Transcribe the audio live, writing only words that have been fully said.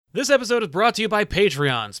This episode is brought to you by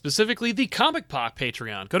Patreon, specifically the Comic Pop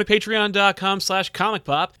Patreon. Go to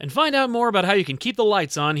patreon.com/comicpop and find out more about how you can keep the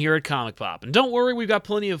lights on here at Comic Pop. And don't worry, we've got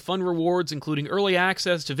plenty of fun rewards, including early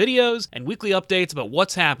access to videos and weekly updates about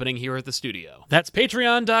what's happening here at the studio. That's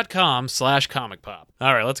patreon.com/comicpop.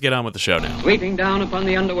 All right, let's get on with the show now. Sweeping down upon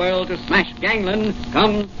the underworld to smash gangland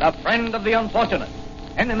comes the friend of the unfortunate,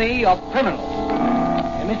 enemy of criminals.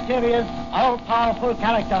 A mysterious, all-powerful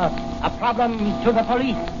character, a problem to the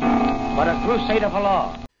police, but a crusader for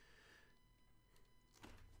law.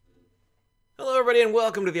 Hello, everybody, and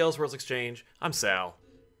welcome to the Elseworlds Exchange. I'm Sal.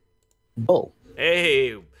 Oh.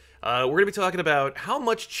 Hey, we're going to be talking about how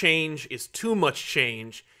much change is too much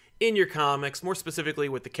change in your comics, more specifically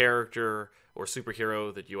with the character or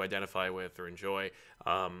superhero that you identify with or enjoy.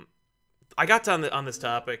 I got on this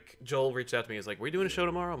topic. Joel reached out to me. He's like, "We doing a show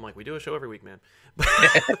tomorrow?" I'm like, "We do a show every week, man."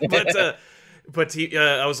 I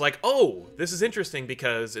was like, "Oh, this is interesting,"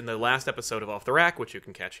 because in the last episode of Off the Rack, which you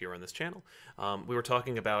can catch here on this channel, we were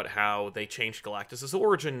talking about how they changed Galactus'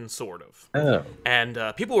 origin, sort of. Oh. And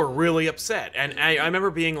people were really upset. And I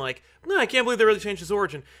remember being like, "No, I can't believe they really changed his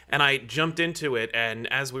origin." And I jumped into it, and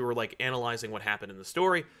as we were like analyzing what happened in the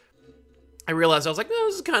story, I realized I was like, "No,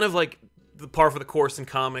 this is kind of like the par for the course in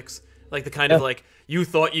comics." Like the kind of like, you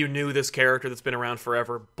thought you knew this character that's been around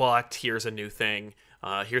forever, but here's a new thing,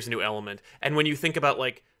 here's a new element. And when you think about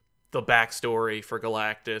like the backstory for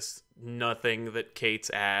Galactus, nothing that Cates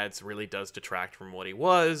adds really does detract from what he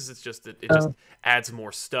was. It's just that it just adds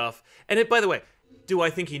more stuff. And it, by the way, do I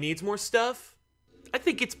think he needs more stuff? I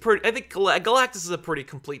think it's pretty. I think Galactus is a pretty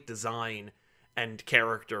complete design and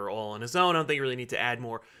character all on his own. I don't think you really need to add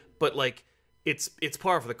more. But like, it's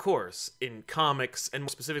par for the course in comics, and more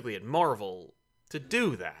specifically at Marvel, to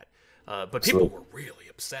do that. But people were really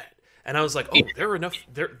upset. And I was like, oh,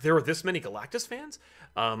 there are this many Galactus fans?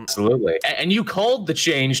 Absolutely. And you called the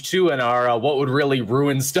change, too, in our What Would Really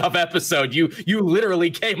Ruin Stuff episode. You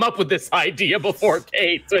literally came up with this idea before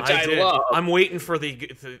Cates, which I love. I'm waiting for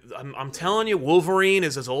I'm telling you, Wolverine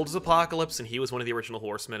is as old as Apocalypse, and he was one of the original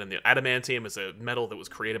Horsemen, and the adamantium is a metal that was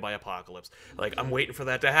created by Apocalypse. Like, I'm waiting for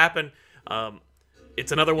that to happen.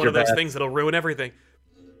 It's another one of those things that'll ruin everything.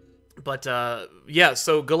 But yeah,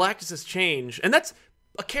 so Galactus' change, and that's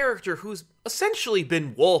a character who's essentially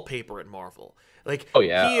been wallpaper at Marvel. Like,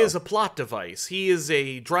 he is a plot device. He is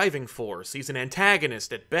a driving force. He's an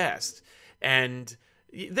antagonist at best. And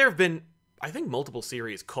there have been, I think, multiple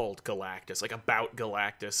series called Galactus, like about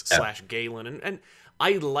Galactus / Galen, and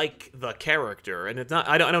I like the character, and it's not.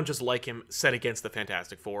 I don't just like him set against the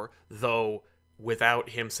Fantastic Four, though. Without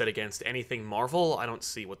him set against anything Marvel, I don't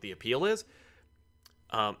see what the appeal is.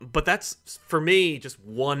 But that's, for me, just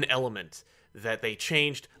one element that they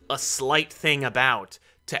changed a slight thing about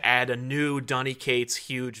to add a new Donny Cates,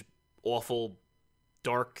 huge, awful,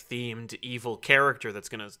 dark-themed, evil character that's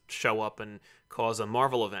going to show up and cause a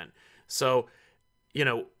Marvel event. So, you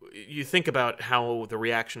know, you think about how the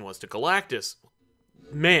reaction was to Galactus.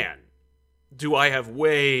 Man, do we have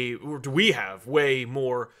way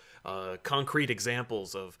more concrete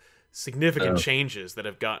examples of significant changes that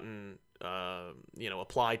have gotten,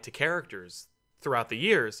 applied to characters throughout the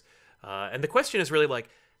years. And the question is really like,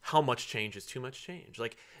 how much change is too much change?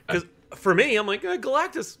 Like, because for me, I'm like,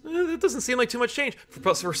 Galactus, it doesn't seem like too much change.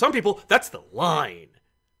 For some people, that's the line.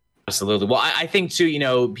 Absolutely. Well, I think,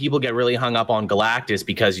 too, people get really hung up on Galactus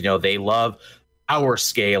because, they love power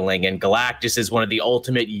scaling, and Galactus is one of the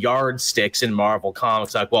ultimate yardsticks in Marvel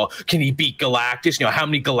Comics. Like, well, can he beat Galactus? How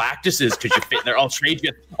many Galactuses could you fit in there? I'll trade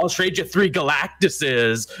you 3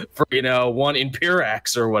 Galactuses for, one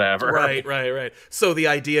Imperex or whatever. Right. So the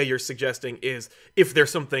idea you're suggesting is if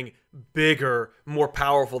there's something bigger, more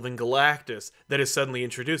powerful than Galactus that is suddenly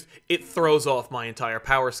introduced, it throws off my entire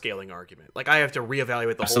power scaling argument. Like, I have to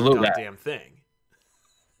reevaluate the whole goddamn thing.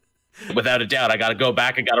 Without a doubt, I got to go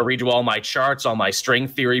back. I got to redo all my charts, all my string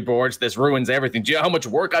theory boards. This ruins everything. Do you know how much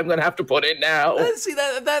work I'm going to have to put in now? See,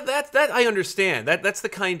 that I understand. That's the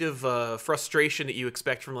kind of frustration that you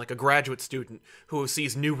expect from like a graduate student who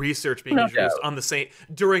sees new research being introduced on the same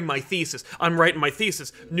during my thesis. I'm writing my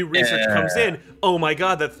thesis. New research comes in. Oh my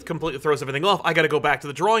god, that completely throws everything off. I got to go back to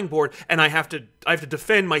the drawing board, and I have to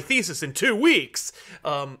defend my thesis in 2 weeks.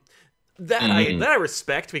 That I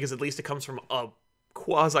respect, because at least it comes from a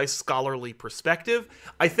quasi-scholarly perspective.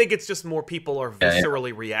 I think it's just more people are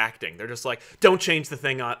viscerally reacting. They're just like, don't change the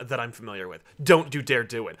thing that I'm familiar with. Don't dare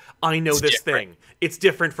do it. I know it's this different. Thing. It's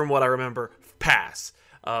different from what I remember. Pass.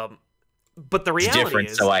 But the reality it's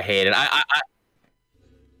different, is... so I hate it.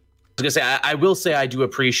 gonna say I will say I do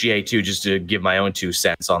appreciate too, just to give my own 2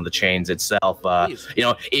 cents on the chains itself. You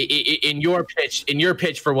know, in your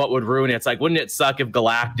pitch for what would ruin it, it's like, wouldn't it suck if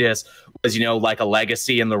Galactus was, you know, like a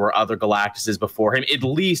legacy and there were other Galactuses before him? At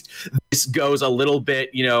least this goes a little bit,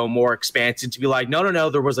 you know, more expansive to be like, no,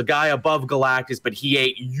 there was a guy above Galactus, but he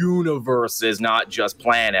ate universes, not just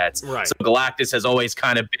planets. Right. So Galactus has always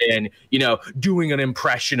kind of been, you know, doing an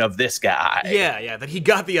impression of this guy. Yeah, that he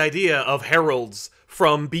got the idea of heralds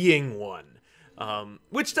from being one.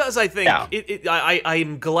 Which does, I think,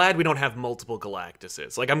 I'm glad we don't have multiple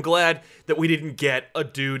Galactuses. Like, I'm glad that we didn't get a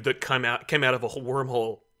dude that came out of a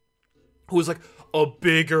wormhole who was like a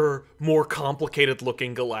bigger, more complicated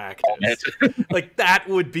looking Galactus. Like, that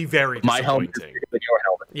would be very disappointing. My helmet is bigger than your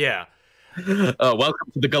helmet. Yeah.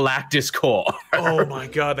 Welcome to the Galactus Corps. Oh my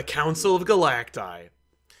god, the Council of Galacti.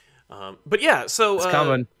 But yeah, so... It's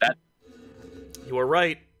coming. You are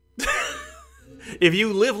right. If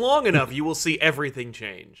you live long enough, you will see everything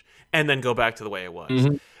change and then go back to the way it was.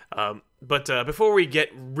 Mm-hmm. But before we get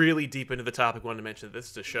really deep into the topic, I wanted to mention that this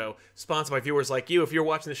is a show sponsored by viewers like you. If you're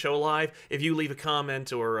watching the show live, if you leave a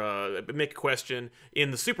comment or make a question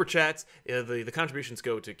in the super chats, the contributions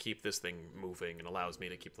go to keep this thing moving and allows me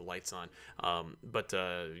to keep the lights on. But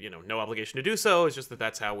you know, no obligation to do so. It's just that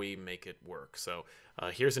that's how we make it work. So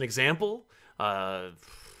here's an example. Paul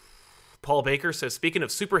Baker says, speaking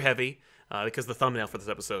of Super Heavy, because the thumbnail for this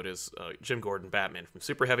episode is Jim Gordon, Batman from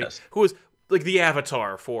Super Heavy, who is like the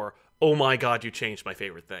avatar for, oh my god, you changed my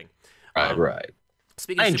favorite thing. Right.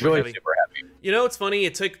 Speaking I of enjoyed Super Heavy. You know, it's funny,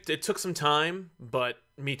 it took some time, but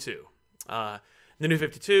me too. The New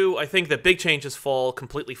 52, I think that big changes fall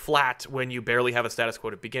completely flat when you barely have a status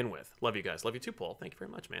quo to begin with. Love you guys. Love you too, Paul. Thank you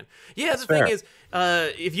very much, man. Yeah, the thing is,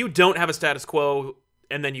 if you don't have a status quo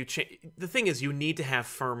and then you change, the thing is, you need to have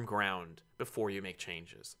firm ground before you make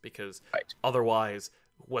changes, because otherwise,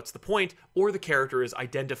 what's the point? Or the character is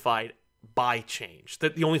identified by change.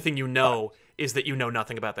 That the only thing you know is that you know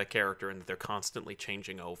nothing about that character and that they're constantly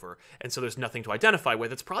changing over, and so there's nothing to identify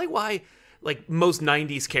with. It's probably why, like, most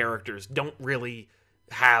 90s characters don't really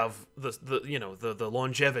have the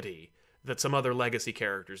longevity that some other legacy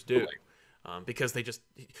characters do. Because they just,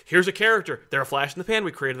 here's a character, they're a flash in the pan,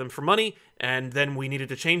 we created them for money, and then we needed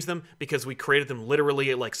to change them because we created them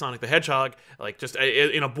literally like Sonic the Hedgehog, like just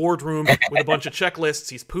in a boardroom with a bunch of checklists.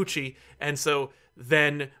 He's Poochie, and so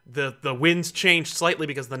then the winds changed slightly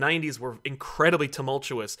because the 90s were incredibly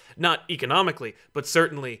tumultuous, not economically, but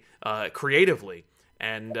certainly creatively.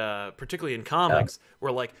 And particularly in comics,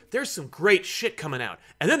 where like there's some great shit coming out,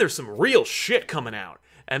 and then there's some real shit coming out,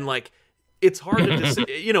 and like it's hard to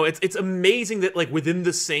it's amazing that like within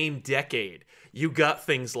the same decade you got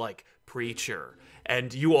things like Preacher,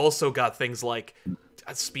 and you also got things like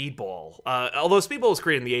Speedball. Although Speedball was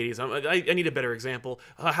created in the 80s, I need a better example.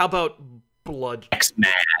 How about Blood?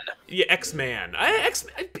 X-Man. Yeah, X-Man.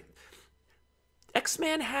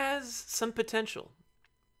 X-Man has some potential.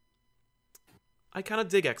 I kind of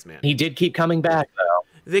dig X-Man. He did keep coming back, though.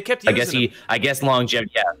 They kept using him. I guess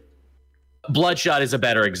longevity, yeah. Bloodshot is a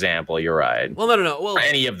better example, you're right. Well, no. Well,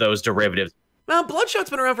 any of those derivatives. Well, Bloodshot's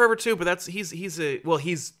been around forever, too, but he's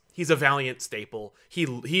a Valiant staple.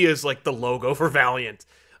 He is, like, the logo for Valiant.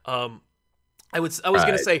 I was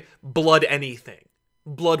going to say Blood anything.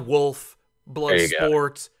 Blood Wolf, Blood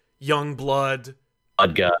Sport, Young Blood.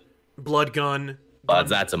 Blood Gun. Blood Gun.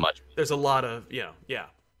 That's a much. There's a lot of, yeah.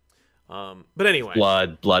 But anyway,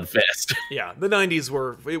 Blood Fist. Yeah, the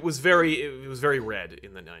 90s it was very red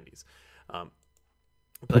in the 90s.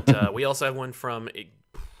 But we also have one from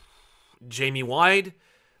Jamie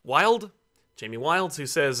Wild, Jamie Wilds, who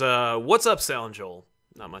says, "What's up, Sal and Joel?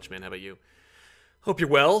 Not much, man. How about you? Hope you're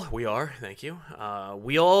well. We are, thank you.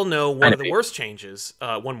 We all know one of the worst changes.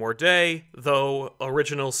 One More Day, though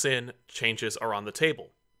Original Sin changes are on the table.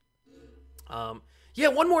 Yeah,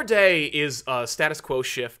 One More Day is a status quo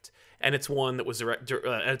shift, and it's one that was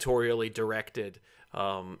editorially directed,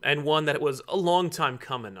 and one that was a long time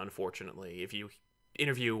coming, unfortunately. If you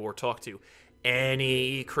interview or talk to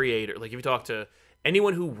any creator, like if you talk to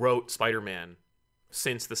anyone who wrote Spider-Man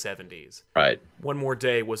since the 70s, right, One More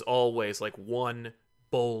Day was always like one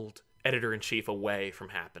bold editor-in-chief away from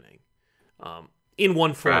happening, in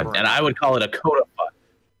one form. Right. And I would call it a codifier.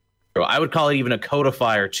 I would call it even a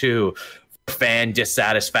codifier too. Fan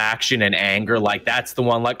dissatisfaction and anger, like that's the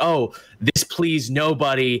one, like, oh, this pleased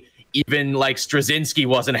nobody, even like Straczynski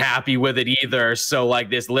wasn't happy with it either, so like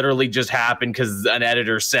this literally just happened because an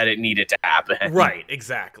editor said it needed to happen. Right,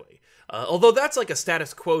 exactly. Although that's like a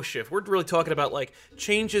status quo shift. We're really talking about like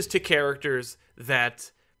changes to characters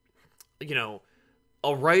that,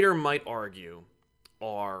 a writer might argue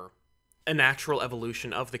are a natural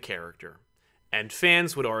evolution of the character, and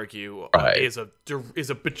fans would argue Right. is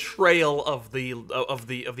a betrayal of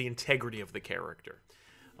the integrity of the character.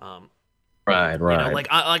 Right. You know, like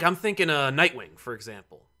I'm thinking Nightwing, for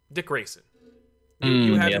example, Dick Grayson.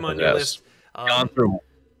 You had him on your list. Gone through.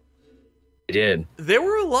 I did. There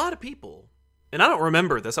were a lot of people, and I don't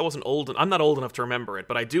remember this. I'm not old enough to remember it,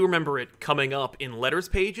 but I do remember it coming up in letters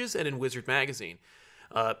pages and in Wizard magazine.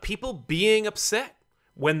 People being upset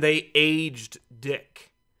when they aged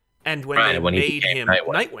Dick, and when they when he made became him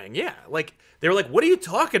Nightwing. Nightwing. Yeah, like they were like, "What are you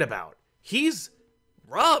talking about? He's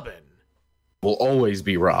Robin." Will always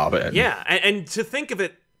be Robin. Yeah, and to think of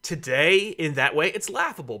it today in that way, it's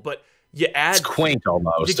laughable. But you add, It's quaint you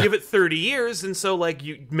almost. give it 30 years, and so like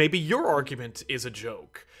maybe your argument is a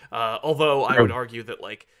joke. Although I would argue that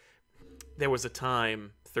like there was a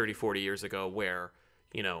time 30, 40 years ago where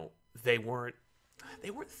they weren't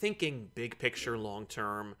thinking big picture, long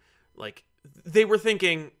term. Like they were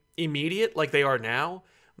thinking immediate, like they are now.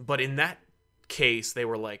 But in that case, they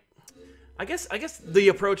were like, I guess the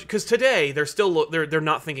approach, because today they're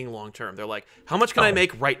not thinking long term. They're like, how much can I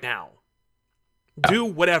make right now? Do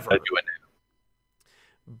whatever. I do it now.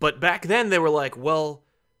 But back then they were like, well,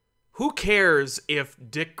 who cares if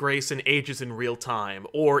Dick Grayson ages in real time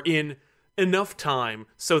or in enough time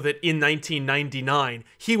so that in 1999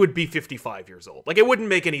 he would be 55 years old? Like, it wouldn't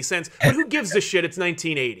make any sense. But who gives a shit? It's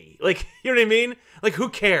 1980. Like, you know what I mean? Like, who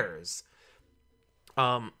cares?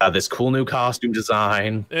 This cool new costume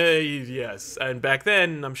design. Yes, and back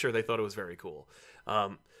then I'm sure they thought it was very cool.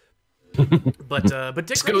 But Dick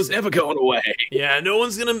This Grayson, goes never going away. yeah, no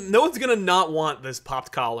one's gonna not want this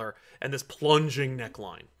popped collar and this plunging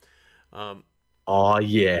neckline. Oh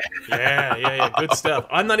yeah. Yeah, good stuff.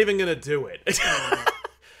 I'm not even gonna do it.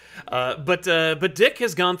 But Dick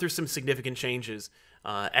has gone through some significant changes,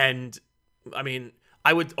 and I mean,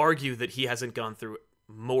 I would argue that he hasn't gone through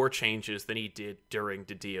more changes than he did during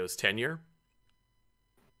DiDio's tenure.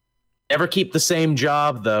 Never keep the same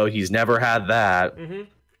job though. He's never had that.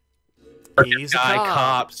 He's a Guy, cop.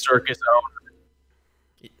 cop, circus owner,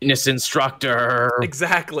 fitness instructor.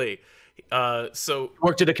 Exactly. So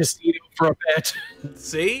Worked at a casino for a bit.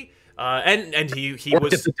 see, and he Worked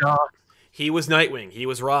was at the dock. he was Nightwing, he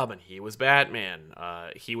was Robin, he was Batman,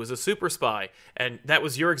 he was a super spy, and that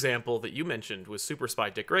was your example that you mentioned was super spy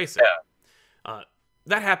Dick Grayson. Yeah.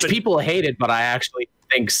 That happened. People hate it, but I actually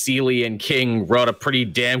think Seeley and King wrote a pretty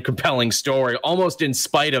damn compelling story, almost in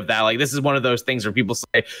spite of that. Like, this is one of those things where people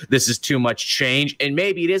say this is too much change, and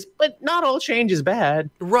maybe it is, but not all change is bad.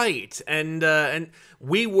 Right, and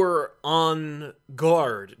we were on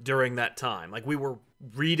guard during that time. Like, we were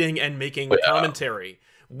reading and making commentary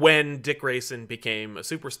when Dick Grayson became a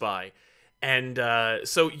super spy. And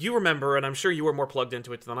so you remember, and I'm sure you were more plugged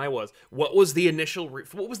into it than I was. What was the initial?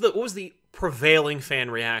 What was the prevailing fan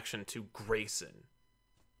reaction to Grayson?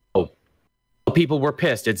 Oh, people were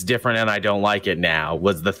pissed. It's different, and I don't like it now.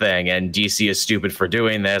 Was the thing, and DC is stupid for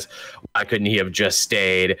doing this. Why couldn't he have just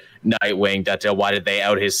stayed Nightwing? Why did they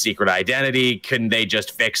out his secret identity? Couldn't they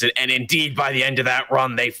just fix it? And indeed, by the end of that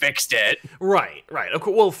run, they fixed it. Right. Of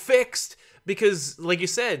course, well, fixed. Because, like you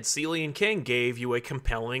said, Seeley and King gave you a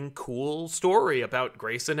compelling, cool story about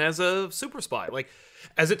Grayson as a super spy. Like,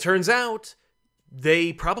 as it turns out,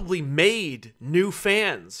 they probably made new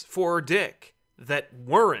fans for Dick that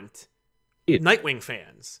weren't Nightwing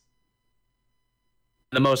fans.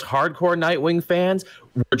 The most hardcore Nightwing fans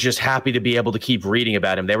were just happy to be able to keep reading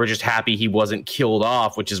about him. They were just happy he wasn't killed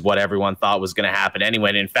off, which is what everyone thought was going to happen anyway.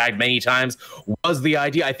 And in fact, many times was the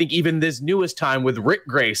idea. I think even this newest time with Rick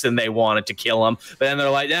Grayson, they wanted to kill him. But then they're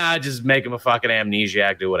like, just make him a fucking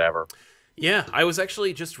amnesiac, do whatever. Yeah, I was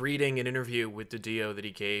actually just reading an interview with DiDio that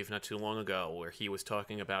he gave not too long ago where he was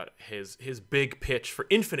talking about his big pitch for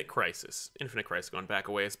Infinite Crisis going back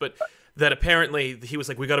a ways, but that apparently he was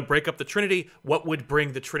like, we got to break up the Trinity. What would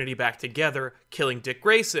bring the Trinity back together? Killing Dick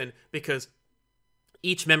Grayson, because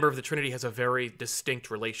each member of the Trinity has a very distinct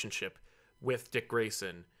relationship with Dick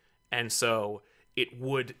Grayson, and so it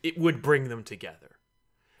would bring them together.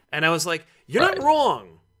 And I was like, you're not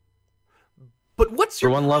wrong. But what's your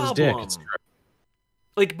Everyone problem? loves Dick. It's true.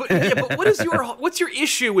 Like, but what's your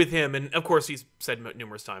issue with him? And of course, he's said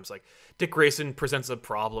numerous times, like, Dick Grayson presents a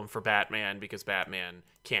problem for Batman because Batman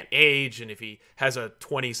can't age, and if he has a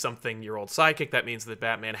 20-something-year-old sidekick, that means that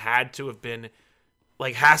Batman has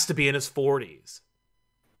to be in his 40s.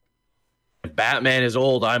 If Batman is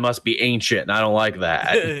old, I must be ancient, and I don't like that.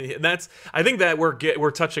 I think that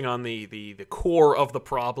we're touching on the core of the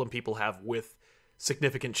problem people have with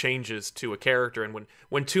significant changes to a character, and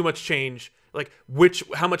when too much change Like,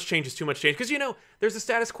 how much change is too much change? Because, there's a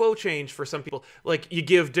status quo change for some people. Like, you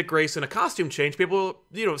give Dick Grayson a costume change, people,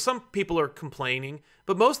 some people are complaining,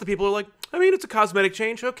 but most of the people are like, I mean, it's a cosmetic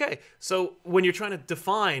change, okay. So when you're trying to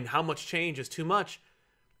define how much change is too much,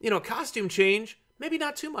 a costume change, maybe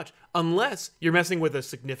not too much, unless you're messing with a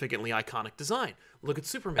significantly iconic design. Look at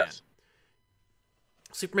Superman. Yes.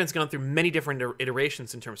 Superman's gone through many different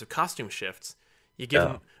iterations in terms of costume shifts. You give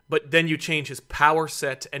him, but then you change his power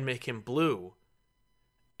set and make him blue.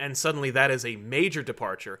 And suddenly that is a major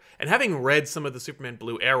departure. And having read some of the Superman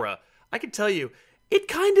Blue era, I can tell you, it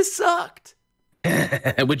kind of sucked.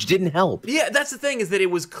 Which didn't help. Yeah, that's the thing, is that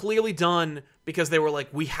it was clearly done because they were like,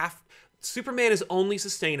 Superman is only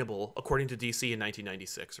sustainable, according to DC in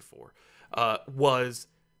 1996 or 4, was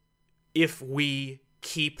if we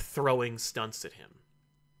keep throwing stunts at him.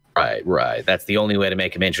 Right. That's the only way to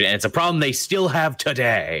make him interesting. And it's a problem they still have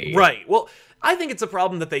today. Right. Well, I think it's a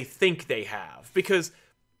problem that they think they have, because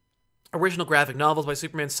original graphic novels by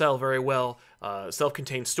Superman sell very well.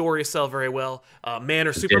 Self-contained stories sell very well. Man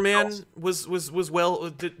or Superman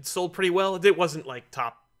sold pretty well. It wasn't like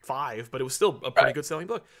top 5, but it was still a pretty good selling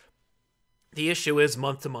book. The issue is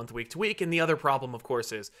month to month, week to week, and the other problem, of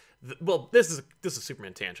course, is this is a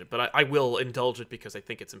Superman tangent, but I will indulge it because I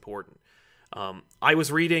think it's important. I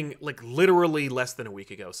was reading, like, literally less than a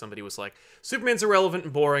week ago, somebody was like, Superman's irrelevant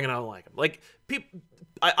and boring and I don't like him. Like,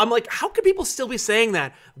 I'm like, how could people still be saying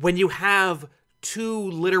that when you have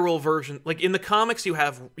two literal versions? Like, in the comics, you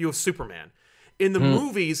have Superman. In the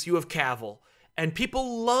movies, you have Cavill. And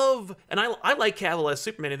people love, and I like Cavill as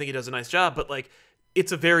Superman, I think he does a nice job, but, like,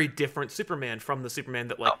 it's a very different Superman from the Superman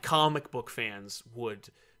that, like, comic book fans would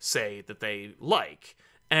say that they like.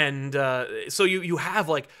 And so you have,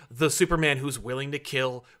 like, the Superman who's willing to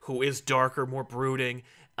kill, who is darker, more brooding,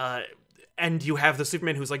 and you have the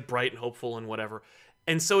Superman who's, like, bright and hopeful and whatever.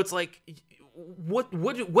 And so it's like, what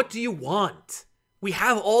do you want? We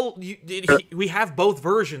have we have both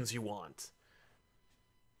versions you want.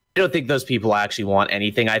 I don't think those people actually want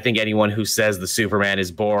anything. I think anyone who says the Superman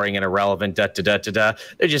is boring and irrelevant,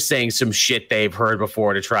 they're just saying some shit they've heard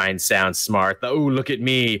before to try and sound smart. Oh, look at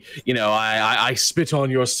me. I spit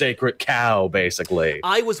on your sacred cow, basically.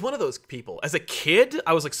 I was one of those people. As a kid,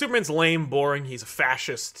 I was like, Superman's lame, boring, he's a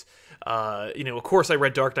fascist. Of course I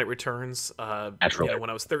read Dark Knight Returns when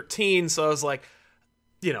I was 13, so I was like,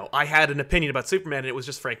 I had an opinion about Superman, and it was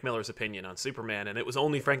just Frank Miller's opinion on Superman, and it was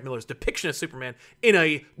only Frank Miller's depiction of Superman in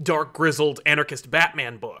a dark, grizzled, anarchist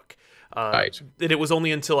Batman book. Right. And it was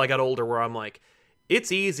only until I got older where I'm like,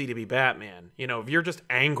 it's easy to be Batman. If you're just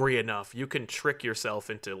angry enough, you can trick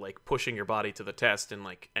yourself into, like, pushing your body to the test and,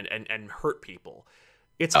 like, and hurt people.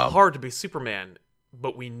 It's hard to be Superman,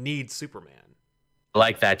 but we need Superman. I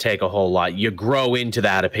like that take a whole lot. You grow into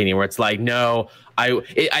that opinion where it's like, no, I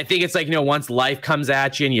think it's like, once life comes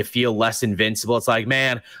at you and you feel less invincible, it's like,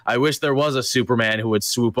 man, I wish there was a Superman who would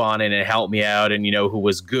swoop on in and help me out, and, who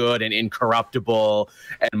was good and incorruptible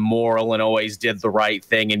and moral and always did the right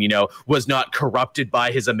thing and, was not corrupted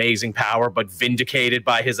by his amazing power, but vindicated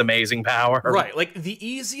by his amazing power. Right. Like, the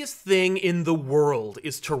easiest thing in the world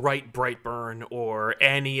is to write Brightburn or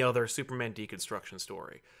any other Superman deconstruction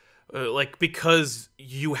story. Because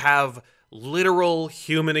you have literal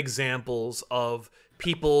human examples of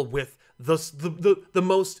people with the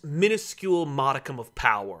most minuscule modicum of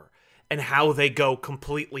power and how they go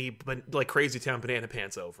completely like crazy town banana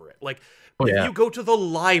pants over it. Like, if you go to the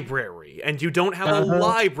library and you don't have a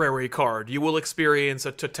library card, you will experience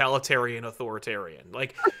a totalitarian authoritarian.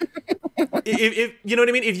 Like, if you know what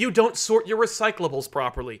I mean? If you don't sort your recyclables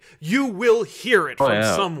properly, you will hear it from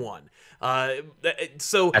someone.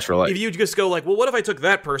 So if you just go like, well, what if I took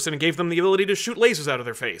that person and gave them the ability to shoot lasers out of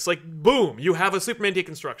their face? Like, boom, you have a Superman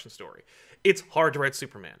deconstruction story. It's hard to write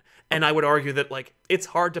Superman. And I would argue that, like, it's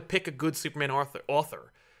hard to pick a good Superman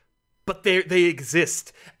author. But they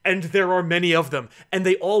exist, and there are many of them, and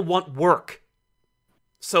they all want work.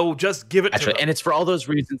 So just give it to them. And it's for all those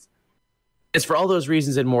reasons. It's for all those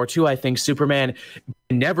reasons and more, too. I think Superman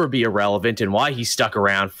can never be irrelevant, and why he stuck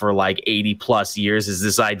around for like 80 plus years is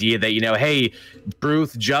this idea that, hey,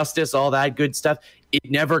 truth, justice, all that good stuff,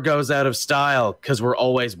 it never goes out of style because we're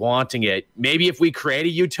always wanting it. Maybe if we create a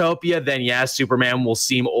utopia, then yes, Superman will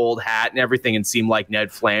seem old hat and everything and seem like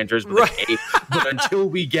Ned Flanders with a cape. But until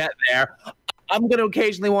we get there, I'm going to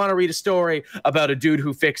occasionally want to read a story about a dude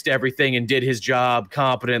who fixed everything and did his job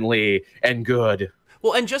competently and good.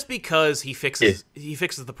 Well, and just because he fixes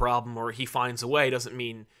the problem or he finds a way doesn't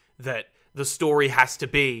mean that the story has to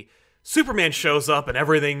be Superman shows up and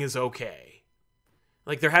everything is okay.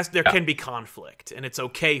 Like there can be conflict, and it's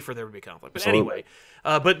okay for there to be conflict. But Absolutely.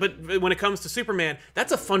 anyway, but when it comes to Superman,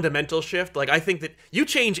 that's a fundamental shift. Like I think that you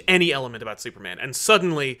change any element about Superman, and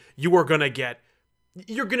suddenly you're gonna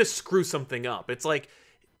screw something up. It's like,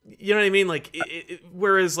 you know what I mean? Like,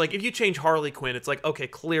 whereas like if you change Harley Quinn, it's like, okay,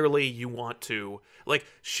 clearly you want to, like,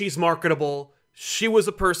 she's marketable. She was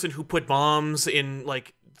a person who put bombs in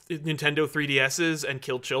like Nintendo 3DSs and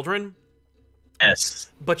killed children.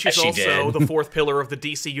 Yes. But she's Yes, she also did. the fourth pillar of the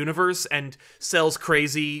DC universe and sells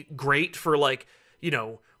crazy great for, like, you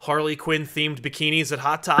know, Harley Quinn themed bikinis at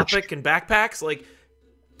Hot Topic and backpacks. Like,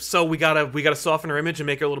 so we gotta soften her image and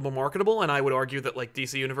make her a little more marketable. And I would argue that like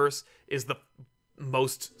DC Universe is the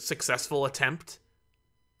most successful attempt.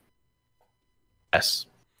 Yes.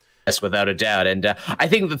 Yes, without a doubt. And I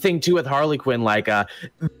think the thing too with Harley Quinn, like,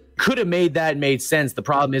 could have made sense. The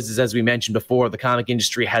problem is as we mentioned before, the comic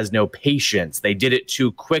industry has no patience. They did it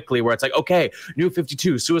too quickly, where it's like, okay, New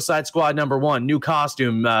 52, Suicide Squad #1, new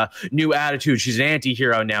costume, new attitude. She's an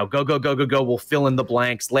anti-hero now. Go, go, go, go, go. We'll fill in the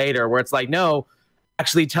blanks later. Where it's like, no,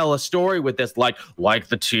 actually tell a story with this, like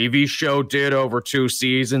the TV show did over 2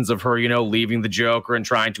 seasons of her, you know, leaving the Joker and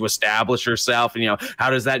trying to establish herself. And, you know, how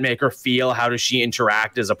does that make her feel? How does she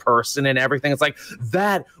interact as a person and everything? It's like,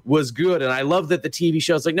 that was good. And I love that the TV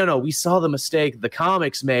show is like, no, we saw the mistake the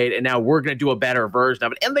comics made, and now we're going to do a better version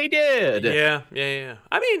of it. And they did. Yeah.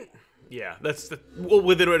 I mean, yeah, that's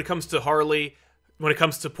when it comes to Harley, when it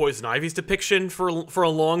comes to Poison Ivy's depiction for a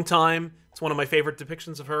long time, it's one of my favorite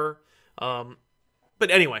depictions of her. But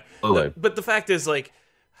anyway, but the fact is, like,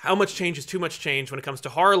 how much change is too much change when it comes to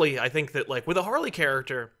Harley. I think that, like, with a Harley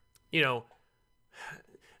character, you know,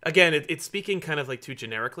 again, it's speaking kind of, like, too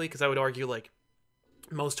generically, because I would argue, like,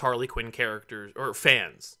 most Harley Quinn characters, or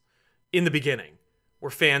fans, in the beginning, were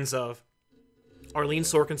fans of Arlene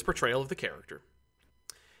Sorkin's portrayal of the character.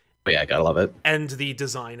 But yeah, I gotta love it. And the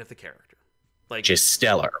design of the character. Like, Just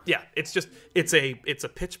stellar. yeah, it's a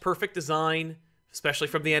pitch perfect design, especially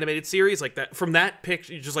from the animated series. Like, that, from that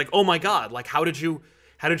picture, you're just like, oh my god, like, how did you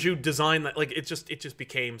design that? Like, it just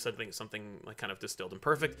became something like kind of distilled and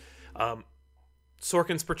perfect.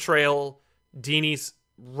 Sorkin's portrayal, Dini's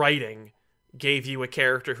writing gave you a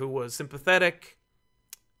character who was sympathetic,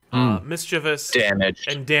 mischievous,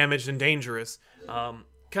 damaged and dangerous.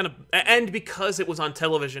 And because it was on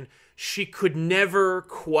television, she could never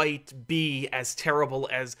quite be as terrible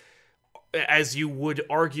as you would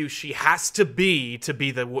argue she has to be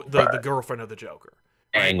the girlfriend of the Joker.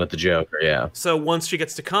 Hang with the Joker, yeah. So once she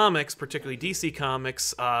gets to comics, particularly DC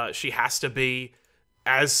Comics, she has to be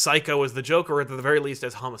as psycho as the Joker, or at the very least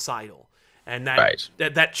as homicidal. And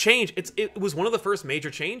that change, it was one of the first major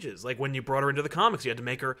changes. Like, when you brought her into the comics, you had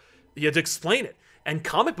to explain it. And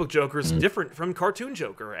comic book Joker is different from cartoon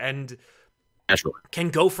Joker, and can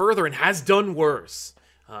go further and has done worse.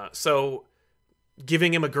 So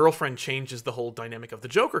giving him a girlfriend changes the whole dynamic of the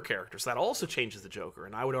Joker character. So that also changes the Joker.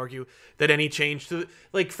 And I would argue that any change to,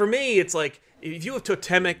 like, for me, it's like, if you have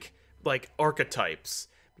totemic, like, archetypes,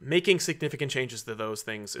 making significant changes to those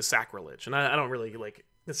things is sacrilege. And I don't really, like,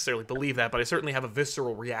 necessarily believe that, but I certainly have a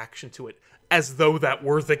visceral reaction to it, as though that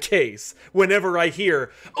were the case. Whenever I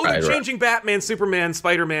hear, they're changing Batman, Superman,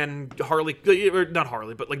 Spider-Man, Harley, or not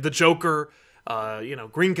Harley, but like the Joker,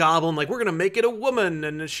 Green Goblin, like, we're gonna make it a woman,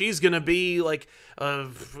 and she's gonna be like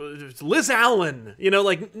Liz Allen,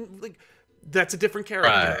 like that's a different character.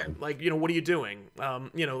 Right. Like, what are you doing?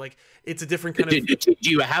 Like, it's a different kind of. Do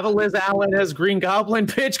you have a Liz Allen as Green Goblin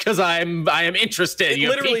pitch? Because I am interested. You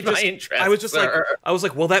literally piqued my interest. I was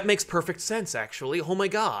like, well, that makes perfect sense, actually. Oh my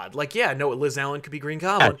god! Like, yeah, no, Liz Allen could be Green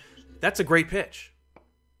Goblin. That's a great pitch.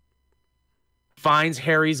 Finds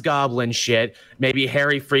Harry's goblin shit. Maybe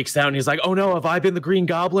Harry freaks out and he's like, oh no, have I been the Green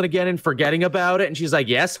Goblin again and forgetting about it? And she's like,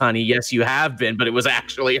 yes, honey, yes, you have been, but it was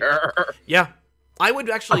actually her. Yeah. I would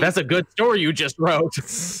actually. That's a good story you just wrote.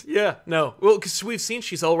 Yeah, no. Well, because we've seen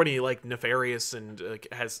she's already, like, nefarious and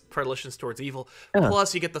has predilections towards evil. Yeah.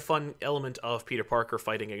 Plus, you get the fun element of Peter Parker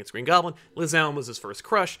fighting against Green Goblin. Liz Allen was his first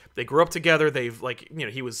crush. They grew up together. They've, like,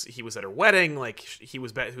 he was at her wedding. Like, he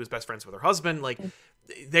was best friends with her husband. Like,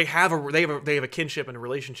 they have a kinship and a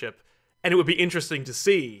relationship, and it would be interesting to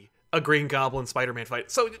see a Green Goblin Spider-Man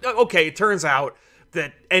fight. So, okay, it turns out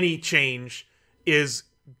that any change is.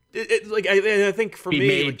 I think for me,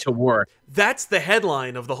 made to work. That's the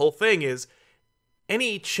headline of the whole thing: is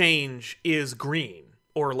any change is green,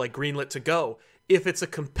 or like greenlit to go, if it's a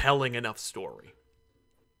compelling enough story.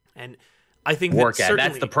 And I think that's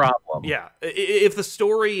the problem. Yeah, if the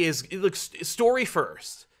story is story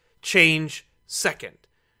first, change second.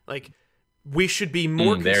 Like, we should be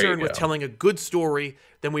more concerned with telling a good story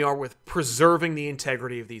than we are with preserving the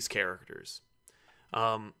integrity of these characters.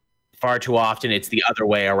 Far too often, it's the other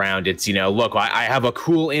way around. It's, look, I have a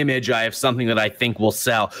cool image. I have something that I think will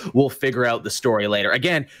sell. We'll figure out the story later.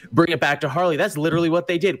 Again, bring it back to Harley. That's literally what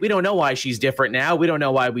they did. We don't know why she's different now. We don't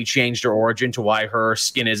know why we changed her origin to why her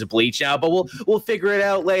skin is bleached now, but we'll figure it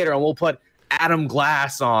out later, and we'll put Adam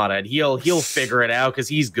Glass on it. He'll figure it out because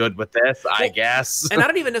he's good with this, I guess. And I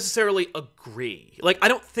don't even necessarily agree. Like, I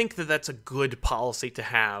don't think that that's a good policy to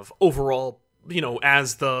have overall,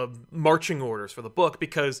 as the marching orders for the book,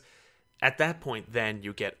 because at that point, then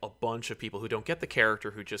you get a bunch of people who don't get the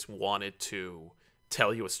character, who just wanted to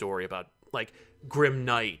tell you a story about, like, Grim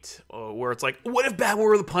Knight, where it's like, what if Batman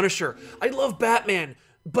were the Punisher? I love Batman,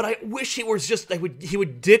 but I wish he was just, he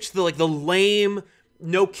would ditch the lame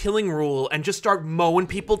no killing rule and just start mowing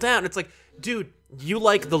people down. It's like, dude, you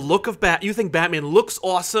like the look of you think Batman looks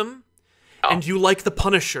awesome, and you like the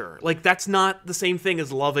Punisher. Like, that's not the same thing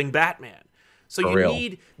as loving Batman. So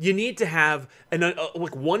you need to have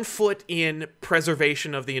like 1 foot in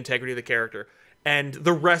preservation of the integrity of the character, and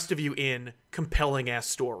the rest of you in compelling ass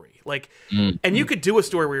story. Like, and you could do a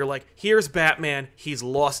story where you're like, here's Batman, he's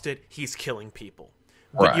lost it, he's killing people.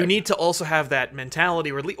 But you need to also have that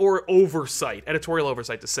mentality or oversight, editorial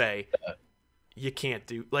oversight, to say you can't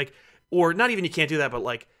do, like, or not even you can't do that, but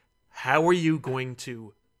like, how are you going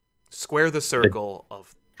to square the circle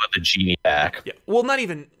of put the genie back? Yeah, well, not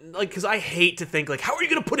even, like, because I hate to think, like, how are you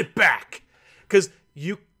going to put it back? Because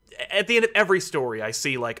at the end of every story, I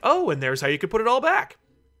see, like, oh, and there's how you could put it all back.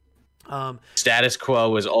 Status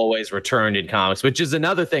quo is always returned in comics, which is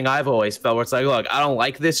another thing I've always felt, where it's like, look, I don't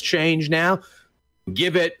like this change now.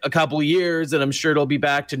 Give it a couple of years, and I'm sure it'll be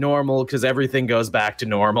back to normal, because everything goes back to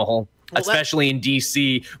normal. Well, especially in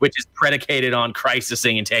DC, which is predicated on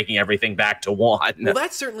crisising and taking everything back to one. Well,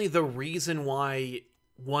 that's certainly the reason why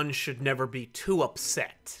one should never be too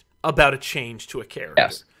upset about a change to a character.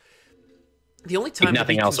 Yes. The only time take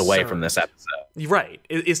nothing else away from this episode, right,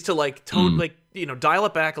 is to like dial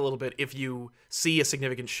it back a little bit. If you see a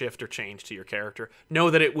significant shift or change to your character,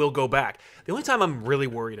 know that it will go back. The only time I'm really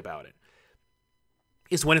worried about it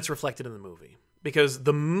is when it's reflected in the movie, because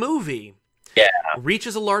the movie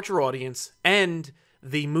reaches a larger audience, and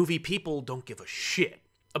the movie people don't give a shit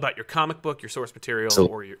about your comic book, your source material,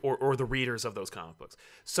 or the readers of those comic books.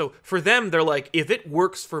 So for them, they're like, if it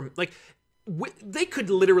works for, like, they could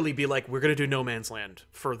literally be like, we're going to do No Man's Land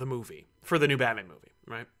for the movie, for the new Batman movie,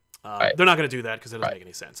 right? They're not going to do that because it doesn't make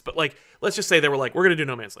any sense. But, like, let's just say they were like, we're going to do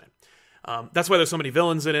No Man's Land. That's why there's so many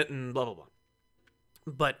villains in it and blah, blah, blah.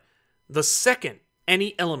 But the second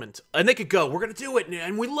any element, and they could go, we're going to do it,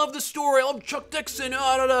 and we love the story, I love Chuck Dixon,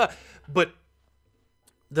 but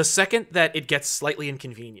the second that it gets slightly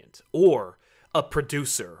inconvenient, or a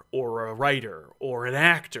producer, or a writer, or an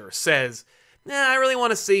actor says, I really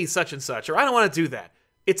want to see such and such, or I don't want to do that,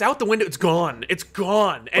 it's out the window, it's gone,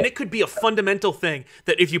 and it could be a fundamental thing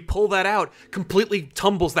that if you pull that out, completely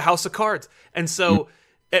tumbles the house of cards, and so,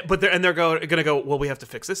 they're going to go, well, we have to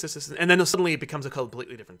fix this, and then suddenly it becomes a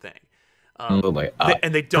completely different thing.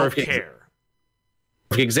 And they don't care.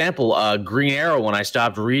 Example, Green Arrow, when I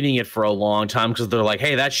stopped reading it for a long time, because they're like,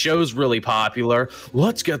 hey, that show's really popular,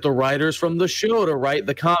 let's get the writers from the show to write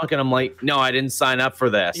the comic. And I'm like, no, I didn't sign up for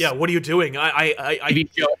this. Yeah, what are you doing?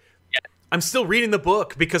 I'm still reading the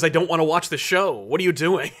book because I don't want to watch the show. What are you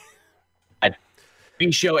doing?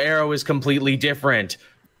 TV show Arrow is completely different.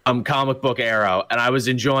 Comic book Arrow, and I was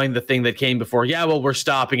enjoying the thing that came before. Yeah, well, we're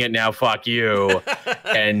stopping it now. Fuck you.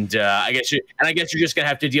 and I guess you're just gonna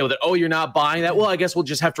have to deal with it. Oh, you're not buying that? Well, I guess we'll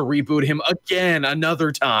just have to reboot him again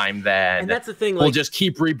another time. Then, and that's the thing. We'll just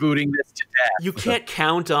keep rebooting this to death. You can't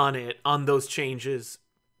count on those changes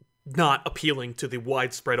not appealing to the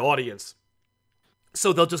widespread audience,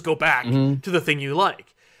 so they'll just go back to the thing you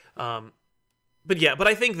like. But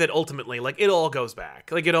I think that ultimately, like, it all goes back.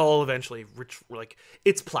 Like, it all eventually, like,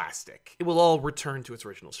 it's plastic. It will all return to its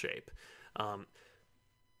original shape.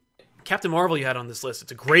 Captain Marvel you had on this list,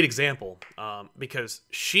 it's a great example, because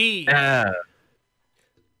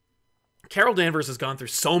Carol Danvers has gone through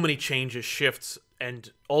so many changes, shifts,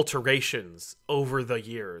 and alterations over the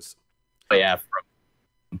years. Yeah, from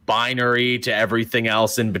binary to everything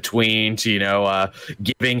else in between, to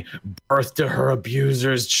giving birth to her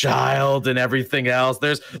abuser's child and everything else.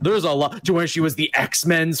 There's a lot to where she was the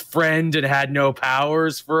X-Men's friend and had no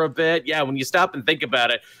powers for a bit. Yeah, when you stop and think about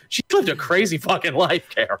it, she lived a crazy fucking life,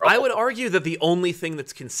 Carol. I would argue that the only thing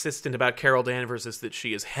that's consistent about Carol Danvers is that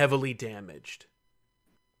she is heavily damaged.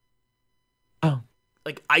 Oh,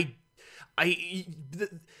 like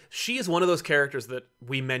she is one of those characters that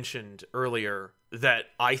we mentioned earlier, that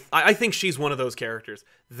I think she's one of those characters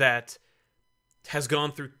that has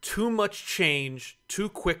gone through too much change too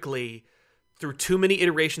quickly through too many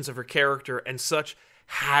iterations of her character and such,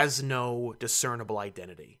 has no discernible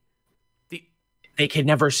identity. They can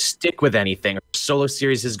never stick with anything. Our solo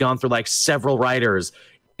series has gone through like several writers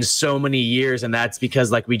in so many years, and that's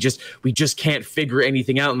because like we just can't figure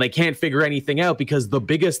anything out, and they can't figure anything out because the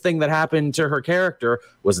biggest thing that happened to her character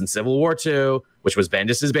was in Civil War II, which was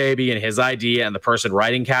Bendis's baby and his idea, and the person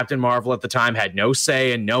writing Captain Marvel at the time had no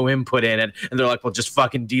say and no input in it, and they're like, well, just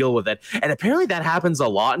fucking deal with it. And apparently that happens a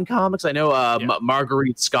lot in comics. I know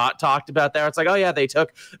Marguerite Scott talked about that. It's like, oh yeah, they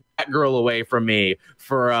took Girl away from me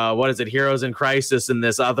for what is it, Heroes in Crisis, and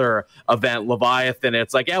this other event, Leviathan.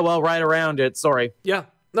 It's like, yeah, well, right around it. Sorry. Yeah.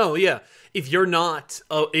 No, yeah. If you're not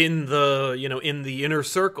in the in the inner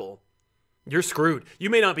circle, you're screwed. You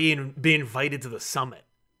may not be invited to the summit.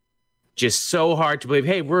 Just so hard to believe.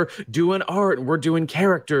 Hey, we're doing art, and we're doing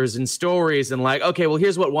characters and stories, and like, okay, well,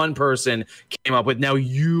 here's what one person came up with. Now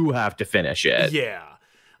you have to finish it. Yeah.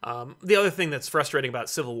 The other thing that's frustrating about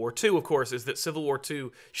Civil War II, of course, is that Civil War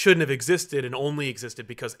II shouldn't have existed and only existed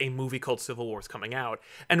because a movie called Civil War is coming out.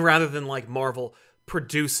 And rather than like Marvel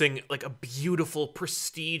producing like a beautiful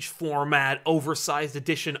prestige format, oversized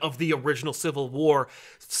edition of the original Civil War,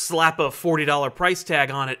 slap a $40 price tag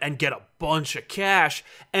on it and get a bunch of cash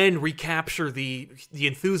and recapture the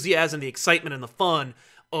enthusiasm, the excitement, and the fun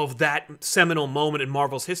of that seminal moment in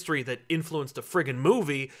Marvel's history that influenced a friggin'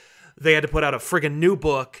 movie, they had to put out a friggin' new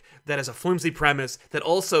book that has a flimsy premise that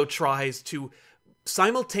also tries to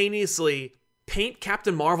simultaneously paint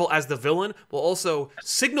Captain Marvel as the villain while also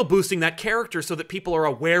signal boosting that character so that people are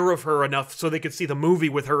aware of her enough so they could see the movie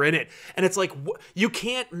with her in it. And it's like, you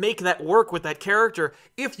can't make that work with that character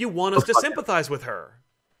if you want us to sympathize with her.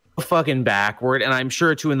 Fucking backward, and I'm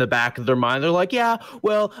sure too in the back of their mind they're like, yeah,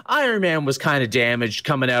 well, Iron Man was kind of damaged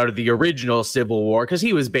coming out of the original Civil War because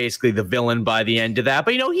he was basically the villain by the end of that,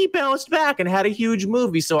 but he bounced back and had a huge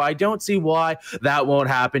movie, so I don't see why that won't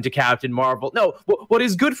happen to Captain Marvel. No, what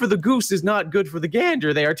is good for the goose is not good for the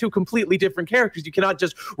gander. They are two completely different characters. You cannot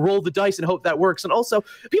just roll the dice and hope that works. And also,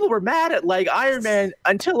 people were mad at like Iron Man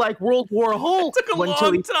until like World War Hulk. It took a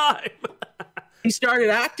long time. He started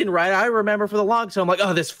acting right. I remember for the long time, I'm like,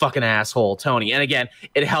 oh, this fucking asshole, Tony. And again,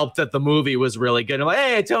 it helped that the movie was really good. I'm like,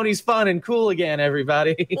 hey, Tony's fun and cool again,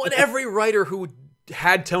 everybody. Well, and every writer who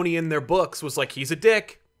had Tony in their books was like, he's a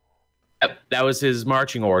dick. That was his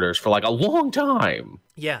marching orders for like a long time.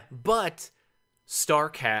 Yeah, but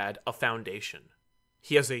Stark had a foundation.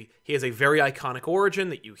 He has a very iconic origin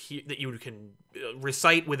that you can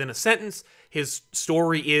recite within a sentence. His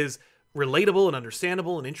story is relatable and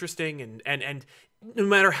understandable and interesting, and no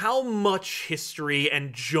matter how much history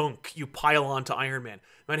and junk you pile onto Iron Man,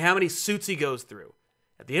 no matter how many suits he goes through,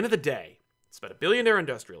 at the end of the day, it's about a billionaire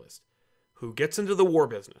industrialist who gets into the war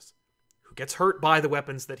business, who gets hurt by the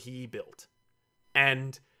weapons that he built,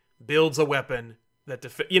 and builds a weapon that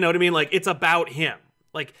you know what I mean? Like, it's about him.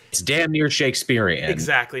 Like, it's damn near Shakespearean.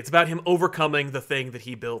 Exactly. It's about him overcoming the thing that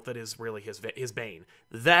he built that is really his bane.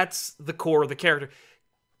 That's the core of the character.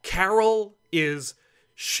 Carol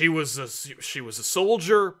she was a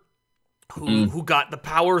soldier who got the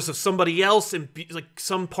powers of somebody else and like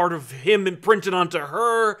some part of him imprinted onto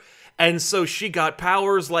her, and so she got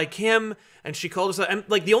powers like him, and she called herself. And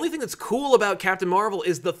like, the only thing that's cool about Captain Marvel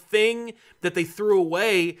is the thing that they threw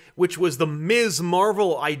away, which was the Ms.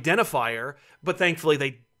 Marvel identifier, but thankfully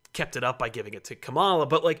they kept it up by giving it to Kamala.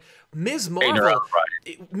 But like, Ms. Marvel,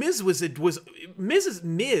 Ms. was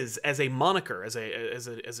Ms. as a moniker, as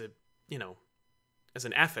an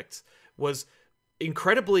affix, was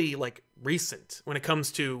incredibly like recent when it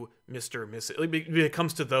comes to Mr. and Mrs. When it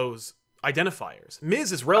comes to those identifiers.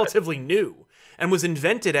 Ms. is relatively new and was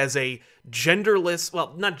invented as a genderless,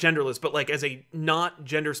 well, not genderless, but like as a not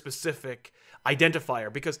gender specific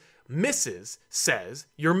identifier, because Mrs. says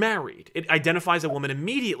you're married. It identifies a woman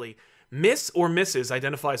immediately. Miss or Mrs.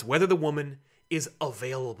 identifies whether the woman is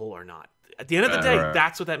available or not. At the end of the day,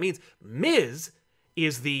 that's what that means. Ms.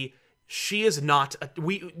 is she is not,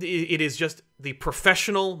 it is just the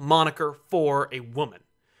professional moniker for a woman.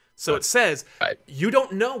 So it says, you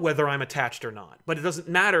don't know whether I'm attached or not, but it doesn't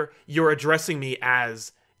matter. You're addressing me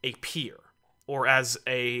as a peer or as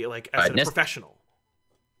a professional.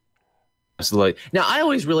 Absolutely. Now, I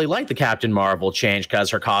always really liked the Captain Marvel change because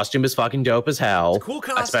her costume is fucking dope as hell. It's a cool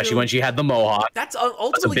costume. Especially when she had the mohawk. That's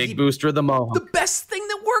ultimately a big booster of the mohawk. The best thing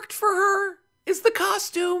that worked for her is the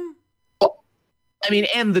costume. I mean,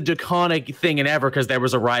 and the Draconic thing and ever, because there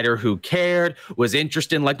was a writer who cared, was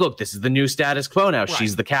interested in, like, look, this is the new status quo now. Right.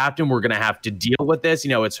 She's the captain. We're going to have to deal with this.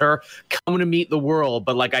 It's her coming to meet the world.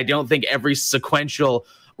 But, like, I don't think every sequential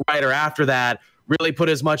writer after that really put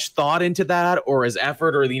as much thought into that or as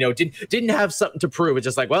effort, or didn't have something to prove. It's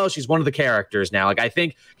just like, well, she's one of the characters now. Like, I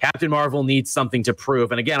think Captain Marvel needs something to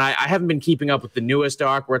prove. And again, I haven't been keeping up with the newest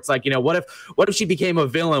arc where it's like, what if she became a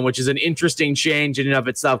villain, which is an interesting change in and of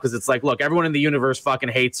itself, because it's like, look, everyone in the universe fucking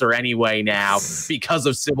hates her anyway now because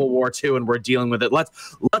of Civil War 2, and we're dealing with it.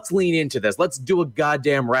 Let's lean into this. Let's do a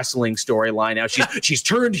goddamn wrestling storyline now. She's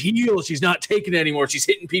turned heel. She's not taking it anymore. She's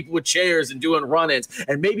hitting people with chairs and doing run-ins.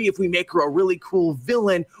 And maybe if we make her a really cool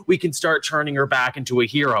villain, we can start turning her back into a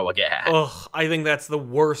hero again. Ugh, I think that's the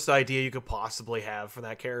worst idea you could possibly have for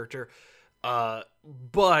that character.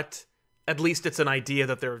 But at least it's an idea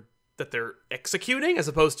that they're executing, as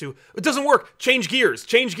opposed to, it doesn't work, change gears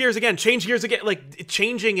again. Like,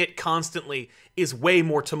 changing it constantly is way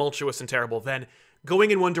more tumultuous and terrible than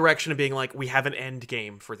going in one direction and being like, we have an end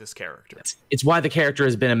game for this character. It's why the character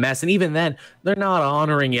has been a mess. And even then, they're not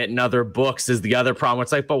honoring it in other books is the other problem.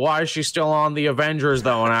 It's like, but why is she still on the Avengers,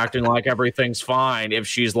 though, and acting like everything's fine if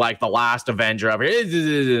she's like the last Avenger ever?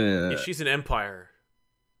 Yeah, she's an Empire.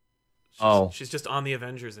 She's just on the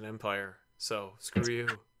Avengers and Empire. So, screw you.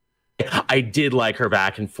 I did like her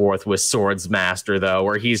back and forth with Swords Master, though,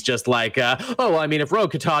 where he's just like, if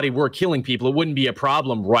Rogue Katati were killing people, it wouldn't be a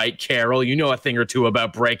problem, right, Carol? You know a thing or two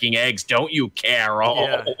about breaking eggs, don't you, Carol?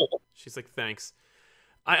 Yeah. She's like, thanks.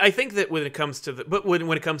 I think that when it comes to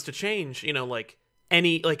when it comes to change,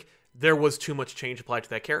 there was too much change applied to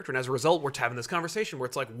that character, and as a result, we're having this conversation where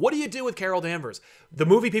it's like, what do you do with Carol Danvers? The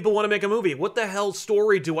movie people want to make a movie. What the hell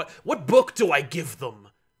story what book do I give them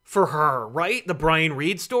for her, right? The Brian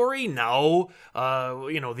Reed story? No.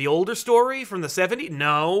 The older story from the 70s?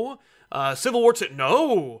 No. Civil War 2?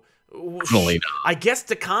 No. Really not. I guess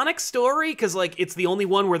DeConnick's story, because it's the only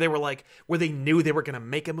one where they knew they were going to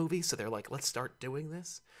make a movie, so they're like, let's start doing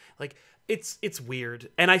this. It's weird.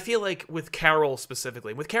 And I feel like with Carol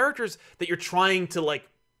specifically, with characters that you're trying to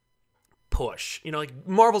push,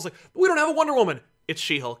 Marvel's like, we don't have a Wonder Woman. It's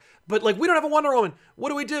She-Hulk. But we don't have a Wonder Woman.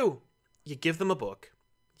 What do? You give them a book.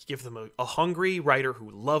 You give them a hungry writer who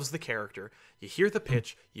loves the character. You hear the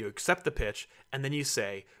pitch, you accept the pitch, and then you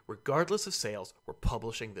say, regardless of sales, we're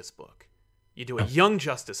publishing this book. You do a Young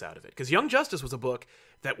Justice out of it. Because Young Justice was a book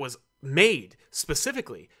that was made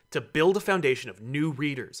specifically to build a foundation of new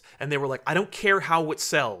readers. And they were like, I don't care how it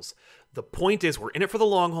sells. The point is, we're in it for the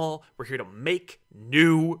long haul. We're here to make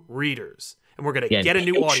new readers. And we're going to get a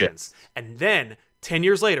new audience. And then, 10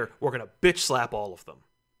 years later, we're going to bitch slap all of them.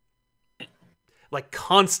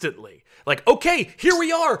 Constantly. Okay, here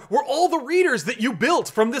we are. We're all the readers that you built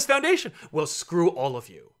from this foundation. Well, screw all of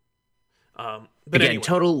you. But again, anyway.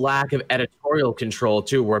 Total lack of editorial control,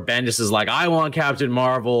 too, where Bendis is like, I want Captain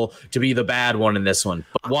Marvel to be the bad one in this one.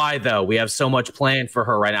 But why, though? We have so much planned for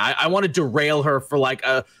her right now. I want to derail her for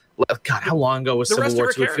God, how long ago was Civil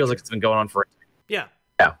War 2? It feels like it's been going on for... Yeah.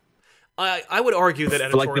 Yeah. I would argue that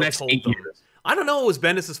editorial for the next 8 years. I don't know it was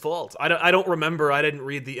Bendis' fault. I don't remember. I didn't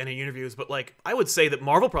read any interviews, but I would say that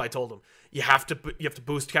Marvel probably told him, you have to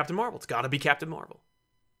boost Captain Marvel. It's got to be Captain Marvel.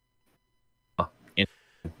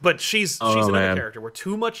 But she's another character where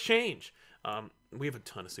too much change. We have a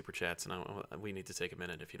ton of super chats, and we need to take a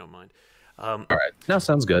minute if you don't mind. All right. No,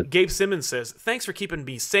 sounds good. Gabe Simmons says, thanks for keeping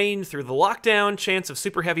me sane through the lockdown. Chance of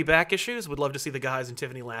super heavy back issues. Would love to see the guys and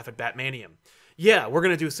Tiffany laugh at Batmanium. Yeah, we're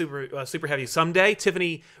going to do Super Heavy someday.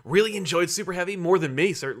 Tiffany really enjoyed Super Heavy, more than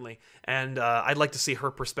me, certainly. And I'd like to see her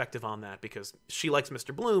perspective on that, because she likes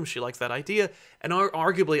Mr. Bloom, she likes that idea. And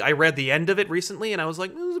arguably, I read the end of it recently, and I was like,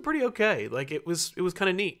 it was pretty okay. It was kind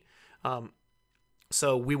of neat.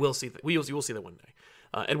 So we will see that. We will see that one day.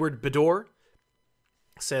 Edward Bedore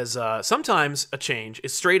says, sometimes a change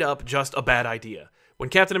is straight up just a bad idea. When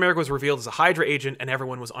Captain America was revealed as a Hydra agent, and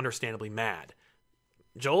everyone was understandably mad.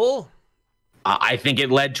 Joel? I think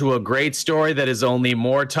it led to a great story that is only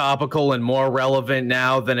more topical and more relevant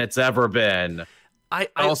now than it's ever been. I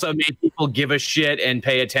also made people give a shit and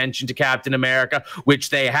pay attention to Captain America,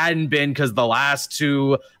 which they hadn't been because the last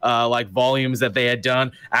two volumes that they had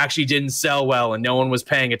done actually didn't sell well and no one was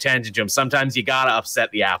paying attention to him. Sometimes you gotta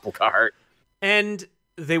upset the apple cart. And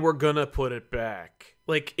they were gonna put it back.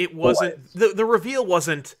 It wasn't... The reveal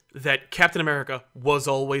wasn't that Captain America was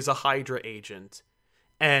always a Hydra agent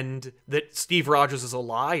and that Steve Rogers is a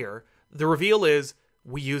liar. The reveal is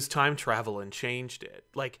we used time travel and changed it.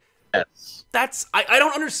 Yes. That's... I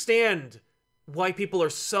don't understand why people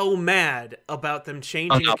are so mad about them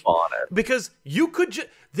changing up on it. Because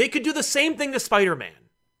they could do the same thing to Spider-Man.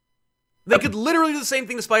 They could literally do the same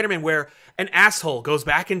thing to Spider-Man, where an asshole goes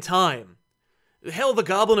back in time Hell, the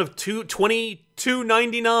Goblin of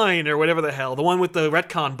 2299 or whatever the hell, the one with the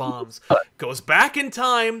retcon bombs, goes back in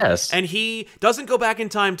time, Yes. and he doesn't go back in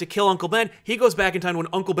time to kill Uncle Ben. He goes back in time when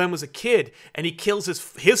Uncle Ben was a kid, and he kills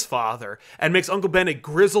his father and makes Uncle Ben a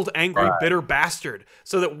grizzled, angry, bitter bastard,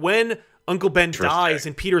 so that when Uncle Ben dies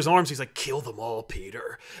in Peter's arms, he's like, kill them all,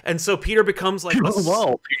 Peter. And so Peter becomes like... Kill them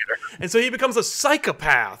all, Peter. And so he becomes a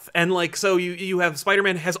psychopath. And like, so you have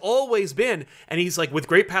Spider-Man has always been, and he's like, with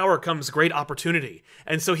great power comes great opportunity.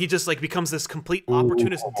 And so he just like becomes this complete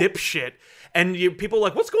opportunist dipshit. And people are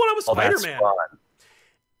like, what's going on with Spider-Man?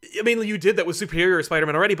 I mean, you did that with Superior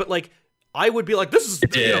Spider-Man already, but like, I would be like, this is...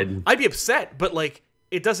 I'd be upset, but like,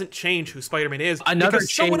 it doesn't change who Spider-Man is.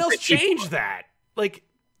 Because someone else changed that. Like,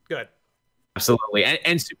 good. Absolutely.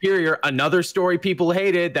 And Superior, another story people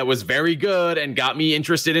hated that was very good and got me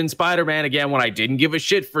interested in Spider-Man again when I didn't give a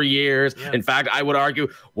shit for years. Yeah. In fact, I would argue,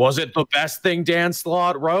 was it the best thing Dan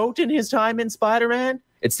Slott wrote in his time in Spider-Man?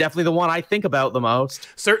 It's definitely the one I think about the most.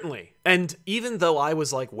 Certainly. And even though I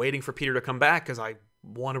was like waiting for Peter to come back because I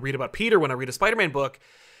want to read about Peter when I read a Spider-Man book,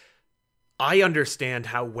 I understand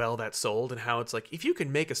how well that sold and how it's like, if you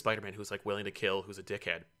can make a Spider-Man who's like willing to kill, who's a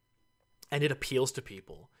dickhead, and it appeals to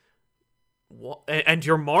people, and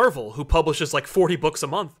you're Marvel, who publishes like 40 books a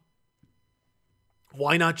month,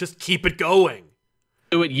 why not just keep it going?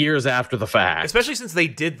 Do it years after the fact. Especially since they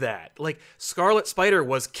did that. Like, Scarlet Spider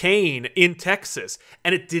was Kane in Texas,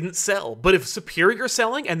 and it didn't sell. But if Superior's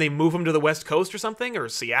selling, and they move him to the West Coast or something, or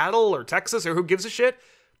Seattle, or Texas, or who gives a shit,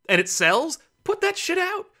 and it sells, put that shit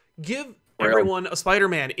out. Give everyone a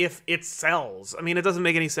Spider-Man if it sells. I mean, it doesn't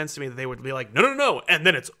make any sense to me that they would be like, no, and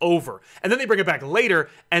then it's over. And then they bring it back later,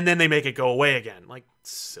 and then they make it go away again. Like,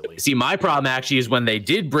 silly. See, my problem actually is when they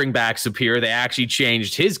did bring back Superior, they actually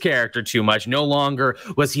changed his character too much. No longer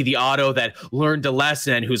was he the Otto that learned a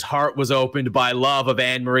lesson and whose heart was opened by love of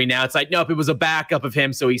Anne-Marie. Now it's like, nope, it was a backup of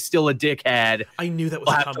him, so he's still a dickhead. I knew that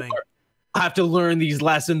was coming. I have to learn these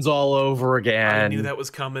lessons all over again. I knew that was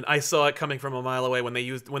coming. I saw it coming from a mile away when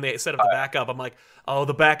they set up the backup. I'm like, oh,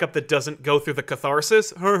 the backup that doesn't go through the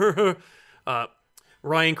catharsis.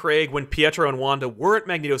 Ryan Craig, when Pietro and Wanda weren't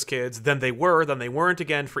Magneto's kids, then they were, then they weren't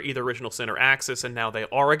again for either Original Sin or Axis, and now they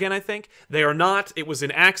are again, I think. They are not. It was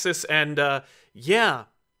in Axis, and yeah,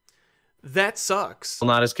 that sucks. Well,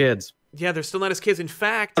 not as kids. Yeah, they're still not as kids. In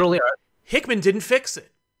fact, not only are Hickman didn't fix it.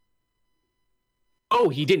 Oh,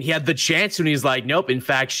 he didn't. He had the chance and he's like, nope. In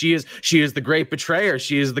fact, she is the great betrayer.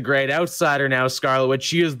 She is the great outsider now, Scarlet Witch.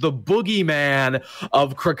 She is the boogeyman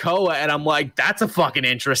of Krakoa. And I'm like, that's a fucking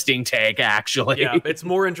interesting take, actually. Yeah, it's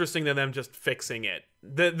more interesting than them just fixing it.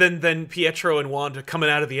 Than Pietro and Wanda coming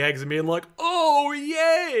out of the eggs and being like, oh,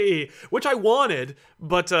 yay! Which I wanted,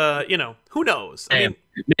 but, who knows? I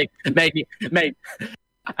mean, Meg,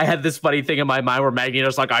 I had this funny thing in my mind where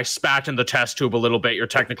Magneto's like, I spat in the test tube a little bit. You're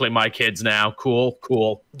technically my kids now.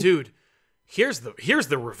 Cool. Dude, here's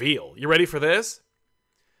the reveal. You ready for this?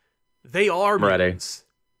 They are mutants,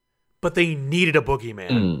 but they needed a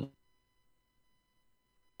boogeyman.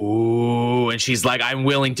 Ooh, and she's like, I'm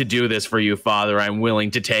willing to do this for you, Father. I'm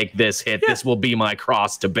willing to take this hit. Yeah. This will be my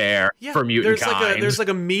cross to bear for mutant kind. There's like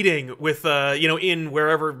a meeting with, in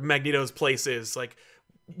wherever Magneto's place is, like,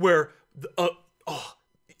 where,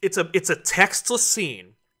 It's a textless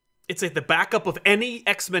scene. It's like the backup of any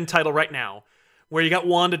X-Men title right now, where you got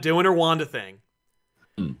Wanda doing her Wanda thing.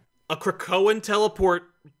 A Krakoan teleport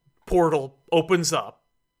portal opens up.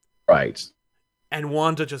 Right. And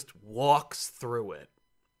Wanda just walks through it.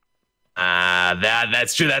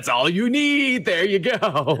 That's true. That's all you need. There you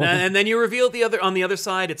go. And then you reveal on the other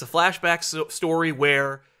side, it's a flashback story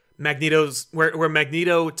where where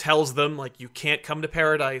Magneto tells them, like, you can't come to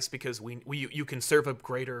paradise because you can serve a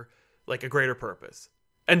greater purpose,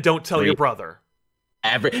 and don't tell your brother.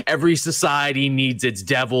 Every society needs its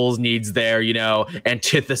devils, needs their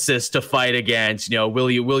antithesis to fight against.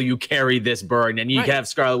 Will you carry this burden? And you have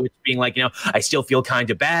Scarlet Witch being like, I still feel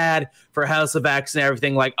kind of bad for House of X and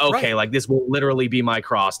everything. Like, okay, like this will literally be my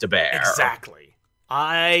cross to bear. Exactly.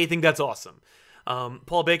 I think that's awesome.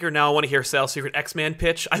 Paul Baker, now I want to hear Sal's secret X-Man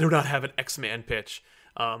pitch. I do not have an X-Man pitch.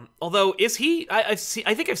 Although, is he... I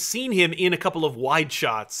think I've seen him in a couple of wide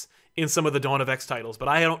shots in some of the Dawn of X titles, but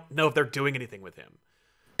I don't know if they're doing anything with him.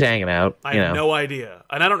 Hanging out. I have no idea.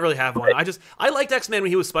 And I don't really have one. I liked X-Man when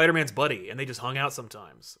he was Spider-Man's buddy, and they just hung out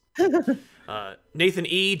sometimes. Nathan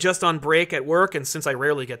E., just on break at work, and since I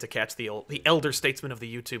rarely get to catch the elder statesman of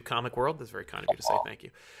the YouTube comic world, that's very kind of you to say thank you.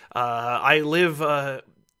 I live...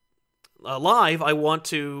 live, I want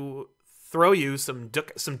to throw you some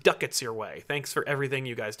ducats your way. Thanks for everything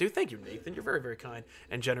you guys do. Thank you, Nathan. You're very, very kind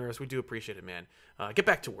and generous. We do appreciate it, man. Get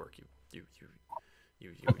back to work,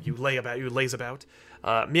 You laze about.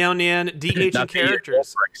 Meow Nan, de-aging Not that you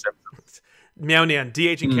characters. overaccept. Meow Nan,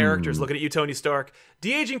 de-aging characters. Looking at you, Tony Stark.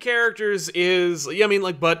 De-aging characters is, yeah, I mean,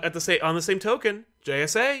 like, but on the same token,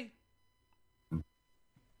 JSA.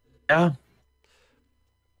 Yeah.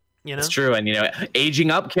 You know, It's true. And,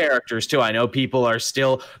 aging up characters, too. I know people are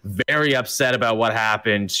still very upset about what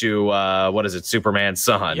happened to, Superman's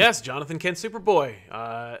son. yes, Jonathan Kent,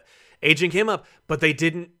 Superboy, aging him up, but they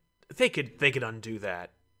didn't. They could undo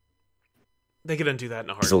that. They could undo that in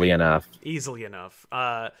a heartbeat. Easily enough.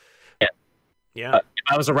 Yeah. If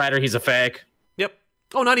I was a writer, he's a fake. Yep.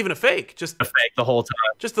 Oh, not even a fake. Just A fake the whole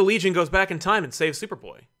time. Just the Legion goes back in time and saves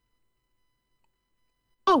Superboy.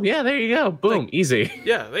 Oh, yeah, there you go. Boom. Easy.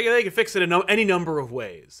 Yeah, they can fix it in any number of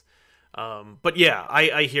ways. But yeah,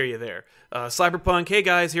 I hear you there. Cyberpunk, hey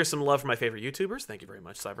guys, here's some love from my favorite YouTubers. Thank you very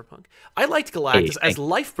much, Cyberpunk. I liked Galactus as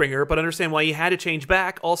Lifebringer, but understand why he had to change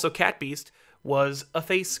back. Also, Cat Beast was a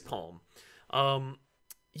face palm.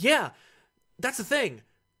 Yeah, that's the thing.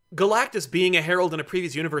 Galactus being a herald in a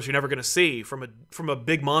previous universe you're never going to see from a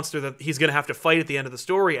big monster that he's going to have to fight at the end of the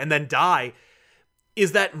story and then die.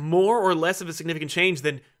 Is that more or less of a significant change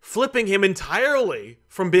than flipping him entirely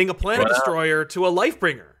from being a planet destroyer to a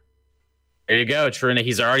Lifebringer? There you go, Trina.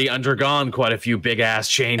 He's already undergone quite a few big-ass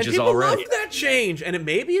changes and people already. love that change. And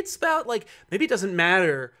maybe it's about, maybe it doesn't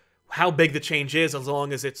matter how big the change is as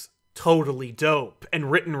long as it's totally dope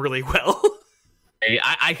and written really well.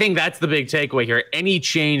 I think that's the big takeaway here. Any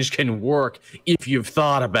change can work if you've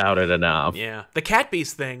thought about it enough. Yeah. The Cat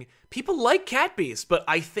Beast thing, people like Cat Beast, but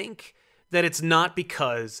I think that it's not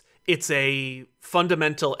because it's a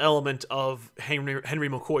fundamental element of Henry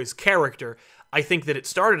McCoy's character. I think that it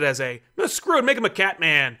started as screw it, make him a cat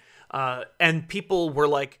man. And people were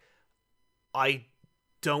like, I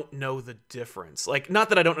don't know the difference. Not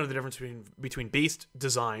that I don't know the difference between Beast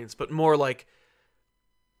designs, but more like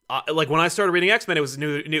when I started reading X-Men, it was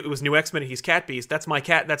new X-Men and he's Cat Beast. That's my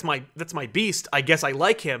cat. That's my Beast. I guess I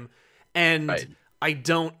like him. And right.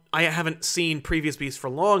 I haven't seen previous Beast for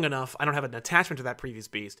long enough. I don't have an attachment to that previous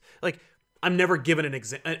Beast. I'm never given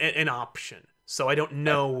an option. So I don't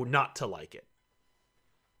know not to like it.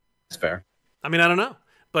 That's fair. I mean, I don't know.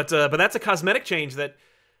 But that's a cosmetic change that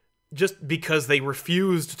just because they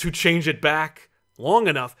refused to change it back long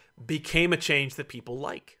enough became a change that people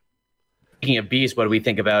like. Speaking of Beast, what do we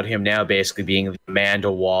think about him now basically being the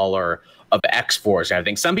Amanda Waller of X-Force and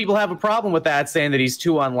everything? Some people have a problem with that, saying that he's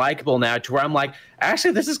too unlikable now, to where I'm like,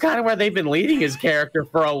 actually, this is kind of where they've been leading his character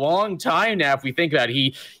for a long time now. If we think about it,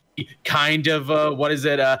 he kind of,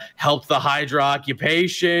 helped the Hydra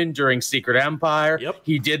occupation during Secret Empire. Yep.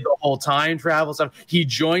 He did the whole time travel stuff. He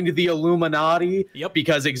joined the Illuminati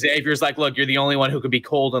because Xavier's like, look, you're the only one who can be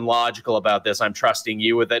cold and logical about this. I'm trusting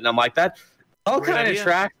you with it. And I'm like, that all kind of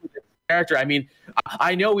tracks with it. Character. I mean,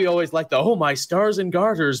 I know we always like my stars and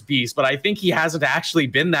garters Beast, but I think he hasn't actually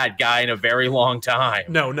been that guy in a very long time.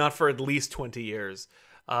 No, not for at least 20 years.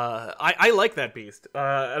 I like that Beast,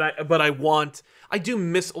 but I do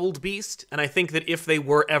miss old Beast, and I think that if they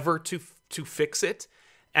were ever to fix it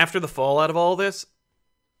after the fallout of all this,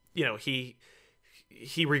 he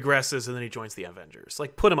regresses and then he joins the Avengers.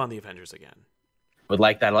 Put him on the Avengers again. Would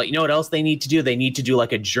like that. You know what else they need to do? They need to do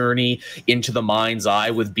a journey into the mind's eye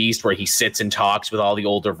with Beast, where he sits and talks with all the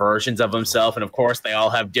older versions of himself, and of course they all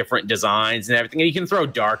have different designs and everything. And you can throw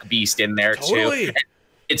Dark Beast in there too. And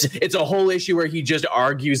it's a whole issue where he just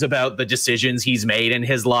argues about the decisions he's made in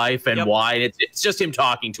his life and why. It's just him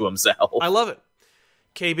talking to himself. I love it.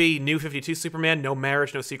 KB, New 52 Superman, no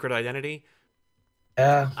marriage, no secret identity.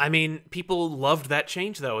 Yeah. I mean, people loved that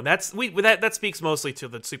change though, and that speaks mostly to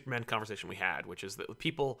the Superman conversation we had, which is that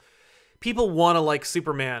people want to like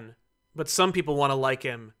Superman, but some people want to like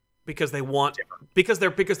him because they're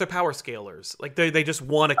power scalers. They just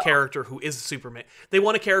want a character who is Superman. They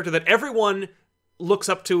want a character that everyone looks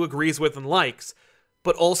up to, agrees with, and likes,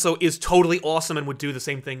 but also is totally awesome and would do the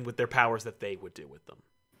same thing with their powers that they would do with them.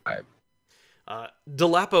 Right.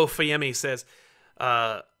 Delapo Fayemi says,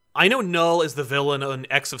 I know Null is the villain on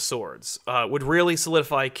X of Swords. Would really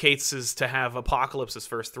solidify Cates' to have Apocalypse's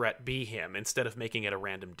first threat be him instead of making it a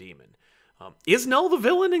random demon. Is Null the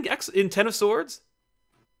villain in Ten of Swords?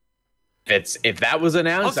 If that was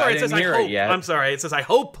announced, I didn't hear it yet. I'm sorry. It says I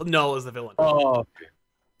hope Null is the villain. Oh.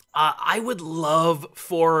 I would love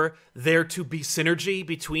for there to be synergy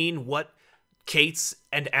between what Cates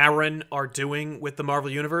and Aaron are doing with the Marvel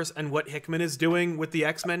Universe and what Hickman is doing with the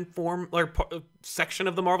X-Men section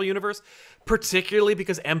of the Marvel Universe, particularly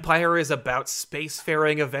because Empire is about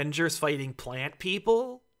spacefaring Avengers fighting plant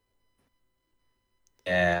people.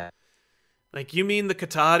 Yeah. Like, you mean the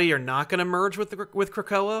Katati are not going to merge with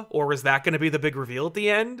Krakoa, or is that going to be the big reveal at the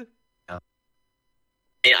end?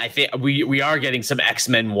 I think we are getting some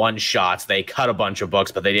X-Men one-shots. They cut a bunch of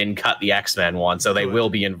books, but they didn't cut the X-Men one, so they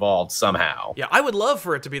will be involved somehow. Yeah, I would love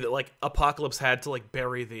for it to be that, like, Apocalypse had to, like,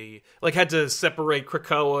 had to separate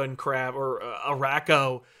Krakoa and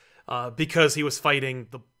Arakko because he was fighting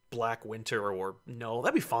the Black Winter, or no,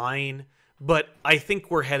 that'd be fine. But I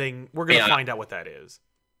think we're going to find out what that is.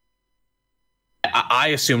 I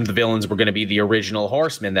assumed the villains were going to be the original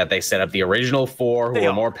Horsemen that they set up, the original 4 who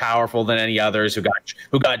were more powerful than any others,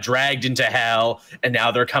 who got dragged into hell, and now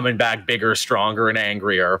they're coming back bigger, stronger, and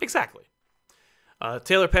angrier. Exactly.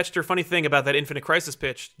 Taylor Petcher, funny thing about that Infinite Crisis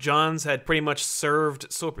pitch, Johns had pretty much served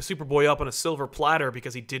Superboy up on a silver platter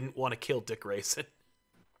because he didn't want to kill Dick Grayson.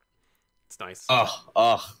 It's nice.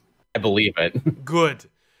 I believe it. Good.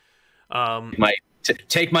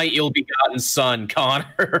 Take my ill-begotten son,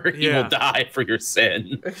 Connor. He will die for your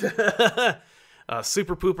sin.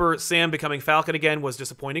 Super Pooper Sam becoming Falcon again was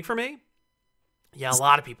disappointing for me. Yeah, a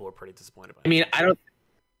lot of people were pretty disappointed by it. I mean,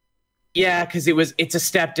 Yeah, because it's a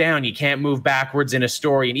step down. You can't move backwards in a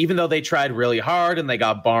story. And even though they tried really hard and they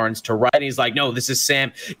got Barnes to write, he's like, no, this is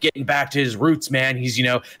Sam getting back to his roots, man. He's,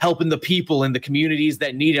 helping the people in the communities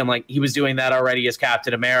that need him. Like, he was doing that already as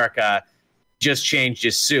Captain America. Just changed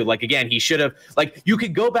his suit. Like, again, he should have, you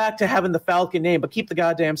could go back to having the Falcon name, but keep the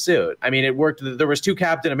goddamn suit. I mean, it worked. There was 2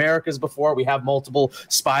 Captain Americas before. We have multiple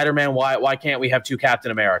Spider-Man. Why can't we have 2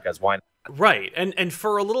 Captain Americas? Why not? Right. And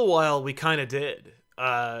for a little while, we kind of did.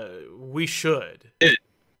 We should.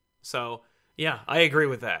 So, yeah, I agree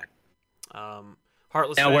with that.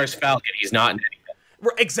 Heartless. Now, where's Falcon? He's not in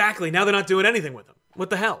anything. Exactly. Now they're not doing anything with him.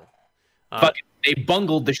 What the hell? They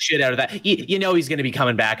bungled the shit out of that. He's going to be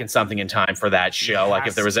coming back in something in time for that show. Like,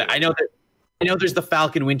 if there was I know there's the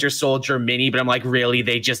Falcon Winter Soldier mini, but I'm like, really?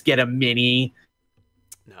 They just get a mini?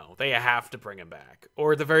 No, they have to bring him back,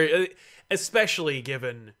 or especially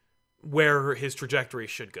given where his trajectory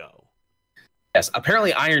should go. Yes,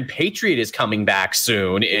 apparently Iron Patriot is coming back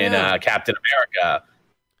soon in Captain America.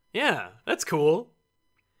 Yeah, that's cool.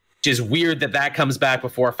 Which is weird that comes back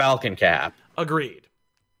before Falcon Cap. Agreed.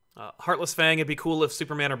 Heartless Fang, it'd be cool if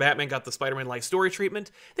Superman or Batman got the Spider-Man life story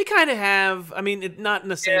treatment. They kind of have. I mean, not in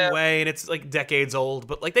the same way, and it's like decades old,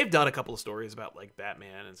 but like they've done a couple of stories about like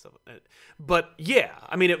Batman and stuff. But yeah,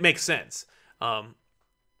 I mean, it makes sense. For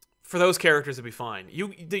those characters, it'd be fine.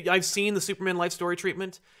 I've seen the Superman life story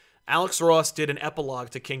treatment. Alex Ross did an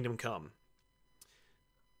epilogue to Kingdom Come.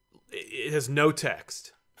 It has no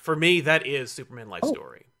text. For me, that is Superman life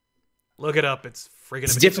story. Look it up. It's friggin'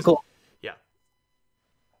 amazing. Difficult.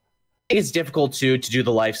 It's difficult to do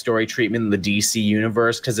the life story treatment in the DC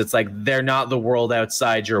universe because it's like they're not the world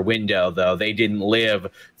outside your window, though. They didn't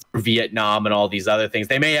live through Vietnam and all these other things.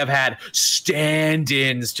 They may have had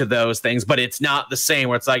stand-ins to those things, but it's not the same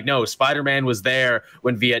where it's like, no, Spider-Man was there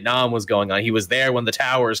when Vietnam was going on. He was there when the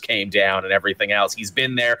towers came down and everything else. He's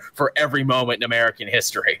been there for every moment in American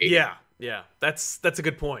history. Yeah. That's a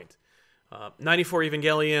good point. 94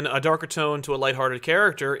 Evangelion, a darker tone to a lighthearted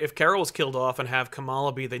character. If Carol was killed off and have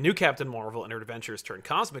Kamala be the new Captain Marvel and her adventures turn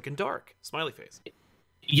cosmic and dark. Smiley face.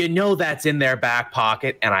 That's in their back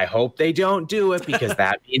pocket, and I hope they don't do it because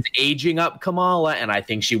that means aging up Kamala, and I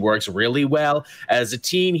think she works really well as a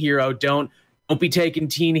teen hero. Don't be taking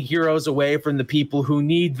teen heroes away from the people who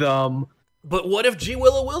need them. But what if G.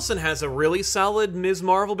 Willow Wilson has a really solid Ms.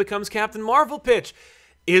 Marvel becomes Captain Marvel pitch?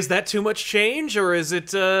 Is that too much change, or is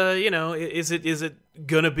it, is it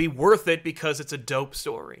gonna be worth it because it's a dope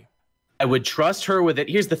story? I would trust her with it.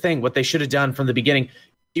 Here's the thing: what they should have done from the beginning,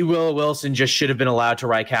 Willow Wilson just should have been allowed to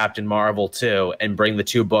write Captain Marvel too, and bring the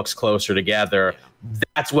 2 books closer together.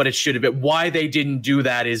 That's what it should have been. Why they didn't do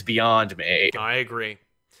that is beyond me. I agree.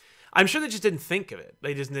 I'm sure they just didn't think of it.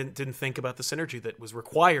 They just didn't think about the synergy that was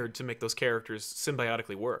required to make those characters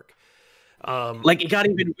symbiotically work. It got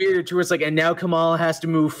even weirder to us, and now Kamala has to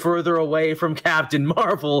move further away from Captain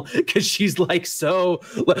Marvel because she's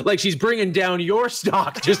she's bringing down your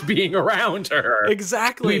stock just being around her.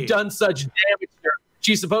 Exactly. We've done such damage to her.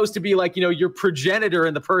 She's supposed to be your progenitor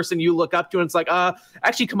and the person you look up to. And it's like,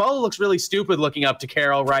 actually, Kamala looks really stupid looking up to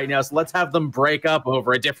Carol right now. So let's have them break up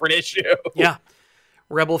over a different issue. Yeah.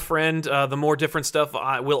 Rebel Friend, the more different stuff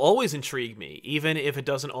will always intrigue me, even if it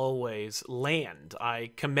doesn't always land.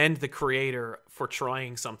 I commend the creator for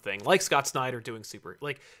trying something, like Scott Snyder doing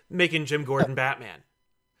making Jim Gordon Batman.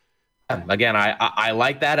 Again, I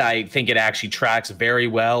like that. I think it actually tracks very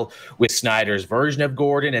well with Snyder's version of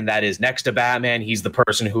Gordon, and that is next to Batman, he's the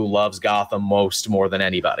person who loves Gotham more than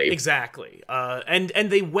anybody. Exactly. And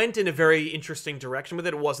they went in a very interesting direction with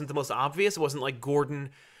it. It wasn't the most obvious. It wasn't like Gordon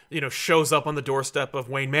shows up on the doorstep of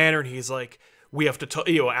Wayne Manor, and he's like, we have to talk,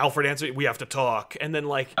 Alfred answers, we have to talk. And then,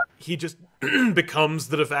 like, he just becomes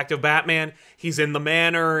the de facto Batman. He's in the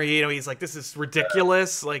manor, he's like, this is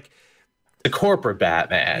ridiculous. Like, the corporate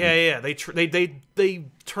Batman. Yeah. They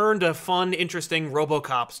turned a fun, interesting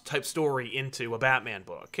RoboCop type story into a Batman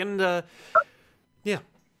book. And, yeah.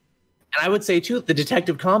 And I would say, too, the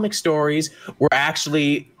Detective Comics stories were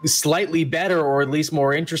actually slightly better, or at least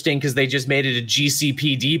more interesting, because they just made it a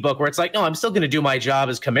GCPD book where it's like, no, I'm still going to do my job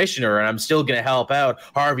as commissioner, and I'm still going to help out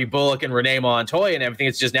Harvey Bullock and Renee Montoya and everything.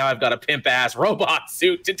 It's just now I've got a pimp-ass robot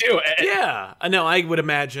suit to do it. Yeah. No, I would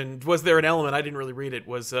imagine. Was there an element, I didn't really read it,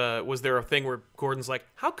 was there a thing where Gordon's like,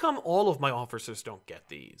 how come all of my officers don't get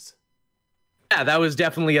these? Yeah, that was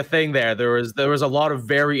definitely a thing there. There was a lot of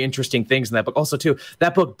very interesting things in that book. Also, too,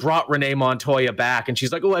 that book brought Renee Montoya back, and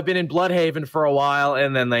she's like, oh, I've been in Bloodhaven for a while,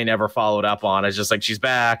 and then they never followed up on it. It's just like, she's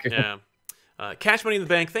back. Yeah. Cash Money in the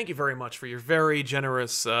Bank, thank you very much for your very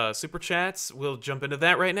generous super chats. We'll jump into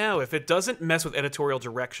that right now. If it doesn't mess with editorial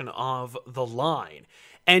direction of the line,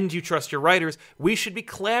 and you trust your writers, we should be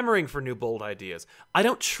clamoring for new bold ideas. I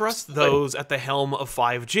don't trust those at the helm of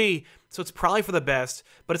 5G, so it's probably for the best,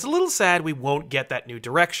 but it's a little sad we won't get that new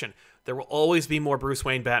direction. There will always be more Bruce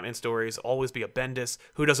Wayne Batman stories, always be a Bendis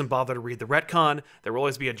who doesn't bother to read the retcon, there will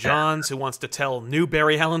always be a Johns who wants to tell new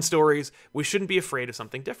Barry Allen stories. We shouldn't be afraid of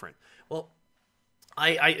something different. Well,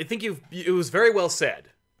 I think it was very well said,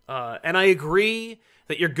 and I agree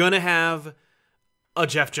that you're going to have a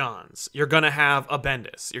Jeff Johns, you're going to have a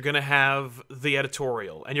Bendis, you're going to have the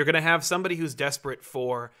editorial, and you're going to have somebody who's desperate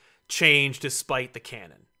for change despite the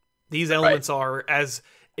canon. These elements are as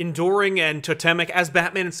enduring and totemic as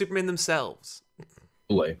Batman and Superman themselves.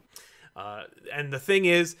 And the thing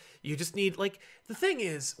is, you just need,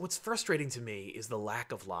 what's frustrating to me is the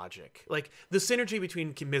lack of logic. Like, the synergy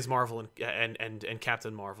between Ms. Marvel and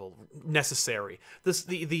Captain Marvel, necessary.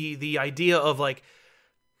 The idea of, like,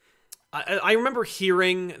 I remember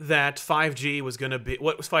hearing that 5G was going to be,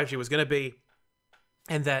 what 5G was going to be,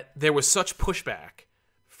 and that there was such pushback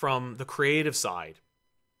from the creative side.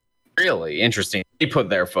 Really interesting. They put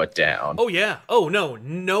their foot down. Oh, yeah. Oh,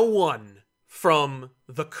 no one from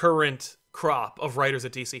the current crop of writers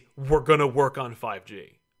at DC were going to work on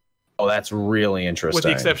 5G. Oh, that's really interesting. With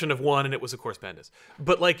the exception of one, and it was, of course, Bendis.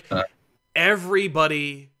 But, like,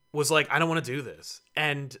 everybody was like, I don't want to do this.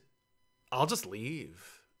 And I'll just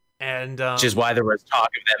leave. And which is why there was talk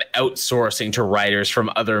of them outsourcing to writers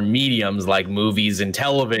from other mediums like movies and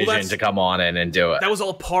television to come on in and do it. That was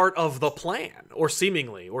all part of the plan, or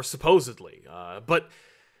seemingly, or supposedly. But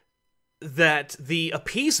that the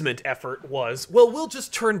appeasement effort was, well, we'll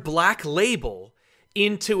just turn Black Label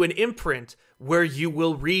into an imprint where you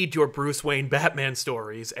will read your Bruce Wayne Batman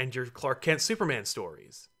stories and your Clark Kent Superman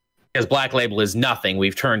stories. Because Black Label is nothing.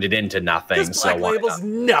 We've turned it into nothing. Because Black Label's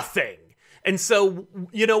nothing. And so,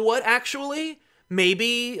 you know what, actually?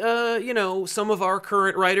 Maybe, some of our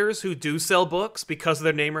current writers who do sell books because of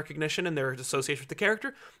their name recognition and their association with the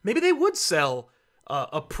character, maybe they would sell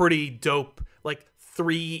a pretty dope, like,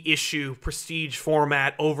 3-issue prestige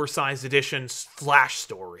format, oversized edition Flash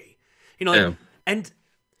story. And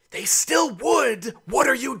they still would. What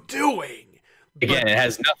are you doing? Again, it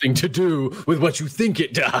has nothing to do with what you think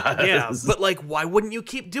it does. Yeah, but, like, why wouldn't you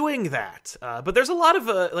keep doing that? But there's a lot of,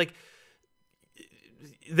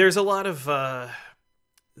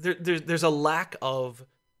 there's a lack of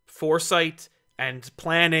foresight and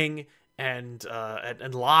planning and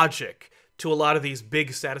logic to a lot of these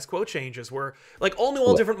big status quo changes where, like, all new,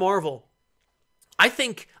 all different Marvel, I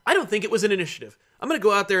don't think it was an initiative. I'm going to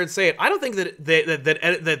go out there and say it. I don't think that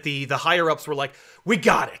the higher-ups were like, we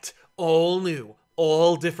got it. All new,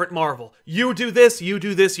 all different Marvel. You do this, you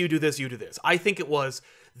do this, you do this, you do this. I think it was,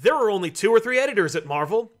 there are only 2 or 3 editors at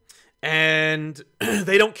Marvel, and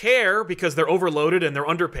they don't care because they're overloaded and they're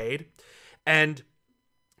underpaid. And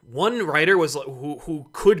one writer was who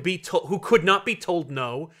could not be told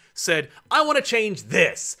no, said, I want to change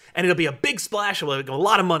this, and it'll be a big splash, it'll be a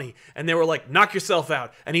lot of money. And they were like, knock yourself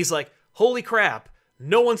out. And he's like, holy crap,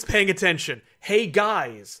 no one's paying attention. Hey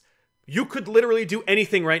guys, you could literally do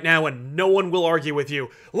anything right now and no one will argue with you.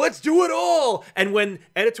 Let's do it all! And when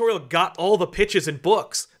editorial got all the pitches and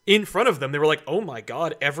books in front of them, they were like, oh my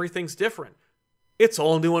god, everything's different. It's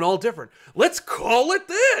all new and all different. Let's call it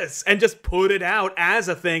this! And just put it out as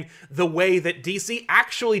a thing the way that DC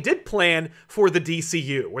actually did plan for the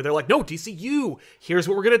DCU. Where they're like, no, DCU, here's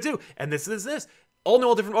what we're gonna do. And this is this. All new,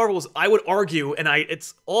 all different Marvels, I would argue, and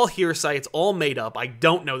it's all hearsay, it's all made up, I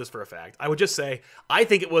don't know this for a fact. I would just say, I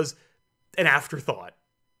think it was an afterthought.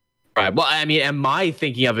 Right. Well, I mean, and my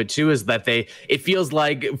thinking of it too is that it feels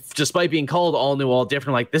like, despite being called all new, all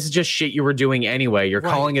different, like this is just shit you were doing anyway. You're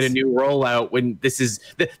calling it a new rollout when this is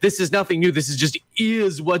nothing new. This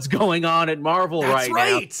is what's going on at Marvel now.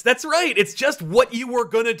 That's right. It's just what you were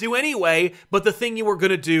gonna do anyway. But the thing you were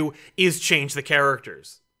gonna do is change the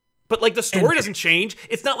characters. But like the story doesn't change.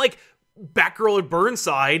 It's not like Batgirl and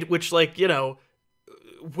Burnside, which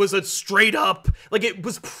was a straight up, like it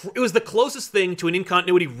was the closest thing to an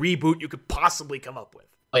in-continuity reboot you could possibly come up with.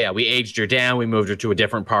 Oh yeah, we aged her down, we moved her to a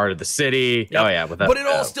different part of the city. Yep. Oh yeah, but it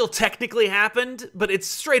all still technically happened, but it's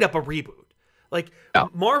straight up a reboot. Like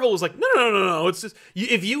Marvel was like, no, it's just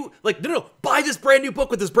if you like, no, buy this brand new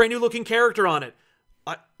book with this brand new looking character on it.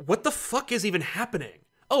 What the fuck is even happening?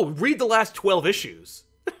 Oh, read the last 12 issues.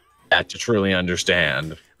 To truly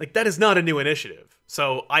understand. Like that is not a new initiative.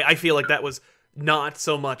 So I feel like that was not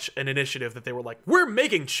so much an initiative that they were like, we're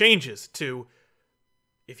making changes to,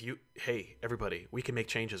 hey, everybody, we can make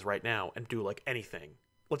changes right now and do like anything.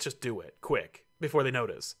 Let's just do it quick before they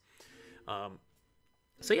notice.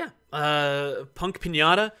 So yeah, Punk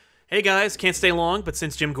Pinata. Hey guys, can't stay long, but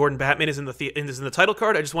since Jim Gordon Batman is in the title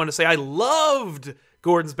card, I just wanted to say I loved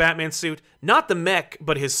Gordon's Batman suit. Not the mech,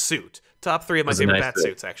 but his suit. Top 3 of my favorite bat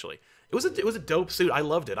suits, actually. It was a dope suit. I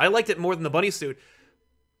loved it. I liked it more than the bunny suit.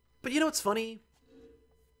 But you know what's funny?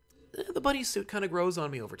 The bunny suit kind of grows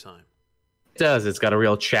on me over time. It does. It's got a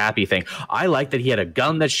real chappy thing. I like that he had a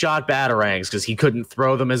gun that shot batarangs because he couldn't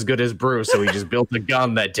throw them as good as Bruce, so he just built a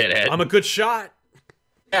gun that did it. I'm a good shot.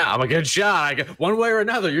 Yeah, I'm a good shot. One way or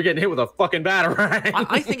another, you're getting hit with a fucking batarang.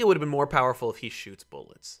 I think it would have been more powerful if he shoots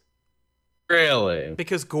bullets. Really?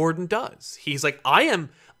 Because Gordon does. He's like, I am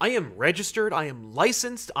registered, I am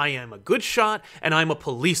licensed, I am a good shot, and I'm a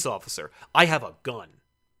police officer. I have a gun.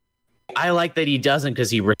 I like that he doesn't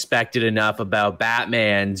because he respected enough about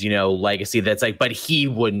Batman's, legacy that's like, but he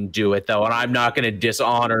wouldn't do it though, and I'm not going to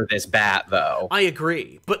dishonor this bat though. I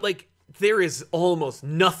agree, but like there is almost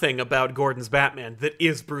nothing about Gordon's Batman that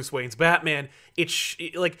is Bruce Wayne's Batman.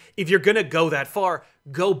 Like if you're going to go that far,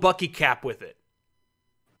 go Bucky Cap with it.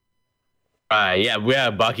 Yeah, we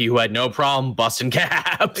have Bucky who had no problem busting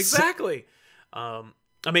caps. Exactly.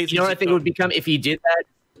 Amazing. You know what I think it would become if he did that?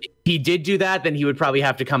 If he did do that, then he would probably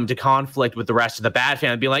have to come into conflict with the rest of the Bat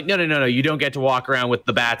family and be like, no, you don't get to walk around with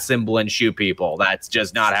the Bat symbol and shoot people. That's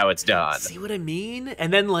just not how it's done. See what I mean?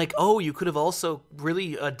 And then you could have also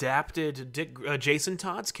really adapted Jason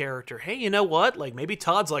Todd's character. Hey, you know what? Like maybe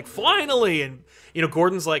Todd's like, finally, and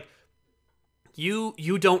Gordon's like,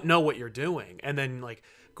 you don't know what you're doing. And then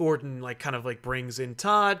Gordon brings in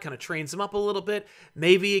Todd, kind of trains him up a little bit.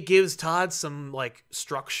 Maybe it gives Todd some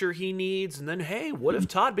structure he needs. And then, hey, what if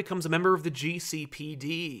Todd becomes a member of the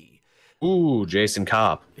GCPD? Ooh, Jason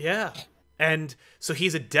Cop. Yeah. And so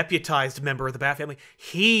he's a deputized member of the Bat family.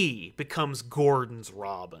 He becomes Gordon's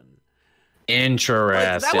Robin.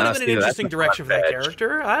 Interesting. That would have been an interesting direction for that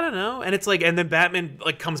character. I don't know. And it's and then Batman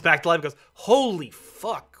comes back to life and goes, holy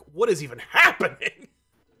fuck, what is even happening?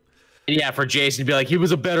 Yeah, for Jason to be like, he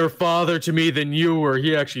was a better father to me than you were.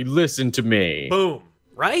 He actually listened to me. Boom.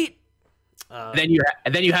 Right? Then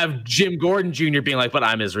you have Jim Gordon Jr. being like, but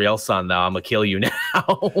I'm his real son, though. I'm going to kill you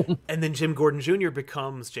now. And then Jim Gordon Jr.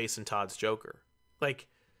 becomes Jason Todd's Joker.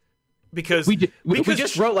 Because we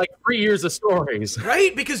just wrote 3 years of stories.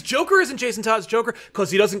 Right? Because Joker isn't Jason Todd's Joker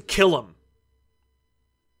because he doesn't kill him.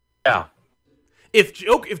 Yeah.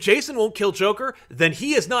 If Jason won't kill Joker, then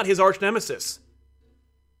he is not his arch nemesis.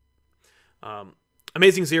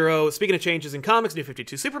 Amazing Zero, speaking of changes in comics, New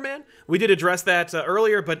 52 Superman. We did address that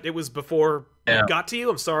earlier, but it was before it got to you.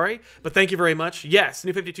 I'm sorry. But thank you very much. Yes,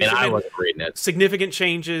 New 52 Superman. I wasn't reading it. Significant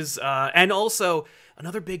changes. And also,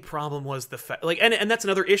 another big problem was the fact, and that's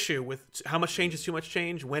another issue with how much change is too much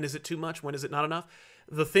change. When is it too much? When is it not enough?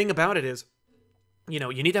 The thing about it is, you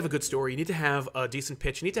need to have a good story. You need to have a decent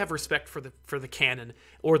pitch. You need to have respect for the canon,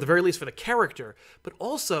 or at the very least for the character. But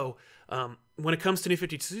also, when it comes to New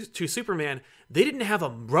 52 Superman, they didn't have a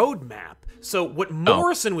roadmap. So what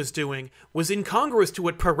Morrison was doing was incongruous to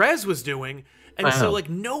what Perez was doing, and so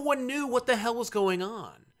no one knew what the hell was going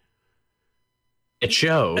on. It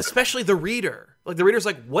shows, especially the reader. The reader's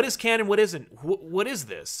like, "What is canon? What isn't? What is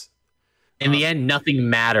this?" In the end, nothing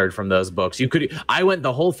mattered from those books. I went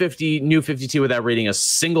the whole New 52 without reading a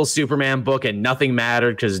single Superman book, and nothing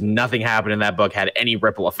mattered because nothing happened in that book had any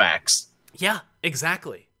ripple effects. Yeah,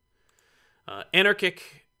 exactly.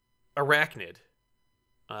 Anarchic Arachnid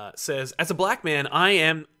says, as a black man, I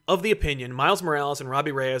am of the opinion Miles Morales and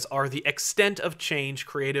Robbie Reyes are the extent of change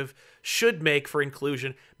creative should make for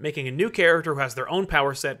inclusion, making a new character who has their own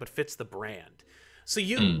power set but fits the brand. So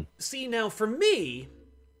you see now, for me,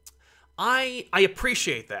 I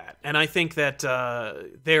appreciate that, and I think that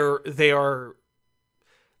they are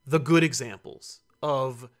the good examples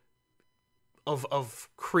of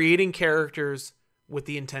creating characters with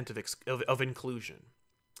the intent of inclusion,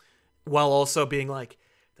 while also being like,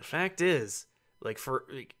 the fact is, like,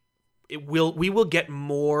 we will get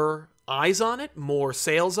more eyes on it, more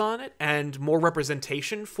sales on it, and more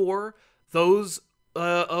representation for those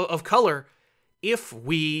of color if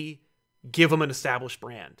we give them an established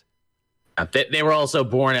brand. They were also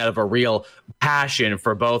born out of a real passion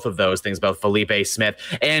for both of those things, both Felipe Smith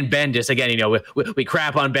and Bendis. Again, we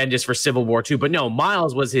crap on Bendis for Civil War II, but no,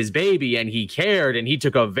 Miles was his baby, and he cared, and he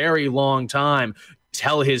took a very long time to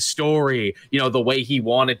tell his story, the way he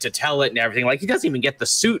wanted to tell it and everything. Like, he doesn't even get the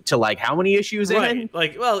suit to, like, how many issues in?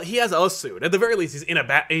 Like, well, he has a suit. At the very least,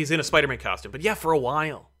 he's in a Spider-Man costume. But yeah, for a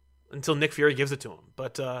while. Until Nick Fury gives it to him.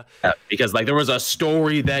 But because, like, there was a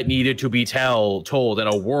story that needed to be told in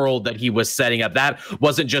a world that he was setting up. That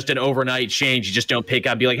wasn't just an overnight change. You just don't pick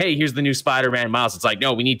up and be like, hey, here's the new Spider-Man Miles. It's like,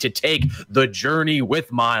 no, we need to take the journey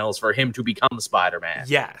with Miles for him to become Spider-Man.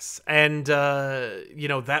 Yes. And,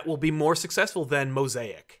 that will be more successful than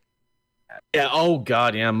Mosaic. Yeah. Oh,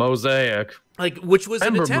 God. Yeah. Mosaic. Like, which was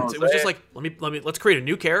an attempt. Mosaic. It was just like, let's create a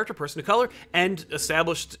new character, person of color, and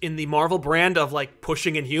established in the Marvel brand of, like,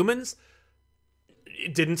 pushing Inhumans.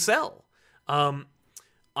 It didn't sell.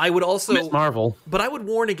 I would also Miss Marvel, but I would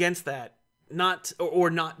warn against that, not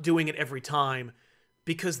doing it every time,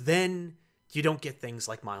 because then you don't get things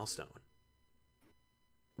like Milestone,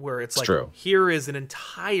 where it's like, true. Here is an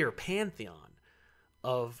entire pantheon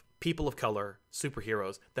of people of color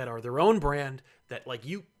superheroes that are their own brand, that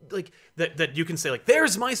that you can say, like,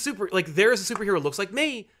 there's my there's a superhero who looks like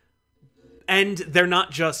me, and they're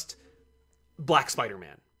not just Black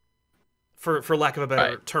Spider-Man, for lack of a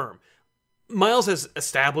better term. Miles has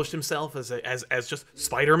established himself as just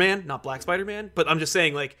Spider-Man, not Black Spider-Man, but I'm just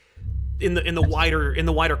saying, like, in the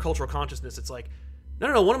wider cultural consciousness, it's like,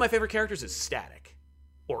 no, one of my favorite characters is Static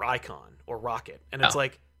or Icon or Rocket, and it's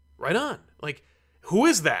like, right on. Like, who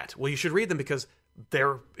is that? Well, you should read them, because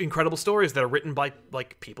they're incredible stories that are written by,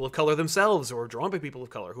 like, people of color themselves, or drawn by people of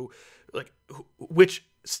color which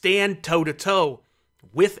stand toe to toe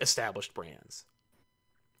with established brands.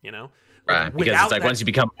 Right, because it's like, once you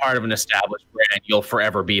become part of an established brand, you'll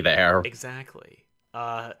forever be there. Exactly.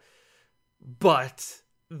 But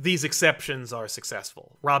these exceptions are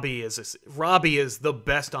successful. Robbie is the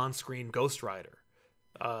best on-screen Ghost Rider.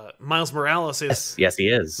 Miles Morales is yes, he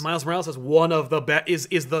is. Miles Morales is one of the best.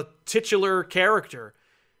 Is the titular character,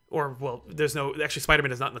 or, well, there's no, actually,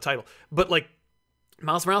 Spider-Man is not in the title, but, like,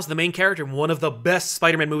 Miles Morales is the main character in one of the best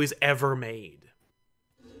Spider-Man movies ever made.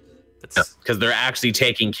 Because they're actually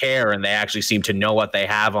taking care, and they actually seem to know what they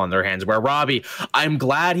have on their hands. Where Robbie, I'm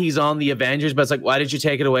glad he's on the Avengers, but it's like, why did you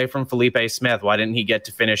take it away from Felipe Smith? Why didn't he get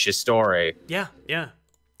to finish his story? Yeah.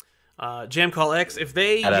 Jam Call X, if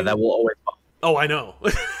they... that will always... Oh, I know.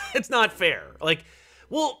 It's not fair. Like,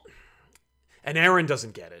 well... And Aaron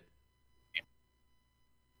doesn't get it.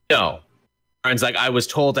 No. Aaron's like, I was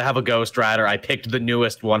told to have a Ghost Rider. I picked the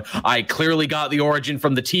newest one. I clearly got the origin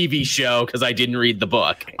from the TV show because I didn't read the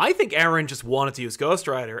book. I think Aaron just wanted to use Ghost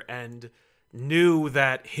Rider and knew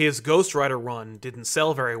that his Ghost Rider run didn't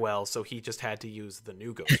sell very well, so he just had to use the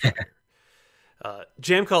new Ghost Rider.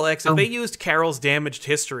 Jam Call X, if they used Carol's damaged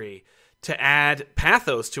history to add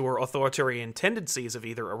pathos to her authoritarian tendencies of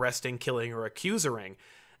either arresting, killing, or accusing,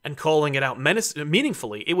 and calling it out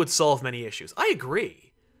meaningfully, it would solve many issues. I agree.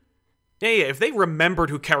 Yeah, if they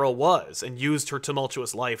remembered who Carol was and used her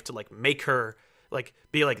tumultuous life to, like, make her, like,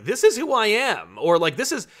 be like, this is who I am, or, like,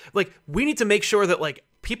 this is, like, we need to make sure that, like,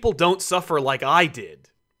 people don't suffer like I did.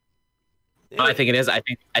 I think it is. I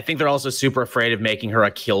think they're also super afraid of making her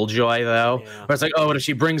a killjoy, though. Yeah. But it's like, but if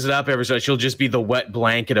she brings it up every so, she'll just be the wet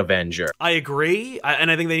blanket Avenger. I agree,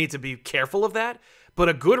 and I think they need to be careful of that. But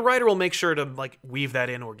a good writer will make sure to, like, weave that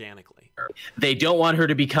in organically. They don't want her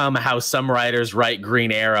to become how some writers write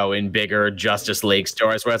Green Arrow in bigger Justice League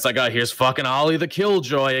stories, where it's like, oh, here's fucking Ollie the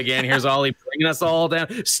Killjoy again. Here's Ollie bringing us all down,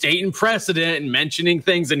 stating precedent and mentioning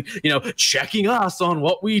things and, checking us on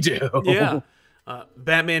what we do. Yeah.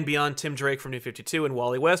 Batman Beyond Tim Drake from New 52 and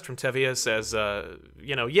Wally West from Tevia says,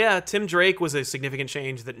 Tim Drake was a significant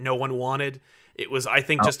change that no one wanted. It was, I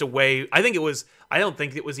think, just a way. I don't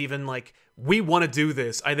think it was even like, we want to do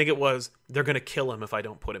this. I think it was, they're going to kill him if I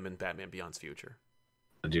don't put him in Batman Beyond's future.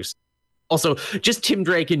 Also, just Tim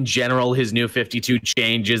Drake in general, his New 52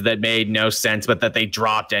 changes that made no sense, but that they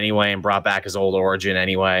dropped anyway and brought back his old origin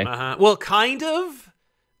anyway. Well, kind of,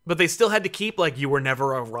 but they still had to keep, like, you were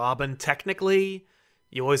never a Robin technically.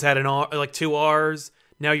 You always had an R, like, 2 R's.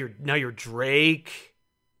 Now you're Drake.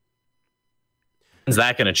 When's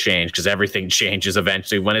that going to change? Because everything changes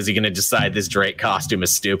eventually. When is he going to decide this Drake costume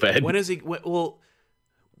is stupid? When is he? Well,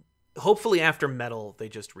 hopefully after Metal, they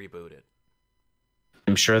just reboot it.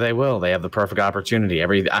 I'm sure they will. They have the perfect opportunity.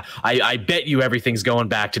 I bet you everything's going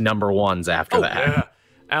back to number ones after that. Yeah.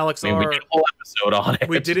 Alex R. We did a whole episode on it.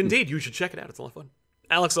 We did indeed. You should check it out. It's a lot of fun.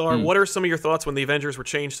 Alex R., what are some of your thoughts when the Avengers were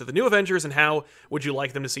changed to the New Avengers, and how would you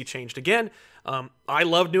like them to see changed again? I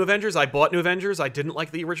loved New Avengers. I bought New Avengers. I didn't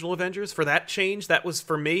like the original Avengers. For that change, that was,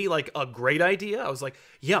 for me, like, a great idea. I was like,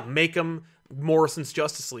 yeah, make them Morrison's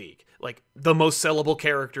Justice League. Like, the most sellable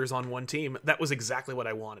characters on one team. That was exactly what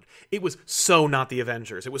I wanted. It was so not the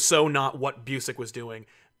Avengers. It was so not what Busick was doing.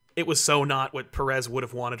 It was so not what Perez would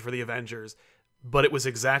have wanted for the Avengers. But it was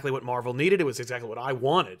exactly what Marvel needed. It was exactly what I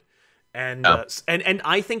wanted. And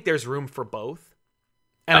I think there's room for both.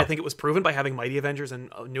 And I think it was proven by having Mighty Avengers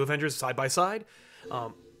and New Avengers side by side.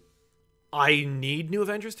 I need New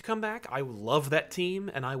Avengers to come back. I love that team,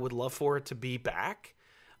 and I would love for it to be back.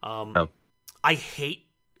 I hate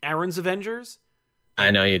Aaron's Avengers. I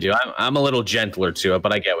know you do. I'm a little gentler to it,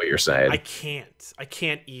 but I get what you're saying. I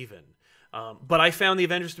can't even. But I found the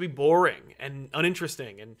Avengers to be boring and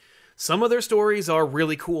uninteresting, and some of their stories are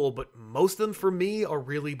really cool, but most of them, for me, are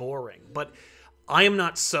really boring. But I am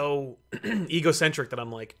not so egocentric that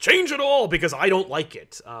I'm like, change it all, because I don't like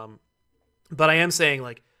it. But I am saying,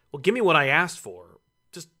 like, well, give me what I asked for.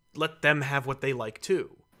 Just let them have what they like,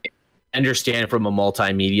 too. Understand from a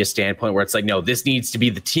multimedia standpoint where it's like, no, this needs to be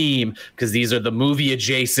the team because these are the movie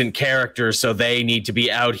adjacent characters, so they need to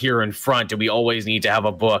be out here in front, and we always need to have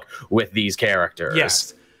a book with these characters.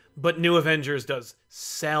 Yes, but New Avengers does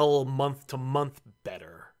sell month to month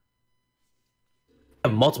better.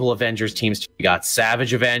 Multiple Avengers teams. We got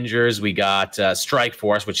Savage Avengers, we got Strike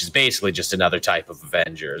Force, which is basically just another type of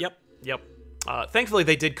Avengers. Yep. Thankfully,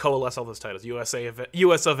 they did coalesce all those titles.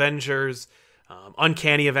 US Avengers,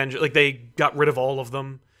 Uncanny Avengers, like they got rid of all of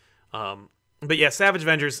them. But yeah, Savage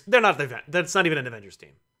Avengers, they're not the event. That's not even an Avengers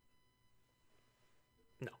team.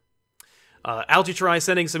 No. Algie Try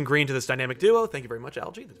sending some green to this dynamic duo. Thank you very much,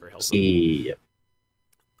 Algie. That's very helpful. Yeah.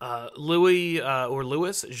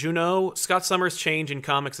 Lewis, Juno, Scott Summers' change in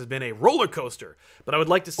comics has been a roller coaster, but I would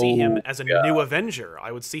like to see him as a new Avenger.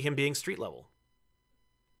 I would see him being street level.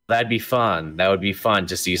 That'd be fun. That would be fun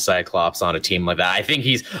to see Cyclops on a team like that. I think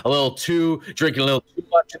he's drinking a little too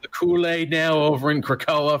much of the Kool-Aid now over in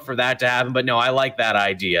Krakoa for that to happen. But no, I like that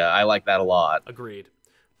idea. I like that a lot. Agreed.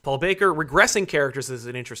 Paul Baker, regressing characters is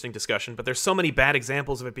an interesting discussion, but there's so many bad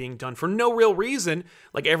examples of it being done for no real reason,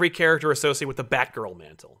 like every character associated with the Batgirl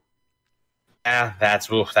mantle. Yeah, that's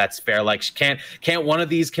fair. Like, can't one of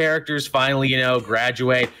these characters finally,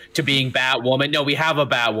 graduate to being Batwoman? No, we have a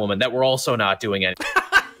Batwoman that we're also not doing anything.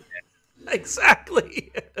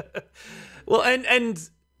 Exactly. Well, and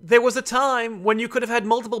there was a time when you could have had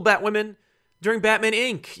multiple Batwomen during Batman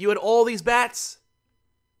Inc. You had all these bats.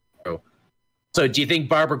 So do you think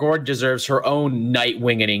Barbara Gordon deserves her own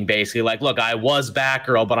Nightwing-ing, basically? Like, look, I was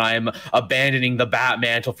Batgirl, but I'm abandoning the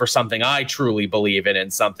Batmantle for something I truly believe in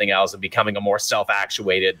and something else, and becoming a more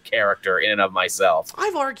self-actuated character in and of myself.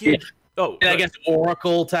 I've argued... Yeah. Oh, and I guess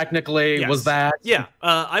Oracle technically was that. Yeah,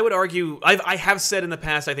 I would argue. I have said in the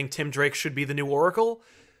past I think Tim Drake should be the new Oracle,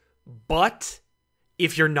 but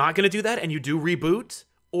if you're not going to do that and you do reboot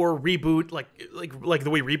like the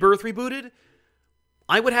way Rebirth rebooted,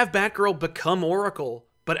 I would have Batgirl become Oracle,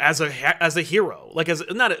 but as a hero,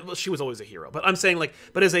 she was always a hero, but I'm saying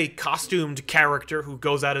but as a costumed character who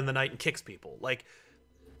goes out in the night and kicks people,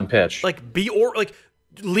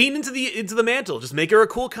 lean into the mantle. Just make her a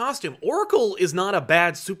cool costume. Oracle is not a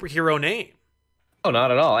bad superhero name. Oh,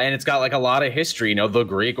 not at all. And it's got a lot of history, the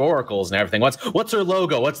Greek oracles and everything. What's her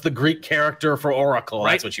logo? What's the Greek character for Oracle?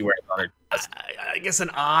 Right? That's what she wears on her dress. I guess an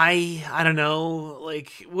eye. I don't know.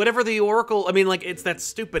 Whatever the Oracle. I mean, it's that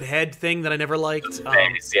stupid head thing that I never liked.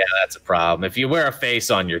 Yeah, that's a problem. If you wear a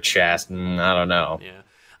face on your chest, I don't know. Yeah.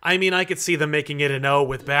 I mean, I could see them making it an O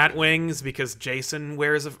with bat wings because Jason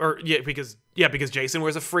wears because Jason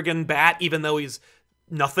wears a friggin' bat, even though he's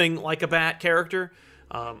nothing like a bat character.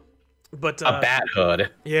 But a bat hood.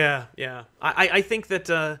 Yeah. I think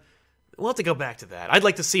that we'll have to go back to that. I'd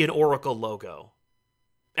like to see an Oracle logo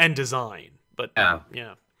and design. But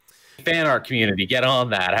yeah. Fan art community, get on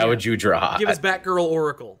that. How would you draw? Give us Batgirl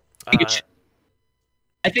Oracle.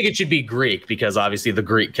 I think it should be Greek because obviously the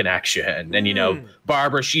Greek connection. And,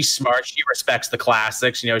 Barbara, she's smart. She respects the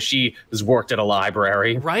classics. She has worked at a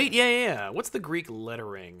library. Right? Yeah. What's the Greek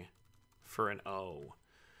lettering for an O?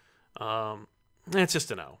 It's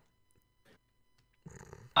just an O.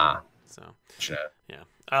 So, sure. yeah.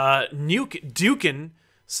 Dukin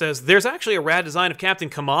says there's actually a rad design of Captain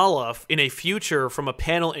Kamala in a future from a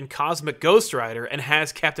panel in Cosmic Ghost Rider and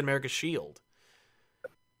has Captain America's shield.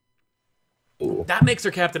 Ooh. That makes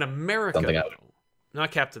her Captain America,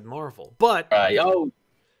 not Captain Marvel. But I think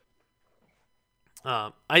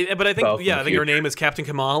I think her name is Captain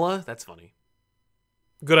Kamala. That's funny.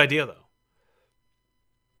 Good idea though.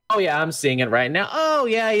 Oh yeah, I'm seeing it right now. Oh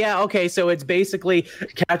yeah. Okay, so it's basically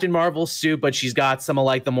Captain Marvel's suit, but she's got some of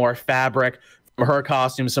like the more fabric from her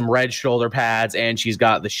costume, some red shoulder pads, and she's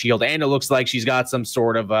got the shield. And it looks like she's got some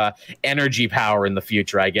sort of energy power in the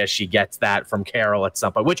future. I guess she gets that from Carol at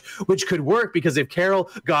some point, which could work because if Carol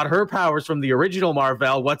got her powers from the original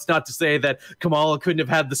Marvel, what's not to say that Kamala couldn't have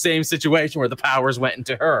had the same situation where the powers went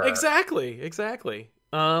into her? Exactly.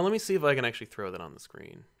 Let me see if I can actually throw that on the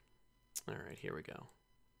screen. All right, here we go.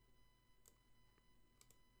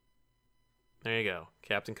 There you go,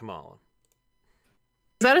 Captain Kamala.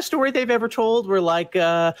 Is that a story they've ever told where like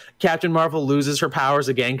Captain Marvel loses her powers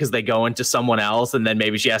again because they go into someone else and then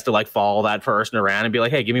maybe she has to like follow that person around and be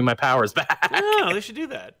like, hey, give me my powers back? No, they should do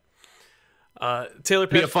that. Taylor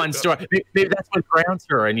Petch, be a fun story. Maybe that's what grounds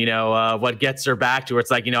her and, what gets her back to her.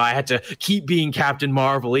 It's like, I had to keep being Captain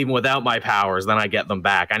Marvel even without my powers. Then I get them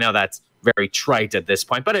back. I know that's very trite at this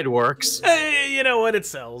point, but it works. Hey, you know what? It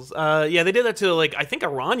sells. Yeah, they did that to, I think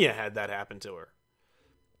Aranya had that happen to her.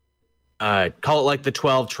 Call it like the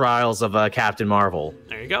 12 trials of Captain Marvel.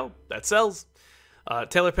 There you go. That sells.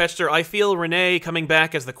 Taylor Petchter, I feel Renee coming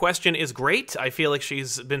back as the Question is great. I feel like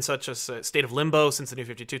she's been such a state of limbo since the New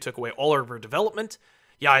 52 took away all of her development.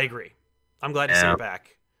 Yeah, I agree. I'm glad to see her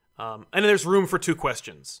back. And there's room for 2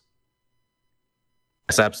 questions.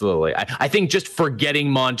 Yes, absolutely. I think just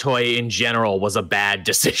forgetting Montoya in general was a bad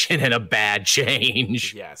decision and a bad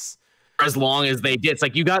change. Yes. As long as they did. It's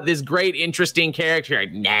like, you got this great, interesting character.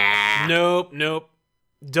 Nah. Nope.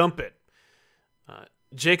 Dump it.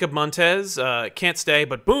 Jacob Montez, can't stay,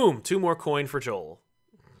 but boom, 2 more coin for Joel.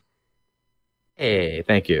 Hey,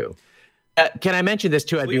 thank you. Can I mention this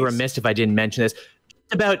too? I'd be remiss if I didn't mention this.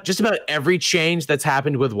 Just about every change that's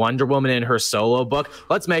happened with Wonder Woman in her solo book.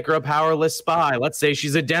 Let's make her a powerless spy. Let's say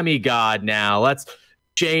she's a demigod now. Let's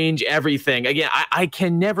change everything. Again, I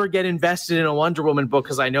can never get invested in a Wonder Woman book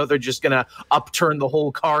because I know they're just going to upturn the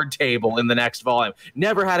whole card table in the next volume.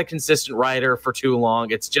 Never had a consistent writer for too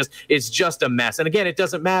long. It's just a mess. And again, it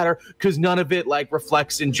doesn't matter because none of it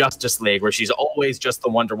reflects in Justice League where she's always just the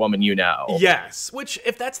Wonder Woman you know. Yes, which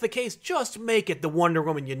if that's the case, just make it the Wonder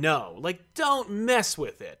Woman you know. Don't mess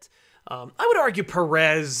with it. I would argue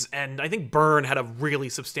Perez and I think Byrne had a really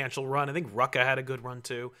substantial run. I think Rucka had a good run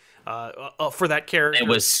too for that character. It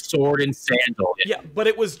was sword and sandal. Yeah, but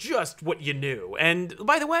it was just what you knew. And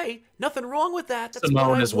by the way, nothing wrong with that. That's Simone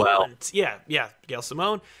what I as well. want. Yeah, Gail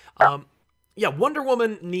Simone. Yeah, Wonder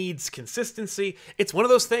Woman needs consistency. It's one of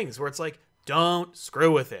those things where it's like, don't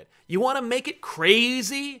screw with it. You want to make it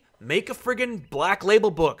crazy? Make a friggin' Black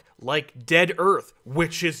Label book like Dead Earth,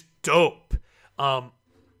 which is dope.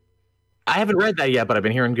 I haven't read that yet, but I've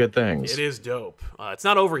been hearing good things. It is dope. It's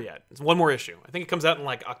not over yet. It's 1 more issue. I think it comes out in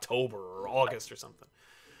October or August or something.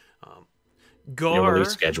 Gar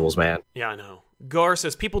release schedules, man. Yeah, I know. Gar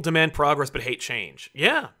says people demand progress but hate change.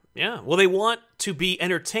 Yeah. Well, they want to be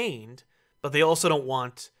entertained, but they also don't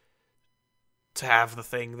want to have the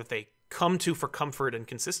thing that they come to for comfort and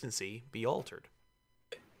consistency be altered.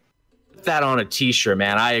 That on a t-shirt,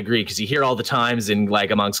 man. I agree, because you hear all the times in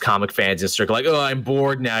amongst comic fans in circle, oh, I'm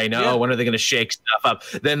bored now, Yeah. When are they going to shake stuff up?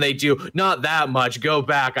 Then they do not that much. Go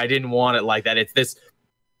back. I didn't want it like that. It's this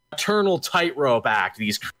eternal tightrope act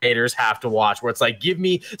these creators have to watch, where it's give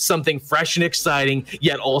me something fresh and exciting,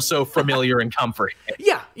 yet also familiar and comforting.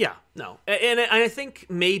 Yeah, no, and I think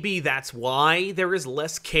maybe that's why there is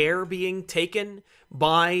less care being taken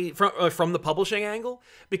from the publishing angle,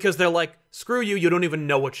 because they're like, screw you, you don't even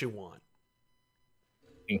know what you want.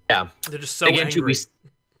 Yeah, they're just so angry.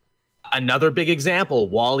 Another big example,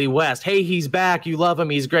 Wally West. Hey, he's back. You love him.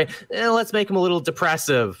 He's great. Let's make him a little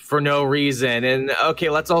depressive for no reason. And okay,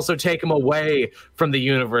 let's also take him away from the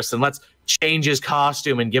universe and let's change his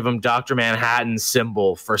costume and give him Dr. Manhattan's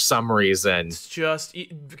symbol for some reason. It's just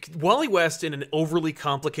Wally West in an overly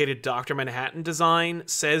complicated Dr. Manhattan design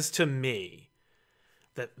says to me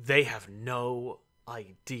that they have no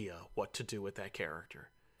idea what to do with that character.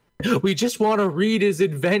 We just want to read his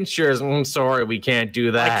adventures. I'm sorry, we can't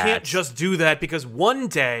do that. I can't just do that because one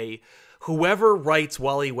day, whoever writes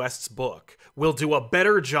Wally West's book will do a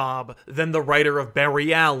better job than the writer of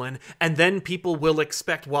Barry Allen, and then people will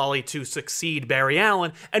expect Wally to succeed Barry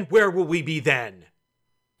Allen, and where will we be then?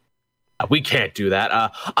 We can't do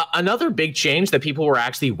that. Another big change that people were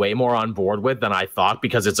actually way more on board with than I thought,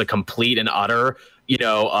 because it's a complete and utter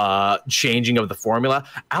changing of the formula.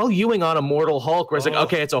 Al Ewing on Immortal Hulk, where it's like,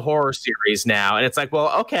 okay, it's a horror series now. And it's like,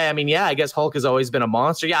 well, okay, I mean, yeah, I guess Hulk has always been a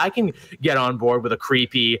monster. Yeah, I can get on board with a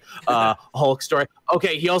creepy Hulk story.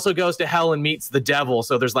 Okay, he also goes to hell and meets the devil.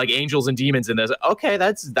 So there's like angels and demons in this. Okay,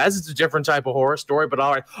 that's a different type of horror story, but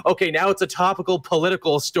all right. Okay, now it's a topical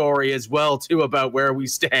political story as well, too, about where we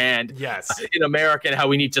stand in America and how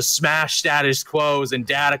we need to smash status quos and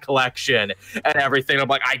data collection and everything. I'm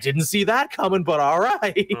like, I didn't see that coming, but all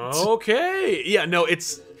right. Okay. Yeah, no,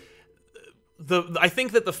 I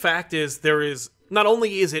think that the fact is there is, not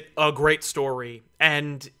only is it a great story,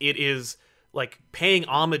 and it is like paying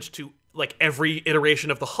homage to like every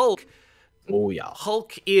iteration of the Hulk. Oh yeah.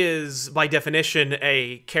 Hulk is by definition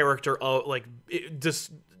a character of like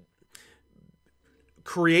just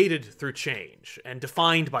created through change and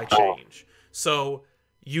defined by change. So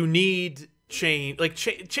you need change. Like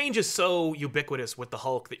change is so ubiquitous with the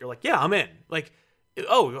Hulk that you're like, yeah, I'm in. Like,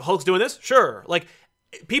 oh, Hulk's doing this? Sure. Like,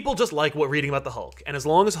 people just like reading about the Hulk, and as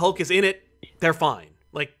long as Hulk is in it, they're fine.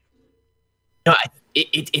 Like, no,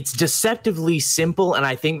 it's deceptively simple, and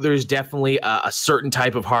I think there's definitely a certain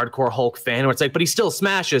type of hardcore Hulk fan where it's like, but he still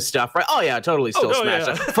smashes stuff, right? Oh yeah, totally still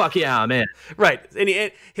smashes. Yeah. Fuck yeah, I'm in. Right,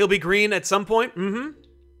 and he'll be green at some point. Mm-hmm.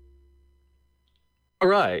 All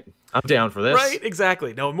right, I'm down for this. Right,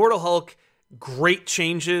 exactly. No, Immortal Hulk, great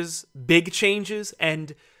changes, big changes,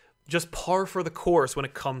 and just par for the course when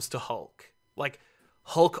it comes to Hulk. Like,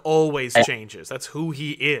 Hulk always changes. That's who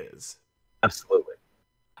he is. Absolutely.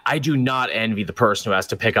 I do not envy the person who has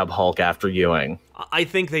to pick up Hulk after Ewing. I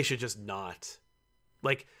think they should just not.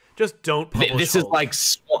 Like, just don't publish This Hulk. Is like...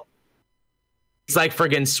 It's like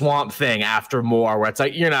friggin' Swamp Thing after Moore, where it's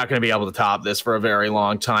like, you're not going to be able to top this for a very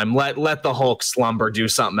long time. Let the Hulk slumber, do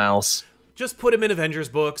something else. Just put him in Avengers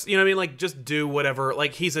books. You know what I mean? Like, just do whatever.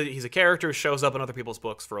 Like, he's a character who shows up in other people's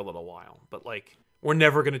books for a little while. But, like, we're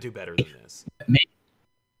never going to do better than this. Maybe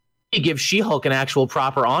give She-Hulk an actual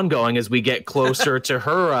proper ongoing as we get closer to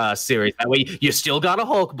her series. That way, you still got a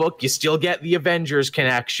Hulk book, you still get the Avengers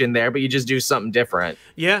connection there, but you just do something different.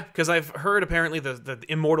 Yeah, because I've heard apparently the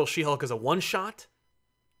Immortal She-Hulk is a one-shot,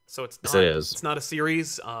 so it's not, it's not a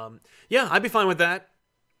series. Yeah, I'd be fine with that.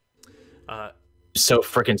 So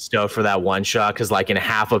freaking stoked for that one shot, because like in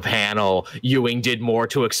half a panel, Ewing did more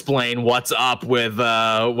to explain what's up with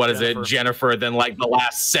Jennifer than like the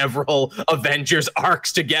last several Avengers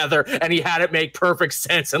arcs together, and he had it make perfect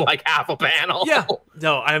sense in like half a panel. Yeah,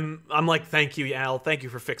 no, I'm like, thank you, Al, thank you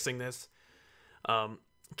for fixing this.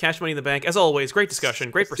 Cash Money in the Bank, as always, great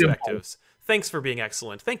discussion, great perspectives. Thanks for being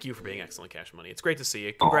excellent. Thank you for being excellent, Cash Money. It's great to see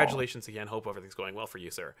you. Congratulations again. Hope everything's going well for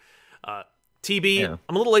you, sir. TB, yeah.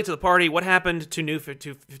 I'm a little late to the party. What happened to New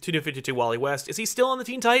 52 Wally West? Is he still on the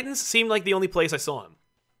Teen Titans? Seemed like the only place I saw him.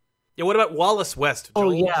 Yeah, what about Wallace West? Joel?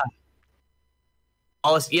 Oh, yeah.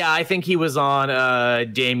 Wallace, yeah, I think he was on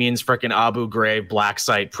Damien's freaking Abu Ghraib Black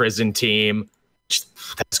Site prison team.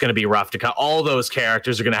 That's going to be rough to cut. All those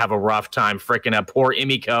characters are going to have a rough time. Freaking poor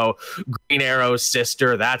Emiko, Green Arrow's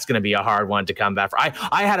sister. That's going to be a hard one to come back for.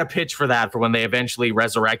 I had a pitch for that for when they eventually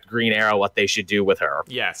resurrect Green Arrow, what they should do with her.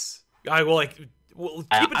 Yes. I will keep it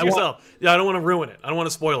to yourself. I don't want to ruin it. I don't want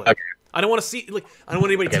to spoil it. Okay. I don't want to see I don't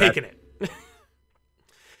want anybody taking it.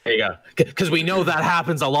 There you go. Because we know that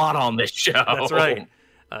happens a lot on this show. That's right.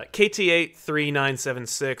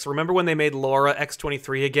 KT83976. Remember when they made Laura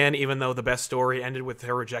X-23 again, even though the best story ended with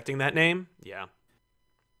her rejecting that name? Yeah.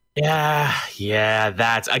 Yeah,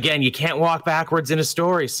 that's, again, you can't walk backwards in a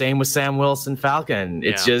story. Same with Sam Wilson Falcon.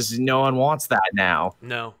 It's just, no one wants that now.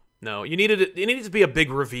 No, it needed to be a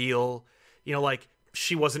big reveal, like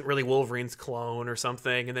she wasn't really Wolverine's clone or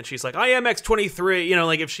something, and then she's like, I am X-23,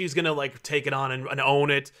 like if she's gonna like take it on and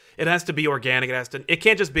own it, it has to be organic. It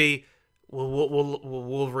can't just be,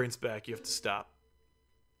 Wolverine's back, you have to stop.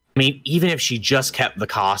 I mean, even if she just kept the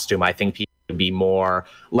costume, I think people would be more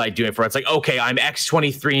like doing it for it. It's like, okay, I'm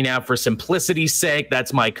X-23 now for simplicity's sake.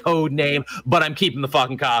 That's my code name, but I'm keeping the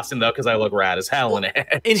fucking costume though because I look rad as hell in it.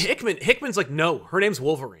 And Hickman's like, no, her name's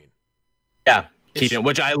Wolverine. Yeah,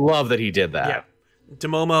 which I love that he did that. Yeah.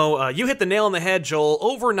 Demomo, you hit the nail on the head, Joel.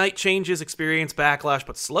 Overnight changes experience backlash,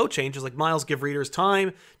 but slow changes like Miles give readers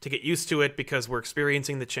time to get used to it because we're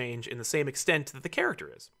experiencing the change in the same extent that the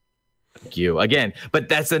character is. You again, but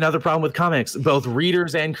that's another problem with comics. Both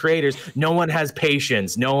readers and creators, no one has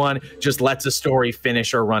patience. No one just lets a story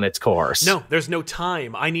finish or run its course. No, there's no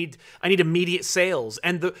time. I need immediate sales.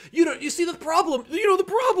 And you see the problem. The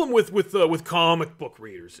problem with comic book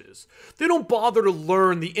readers is they don't bother to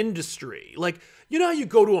learn the industry. Like, how you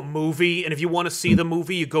go to a movie, and if you want to see the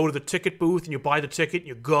movie, you go to the ticket booth and you buy the ticket and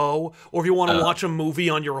you go. Or if you want to watch a movie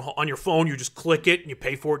on your phone, you just click it and you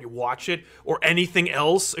pay for it, you watch it. Or anything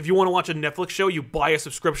else. If you want to watch a Netflix show, you buy a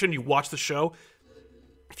subscription, you watch the show.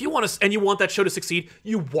 If you want that show to succeed,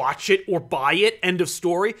 you watch it or buy it. End of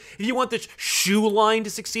story. If you want this shoe line to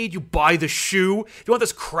succeed, you buy the shoe. If you want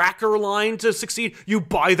this cracker line to succeed, you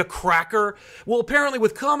buy the cracker. Well, apparently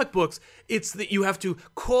with comic books, it's that you have to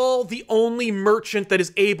call the only merchant that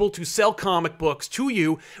is able to sell comic books to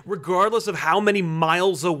you, regardless of how many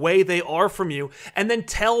miles away they are from you, and then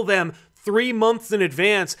tell them 3 months in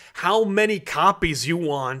advance how many copies you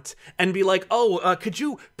want, and be like, could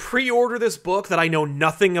you pre-order this book that I know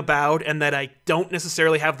nothing about and that I don't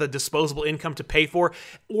necessarily have the disposable income to pay for,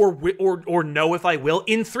 or know if I will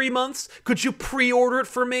in 3 months? Could you pre-order it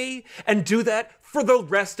for me and do that for the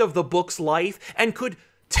rest of the book's life? And could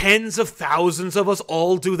tens of thousands of us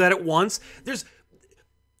all do that at once?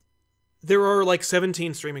 There are like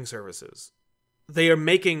 17 streaming services. They are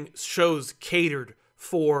making shows catered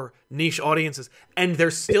for niche audiences, and they're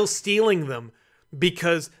still stealing them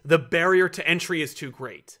because the barrier to entry is too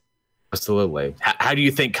great. Absolutely. How do you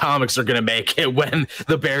think comics are going to make it when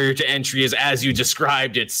the barrier to entry is, as you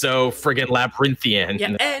described it, so friggin' labyrinthian?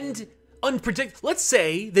 Yeah, and unpredictable. Let's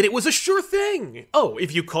say that it was a sure thing.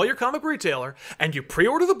 If you call your comic retailer and you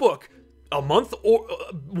pre-order the book a month or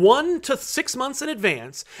 1 to 6 months in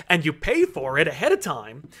advance, and you pay for it ahead of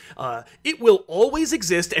time, it will always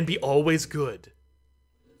exist and be always good.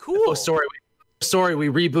 Cool. Oh, sorry, we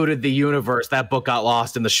rebooted the universe. That book got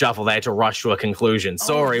lost in the shuffle. They had to rush to a conclusion.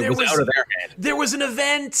 Sorry, it was out of their hand. There was an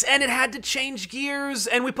event, and it had to change gears,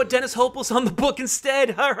 and we put Dennis Hopeless on the book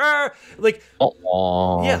instead. Like,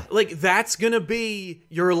 yeah, like that's gonna be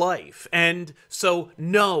your life. And so,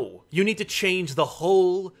 no, you need to change the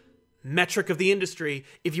whole metric of the industry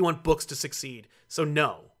if you want books to succeed. So,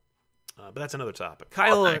 no. But that's another topic.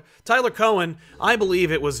 Tyler Cohen, I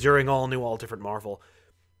believe it was during All New, All Different Marvel.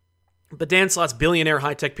 But Dan Slott's billionaire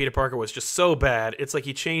high-tech Peter Parker was just so bad, it's like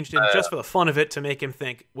he changed him just for the fun of it to make him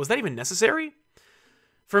think, was that even necessary?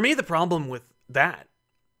 For me, the problem with that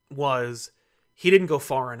was he didn't go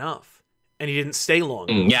far enough, and he didn't stay long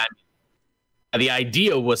enough. Yeah. The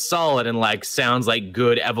idea was solid and sounds like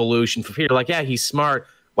good evolution for Peter. He's smart.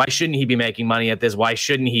 Why shouldn't he be making money at this? Why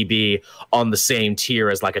shouldn't he be on the same tier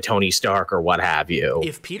as a Tony Stark or what have you?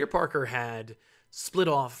 If Peter Parker had split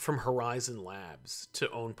off from Horizon Labs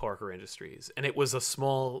to own Parker Industries, and it was a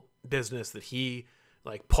small business that he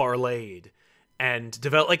parlayed and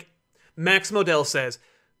developed, Max Modell says,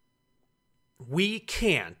 we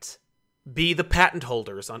can't be the patent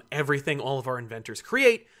holders on everything all of our inventors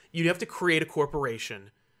create. You have to create a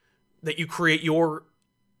corporation that you create your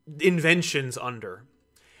inventions under.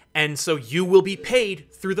 And so you will be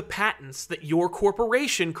paid through the patents that your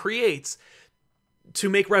corporation creates to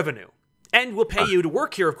make revenue. And we'll pay you to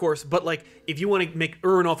work here, of course, but if you want to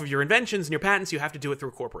earn off of your inventions and your patents, you have to do it through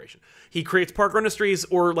a corporation. He creates Parker Industries,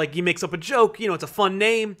 or he makes up a joke, it's a fun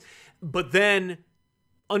name, but then,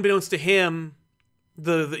 unbeknownst to him,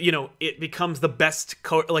 it becomes the best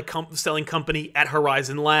selling company at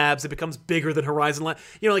Horizon Labs. It becomes bigger than Horizon Labs.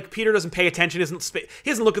 Peter doesn't pay attention, he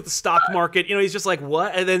doesn't look at the stock market. He's just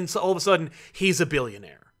what? And then all of a sudden, he's a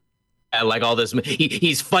billionaire. All this,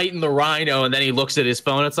 he's fighting the Rhino, and then he looks at his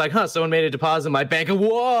phone. It's someone made a deposit in my bank.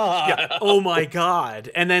 Whoa! Yeah. Oh my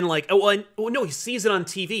god! And then no, he sees it on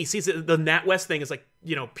TV. He sees it. The NatWest thing is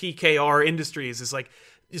PKR Industries is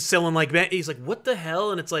selling he's what the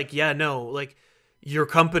hell? And it's yeah, no, your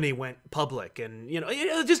company went public, and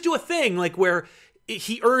just do a thing where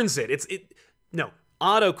he earns it. No,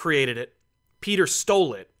 Otto created it. Peter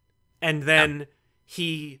stole it, and then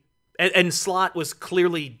he. And Slott was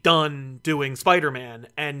clearly done doing Spider-Man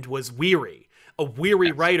and was weary. A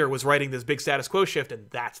weary writer was writing this big status quo shift, and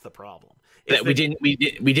that's the problem. We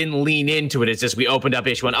didn't lean into it. It's just we opened up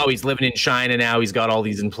issue 1. Oh, he's living in China now. He's got all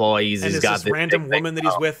these employees. And he's got this random woman that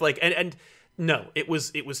he's with. And no, it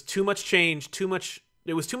was too much change, too much.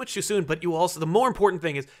 It was too much too soon. But the more important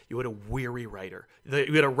thing is you had a weary writer.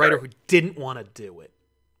 You had a writer who didn't want to do it.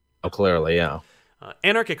 Oh, clearly, yeah.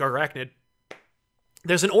 Anarchic Arachnid.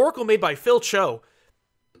 There's an oracle made by Phil Cho.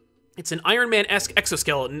 It's an Iron Man-esque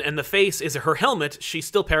exoskeleton, and the face is her helmet. She's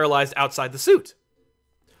still paralyzed outside the suit.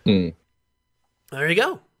 There you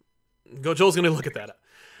go. Joel's going to look at that.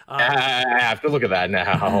 I have to look at that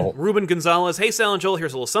now. Ruben Gonzalez, hey Sal and Joel,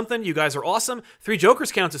 here's a little something. You guys are awesome. 3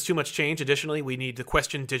 Jokers counts as too much change. Additionally, we need the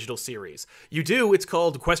Question digital series. You do, it's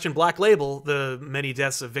called Question Black Label, The Many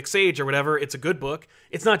Deaths of Vic Sage or whatever. It's a good book.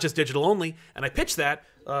 It's not just digital only, and I pitched that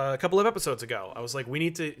a couple of episodes ago. I was like, we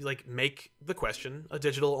need to make the Question a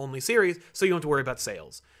digital only series so you don't have to worry about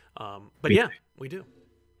sales. But yeah, we do.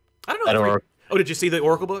 I don't know. Oh, did you see the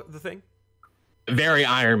Oracle book, the thing? Very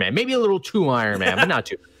Iron Man. Maybe a little too Iron Man, but not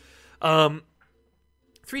too.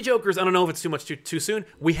 3 Jokers, I don't know if it's too much too soon.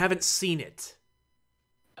 We haven't seen it.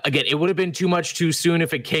 Again, it would have been too much too soon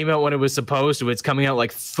if it came out when it was supposed to. It's coming out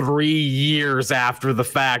like 3 years after the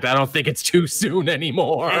fact. I don't think it's too soon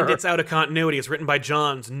anymore. And it's out of continuity. It's written by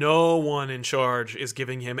Johns. No one in charge is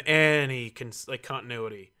giving him any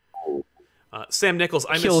continuity. Sam Nichols,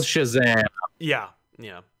 Kill Shazam. Yeah.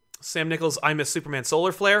 Sam Nichols, I miss Superman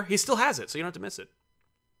Solar Flare. He still has it, so you don't have to miss it.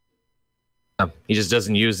 He just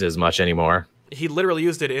doesn't use it as much anymore. He literally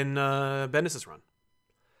used it in Bendis' run.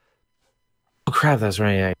 Oh crap, that's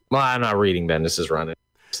right. Yeah. Well, I'm not reading Bendis' run.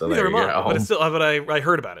 So neither am I, but it's still. But I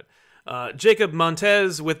heard about it. Jacob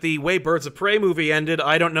Montez, with the way Birds of Prey movie ended,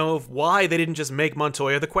 I don't know why they didn't just make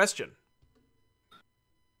Montoya the Question.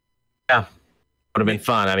 Yeah, would have been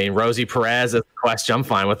fun. I mean, Rosie Perez as the Question. I'm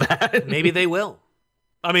fine with that. Maybe they will.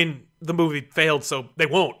 I mean, the movie failed, so they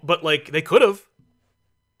won't. But they could have.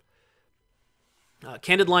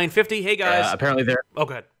 Candid Line 50. Hey guys. Apparently they're. Oh,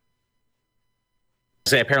 go ahead.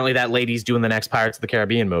 Say apparently that lady's doing the next Pirates of the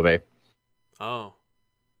Caribbean movie. Oh.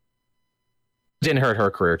 Didn't hurt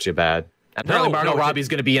her career too bad. Apparently Margot Robbie's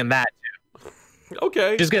going to be in that too.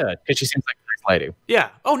 Okay. Which is good because she seems like a nice lady. Yeah.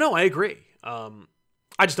 Oh no, I agree. I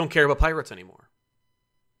just don't care about pirates anymore.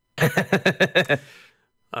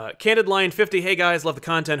 Candid Line 50. Hey guys, love the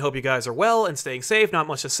content. Hope you guys are well and staying safe. Not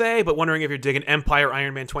much to say, but wondering if you're digging Empire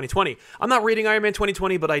Iron Man 2020. I'm not reading Iron Man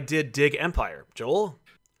 2020, but I did dig Empire. Joel?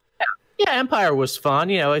 Yeah, Empire was fun.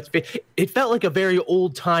 You know, it felt like a very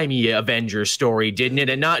old-timey Avengers story, didn't it?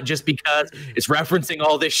 And not just because it's referencing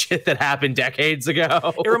all this shit that happened decades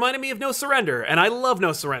ago. It reminded me of No Surrender, and I love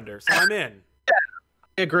No Surrender, so I'm in.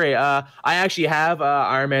 I agree. I actually have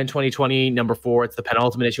Iron Man 2020 number 4. It's the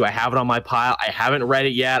penultimate issue. I have it on my pile. I haven't read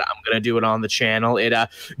it yet. I'm going to do it on the channel. It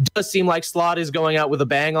does seem like Slott is going out with a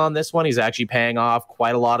bang on this one. He's actually paying off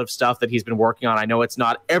quite a lot of stuff that he's been working on. I know it's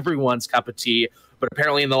not everyone's cup of tea, but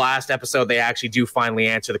apparently in the last episode, they actually do finally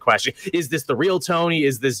answer the question. Is this the real Tony?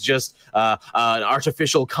 Is this just an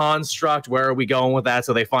artificial construct? Where are we going with that?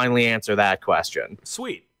 So they finally answer that question.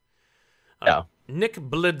 Sweet. Yeah. Nick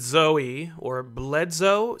Bledsoe, or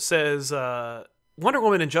Bledsoe, says, Wonder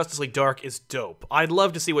Woman in Justice League Dark is dope. I'd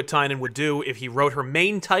love to see what Tynan would do if he wrote her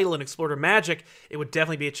main title and explored her magic. It would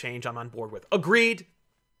definitely be a change I'm on board with. Agreed.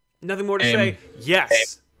 Nothing more to say.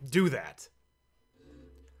 Yes, do that.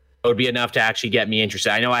 It would be enough to actually get me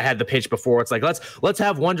interested. I know I had the pitch before. It's like, let's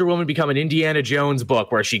have Wonder Woman become an Indiana Jones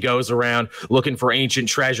book where she goes around looking for ancient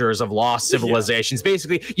treasures of lost civilizations. Yeah.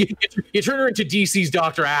 Basically, you turn her into DC's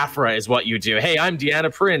Dr. Aphra is what you do. Hey, I'm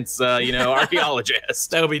Deanna Prince,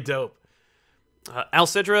 archaeologist. That would be dope. Al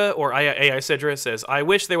Sidra, or AI Sidra, says, I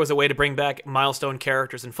wish there was a way to bring back milestone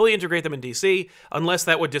characters and fully integrate them in DC, unless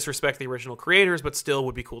that would disrespect the original creators, but still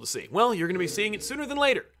would be cool to see. Well, you're going to be seeing it sooner than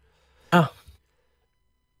later. Oh.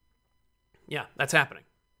 Yeah, that's happening.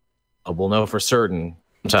 We'll know for certain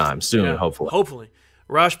sometime soon, hopefully. Hopefully.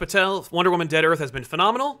 Raj Patel, Wonder Woman Dead Earth has been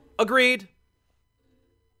phenomenal. Agreed.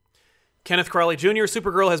 Kenneth Crawley Jr.,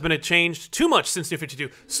 Supergirl has been changed too much since New 52.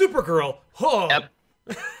 Supergirl! Oh.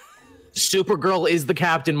 Yep. Supergirl is the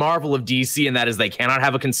Captain Marvel of DC, and that is they cannot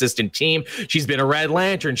have a consistent team. She's been a Red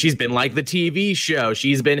Lantern. She's been like the TV show.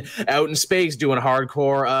 She's been out in space doing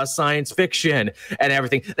hardcore science fiction and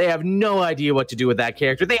everything. They have no idea what to do with that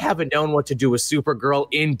character. They haven't known what to do with Supergirl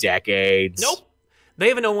in decades. Nope. They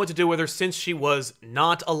haven't known what to do with her since she was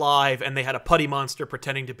not alive and they had a putty monster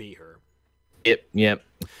pretending to be her. Yep.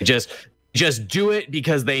 Just do it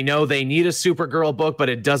because they know they need a Supergirl book, but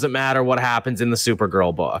it doesn't matter what happens in the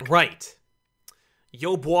Supergirl book. Right.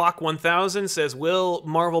 Yo Block 1000 says, will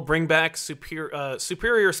Marvel bring back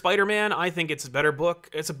Superior Spider-Man? I think it's a better book.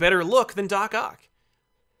 It's a better look than Doc Ock.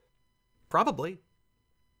 Probably.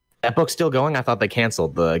 That book's still going? I thought they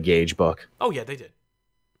canceled the Gage book. Oh, yeah, they did.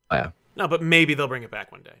 Oh, yeah. No, but maybe they'll bring it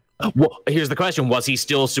back one day. Well, here's the question. Was he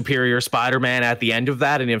still Superior Spider-Man at the end of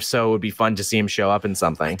that? And if so, it would be fun to see him show up in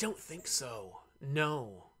something. I don't think so.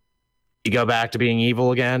 No. You go back to being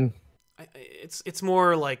evil again? It's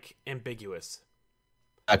more like ambiguous.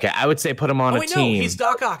 Okay, I would say put him on a team. No, he's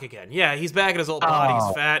Doc Ock again. Yeah, he's back at his old body.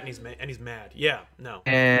 He's fat and he's mad. Yeah, no.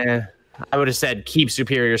 I would have said keep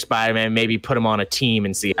Superior Spider-Man, maybe put him on a team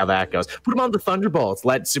and see how that goes. Put him on the Thunderbolts.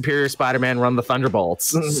 Let Superior Spider-Man run the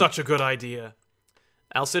Thunderbolts. Such a good idea.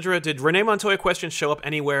 Alcidra, did Renee Montoya questions show up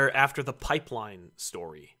anywhere after the Pipeline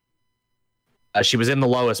story? She was in the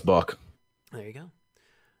Lois book. There you go.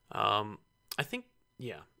 I think,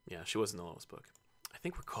 yeah, she was in the Lois book. I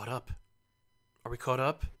think we're caught up. Are we caught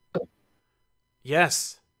up?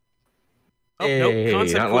 Yes. Oh, Hey, nope. not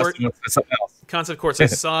Concept Court. something else. Concept Court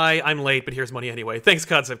says, sigh, I'm late, but here's money anyway. Thanks,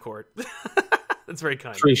 Concept Court. That's very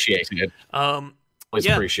kind. Appreciate it. Always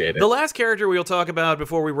appreciate it. The last character we'll talk about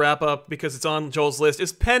before we wrap up, because it's on Joel's list,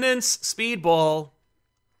 is Penance Speedball.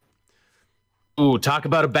 Ooh, talk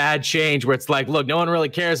about a bad change where it's like, look, no one really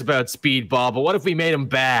cares about Speedball, but what if we made him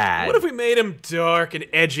bad? What if we made him dark and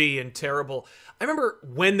edgy and terrible? I remember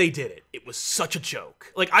when they did it, it was such a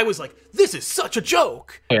joke. Like, I was like, this is such a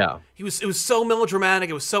joke. Yeah. It was so melodramatic,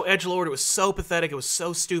 it was so edgelord, it was so pathetic, it was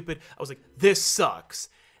so stupid. I was like, this sucks.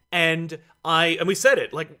 And we said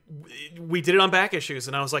it, like, we did it on back issues,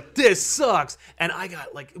 and I was like, this sucks. And I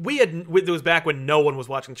got, like, it was back when no one was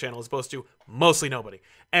watching the channel, as opposed to mostly nobody.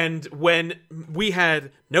 And when we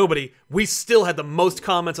had nobody, we still had the most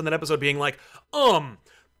comments on that episode being like,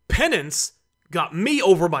 Penance got me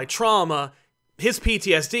over my trauma. His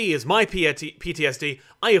PTSD is my PTSD.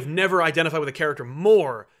 I have never identified with a character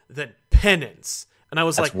more than Penance. And I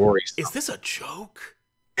was like, worrisome. Is this a joke?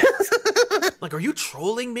 Like, are you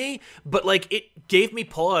trolling me? But, like, it gave me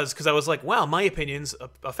pause, because I was like, wow, my opinions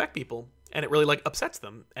affect people, and it really, like, upsets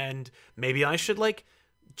them, and maybe I should, like,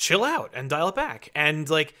 chill out and dial it back. And,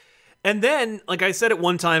 like, and then, like I said it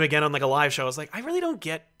one time again on, like, a live show, I was like, I really don't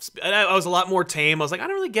get, I was a lot more tame. I was like, I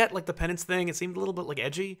don't really get, like, the Penance thing. It seemed a little bit, like,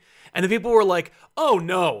 edgy. And the people were like, oh,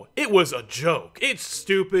 no, it was a joke. It's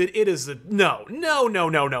stupid. It is no.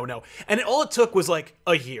 And all it took was, like,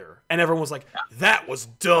 a year. And everyone was like, that was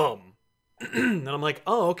dumb. And I'm like,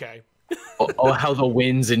 oh, okay. How the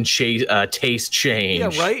winds and taste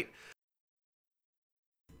change. Yeah, right?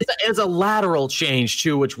 It's a lateral change,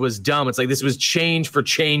 too, which was dumb. It's like, this was change for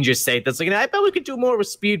change's sake. That's like, I bet we could do more with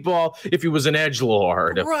Speedball if he was an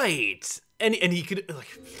edgelord. Right. And he could,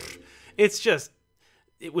 like, it's just,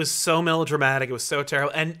 it was so melodramatic. It was so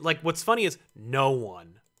terrible. And, like, what's funny is no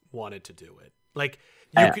one wanted to do it. Like,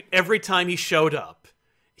 every time he showed up,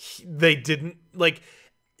 they didn't, like,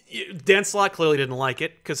 Dan Slott clearly didn't like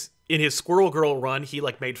it, because in his Squirrel Girl run, he,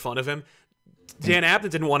 like, made fun of him. Dan Abnett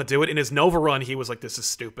didn't want to do it. In his Nova run, he was like, this is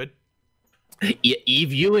stupid.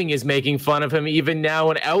 Eve Ewing is making fun of him even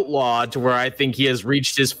now in Outlaw, to where I think he has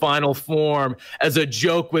reached his final form as a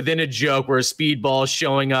joke within a joke, where Speedball is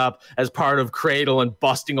showing up as part of Cradle and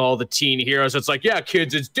busting all the teen heroes. It's like, yeah,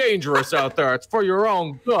 kids, it's dangerous out there. It's for your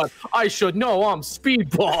own good. I should know I'm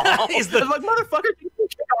Speedball. He's like, motherfucker,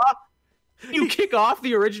 you kick off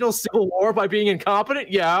the original Civil War by being incompetent?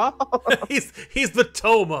 Yeah. he's the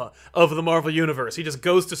Toma of the Marvel Universe. He just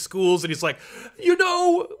goes to schools and he's like,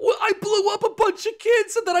 I blew up a bunch of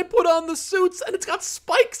kids and then I put on the suits and it's got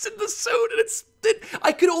spikes in the suit and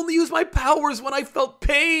I could only use my powers when I felt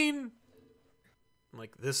pain. I'm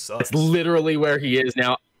like, this sucks. That's literally where he is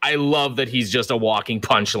now. I love that he's just a walking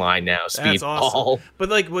punchline now, Speedball. That's awesome. But,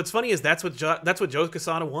 like, what's funny is that's what Joe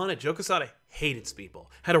Quesada wanted. Joe Quesada hated Speedball,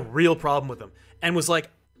 had a real problem with him, and was like,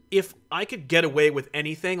 if I could get away with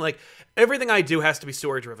anything, like, everything I do has to be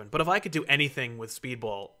story driven, but if I could do anything with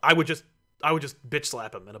Speedball, I would just bitch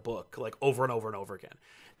slap him in a book, like, over and over and over again.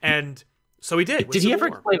 And so he did. Did he ever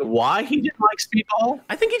explain why he didn't like Speedball?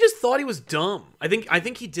 I think he just thought he was dumb. I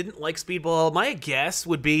think he didn't like Speedball. My guess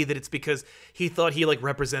would be that it's because he thought he, like,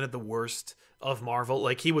 represented the worst of Marvel.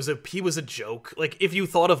 Like, he was a joke. Like, if you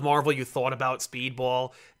thought of Marvel, you thought about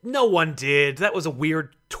Speedball. No one did. That was a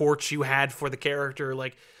weird torch you had for the character.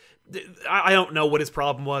 Like, I don't know what his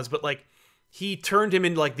problem was, but, like, he turned him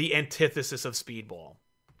into, like, the antithesis of Speedball.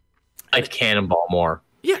 I like Cannonball more.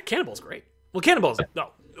 Yeah, Cannonball's great. Well, Cannonball's, no,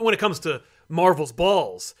 when it comes to Marvel's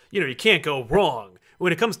balls, you can't go wrong.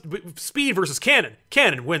 When it comes to Speed versus Cannon,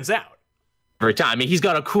 Cannon wins out. Every time. I mean, he's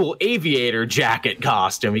got a cool aviator jacket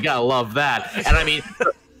costume. You gotta love that. And I mean,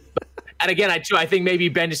 and again, I think maybe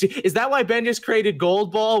Bendis, is that why Bendis created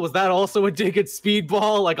Gold Ball? Was that also a dig at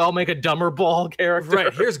Speedball? Like, I'll make a dumber ball character.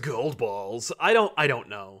 Right, here's Gold Balls. I don't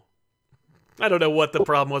know. I don't know what the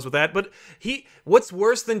problem was with that, but what's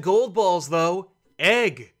worse than Gold Balls, though?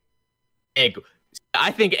 Egg.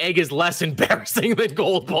 I think Egg is less embarrassing than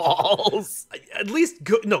Gold Balls. At least,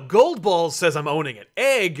 Gold Balls says I'm owning it.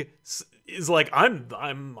 Egg is like, I'm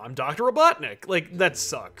Dr. Robotnik. Like, that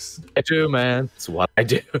sucks. I do, man. It's what I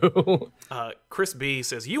do. Chris B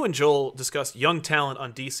says, you and Joel discussed young talent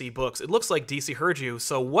on DC books. It looks like DC heard you,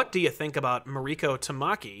 so what do you think about Mariko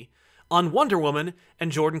Tamaki on Wonder Woman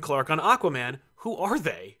and Jordan Clark on Aquaman. Who are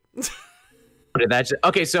they?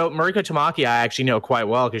 Okay, so Mariko Tamaki, I actually know quite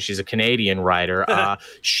well because she's a Canadian writer.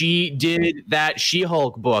 She did that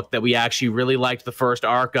She-Hulk book that we actually really liked the first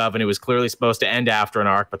arc of, and it was clearly supposed to end after an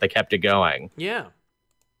arc, but they kept it going. Yeah.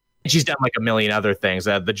 She's done like a million other things.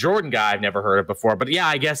 The Jordan guy I've never heard of before, but yeah,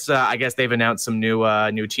 I guess they've announced some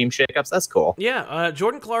new team shakeups. That's cool. Yeah,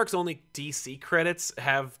 Jordan Clark's only DC credits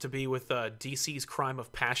have to be with DC's Crime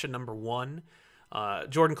of Passion #1.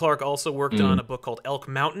 Jordan Clark also worked on a book called Elk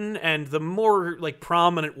Mountain, and the more like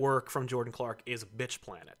prominent work from Jordan Clark is Bitch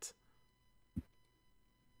Planet.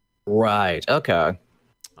 Right. Okay.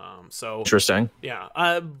 So interesting. Yeah.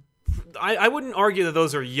 I wouldn't argue that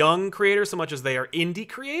those are young creators so much as they are indie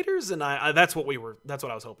creators, and that's what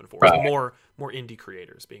I was hoping for. Right. More indie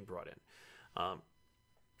creators being brought in.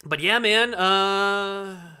 But yeah, man.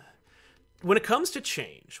 When it comes to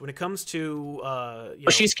change, when it comes to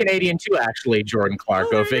she's Canadian too, actually. Jordan Clark,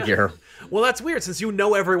 go figure. Well, that's weird since you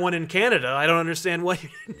know everyone in Canada. I don't understand why you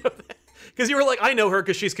didn't know that. Because you were like, I know her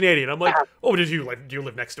because she's Canadian. I'm like, oh, do you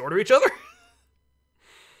live next door to each other?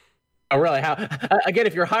 Oh, really? How? Again,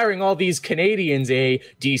 if you're hiring all these Canadians,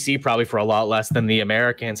 DC probably for a lot less than the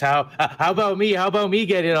Americans. How about me? How about me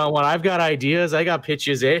getting on one? I've got ideas. I got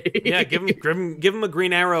pitches. Yeah, give him a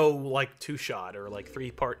Green Arrow like 2-shot or like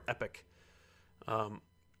 3-part epic.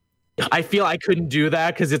 I feel I couldn't do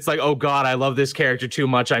that because it's like, oh god, I love this character too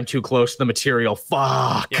much. I'm too close to the material.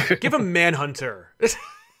 Fuck. Yeah, give him Manhunter.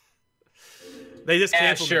 They just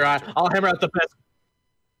canceled. Sure. I'll hammer out the best.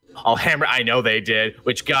 I know they did.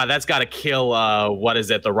 Which god, that's got to kill. What is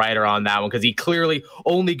it? The writer on that one because he clearly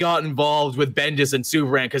only got involved with Bendis and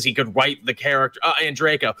Superman because he could write the character and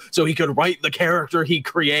Draco, so he could write the character he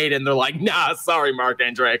created. And they're like, nah, sorry, Mark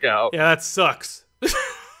and Draco. Yeah, that sucks.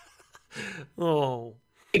 Oh.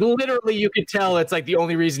 Literally, you could tell it's like the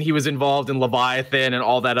only reason he was involved in Leviathan and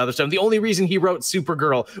all that other stuff. The only reason he wrote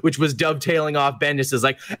Supergirl, which was dovetailing off Bendis, is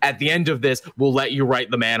like, at the end of this, we'll let you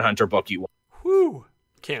write the Manhunter book you want. Whew.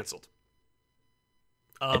 Canceled.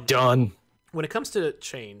 Done. When it comes to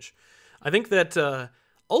change, I think that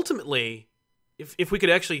ultimately, if we could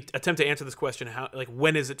actually attempt to answer this question,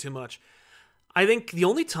 when is it too much? I think the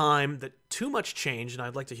only time that too much change, and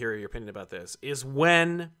I'd like to hear your opinion about this, is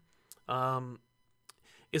when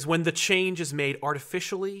the change is made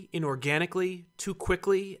artificially, inorganically, too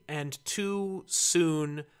quickly, and too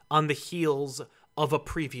soon on the heels of a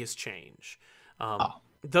previous change.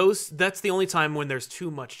 That's the only time when there's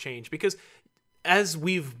too much change, because as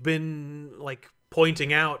we've been like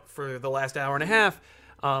pointing out for the last hour and a half,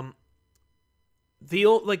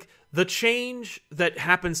 the change that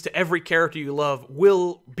happens to every character you love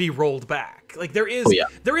will be rolled back. Like there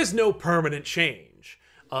is no permanent change.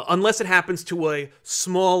 Unless it happens to a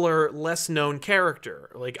smaller, less known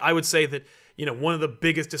character. Like I would say that, one of the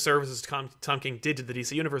biggest disservices Tom King did to the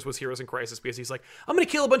DC universe was Heroes in Crisis, because he's like, I'm going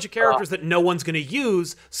to kill a bunch of characters that no one's going to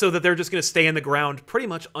use, so that they're just going to stay in the ground pretty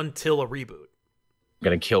much until a reboot. We're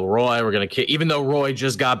going to kill Roy. We're going to kill, even though Roy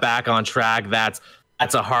just got back on track. That's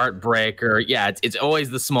a heartbreaker. Yeah, it's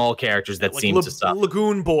always the small characters that seem to suck.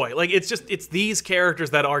 Lagoon Boy, like it's these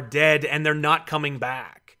characters that are dead and they're not coming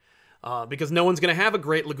back. Because no one's going to have a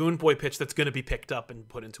great Lagoon Boy pitch that's going to be picked up and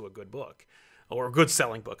put into a good book. Or a good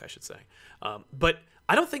selling book, I should say. But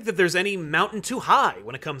I don't think that there's any mountain too high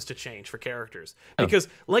when it comes to change for characters. Because,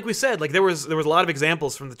 like we said, like there was a lot of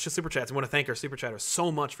examples from the Super Chats. I want to thank our Super Chatters so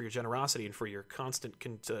much for your generosity and for your constant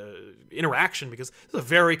interaction, because this is a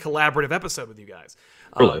very collaborative episode with you guys.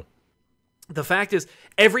 Really? The fact is,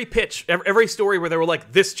 every pitch, every story where they were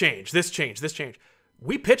like, this change,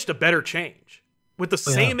 we pitched a better change. With the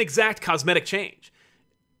same exact cosmetic change.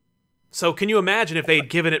 So can you imagine if they'd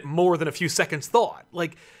given it more than a few seconds thought?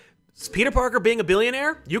 Like, Peter Parker being a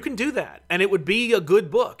billionaire? You can do that. And it would be a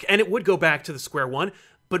good book. And it would go back to the square one.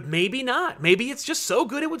 But maybe not. Maybe it's just so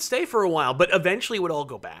good it would stay for a while. But eventually it would all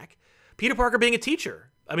go back. Peter Parker being a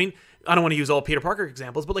teacher. I mean, I don't want to use all Peter Parker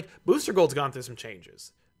examples, but like Booster Gold's gone through some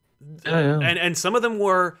changes. And some of them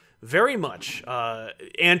were very much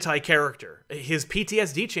anti-character. His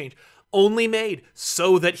PTSD change only made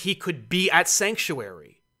so that he could be at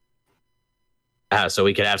Sanctuary. So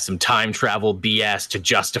we could have some time travel BS to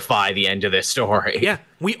justify the end of this story. Yeah,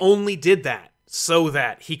 we only did that so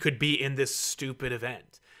that he could be in this stupid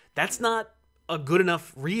event. That's not a good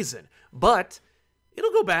enough reason, but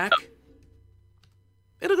it'll go back.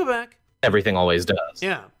 Everything always does.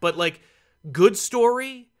 Yeah, but like good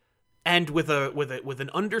story and with an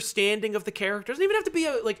understanding of the characters. It doesn't even have to be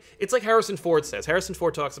it's like Harrison Ford says. Harrison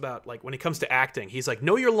Ford talks about, like, when it comes to acting, he's like,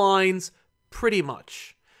 know your lines pretty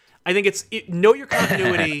much. I think know your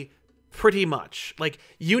continuity pretty much. Like,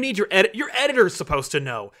 you need your editor's supposed to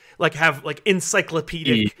know, like, have like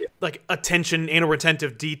encyclopedic like attention and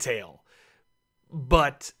retentive detail,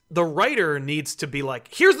 but the writer needs to be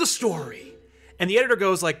like, here's the story, and the editor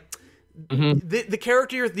goes like, the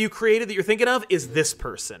character you created that you're thinking of is this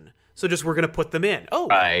person, so just we're gonna put them in. Oh,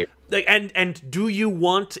 Right. like, and do you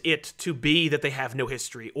want it to be that they have no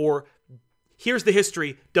history, or here's the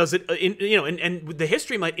history, does it and the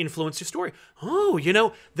history might influence your story. Oh,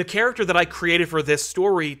 the character that I created for this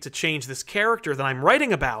story to change this character that I'm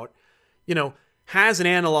writing about, has an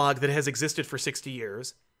analog that has existed for 60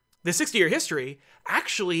 years. The 60-year history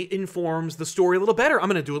actually informs the story a little better. I'm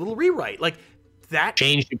going to do a little rewrite. Like, that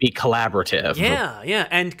Change to be collaborative. yeah.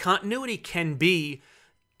 And continuity can be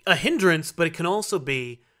a hindrance, but it can also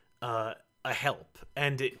be a help.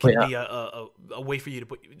 And it can be a way for you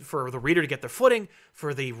for the reader to get their footing,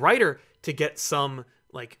 for the writer to get some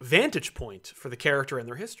like vantage point for the character and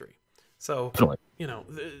their history. So,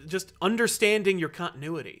 just understanding your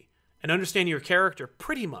continuity and understanding your character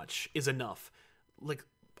pretty much is enough. Like,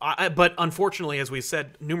 but unfortunately, as we've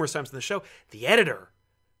said numerous times in the show, the editor,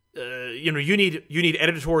 you need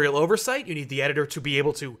editorial oversight. You need the editor to be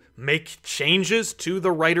able to make changes to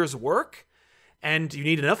the writer's work, and you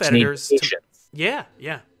need enough editors. Yeah.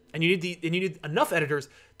 And you need enough editors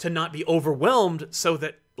to not be overwhelmed so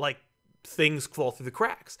that like things fall through the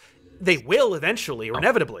cracks. They will eventually or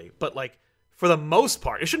inevitably, but like for the most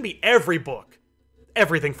part, it shouldn't be every book.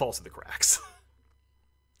 Everything falls through the cracks.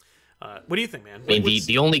 What do you think, man? I mean,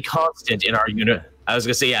 the only constant in our I was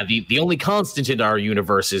gonna say, the only constant in our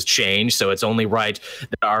universe is change, so it's only right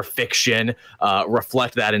that our fiction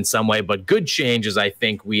reflect that in some way. But good changes, I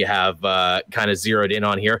think we have kind of zeroed in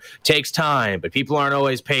on here, takes time, but people aren't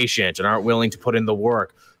always patient and aren't willing to put in the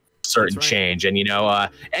work for certain change. And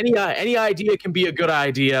any idea can be a good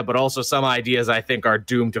idea, but also some ideas I think are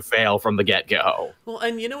doomed to fail from the get-go. Well,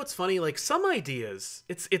 and what's funny? Like, some ideas,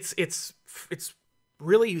 it's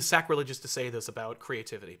really sacrilegious to say this about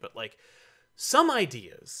creativity, but like, some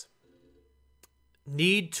ideas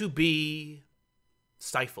need to be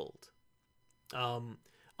stifled.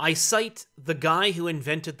 I cite the guy who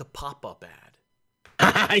invented the pop-up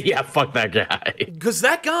ad. Yeah, fuck that guy. Because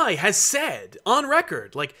that guy has said on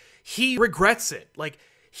record, like, he regrets it. Like,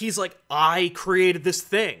 he's like, I created this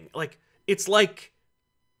thing. Like, it's like,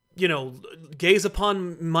 gaze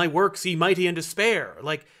upon my works, ye mighty in despair.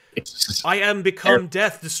 Like, I am become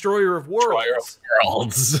death, destroyer of worlds.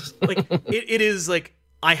 Like, it is like,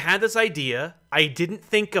 I had this idea. I didn't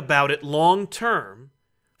think about it long term.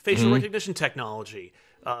 Facial recognition technology.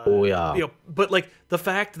 But like, the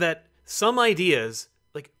fact that some ideas,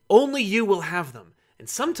 like, only you will have them. And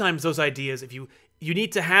sometimes those ideas, if you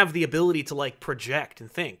need to have the ability to like project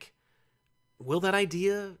and think,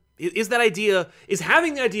 is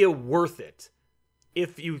having the idea worth it?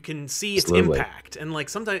 If you can see its impact. And like,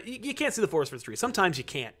 sometimes you can't see the forest for the trees. Sometimes you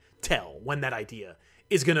can't tell when that idea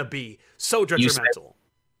is going to be so detrimental.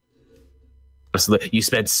 You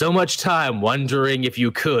spent so much time wondering if you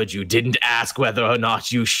could. You didn't ask whether or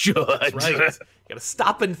not you should. That's right. You got to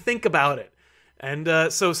stop and think about it.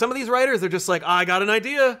 And so some of these writers are just like, I got an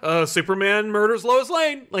idea. Superman murders Lois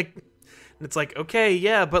Lane. Like, and it's like, okay,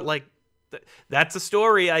 yeah, but like, that's a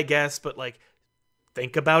story, I guess. But like,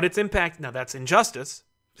 think about its impact. Now, that's injustice.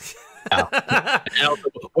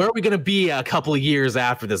 Where are we going to be a couple of years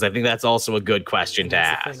after this? I think that's also a good question to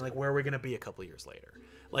ask. Like, where are we going to be a couple of years later?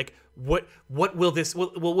 Like, what will this?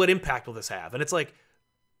 What impact will this have? And it's like,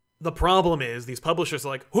 the problem is these publishers are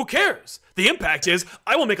like, who cares? The impact is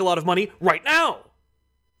I will make a lot of money right now.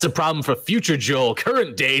 It's a problem for future Joel.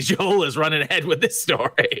 Current day Joel is running ahead with this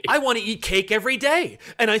story. I want to eat cake every day,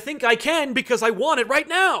 and I think I can because I want it right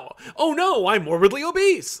now. Oh no, I'm morbidly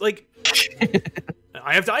obese. Like,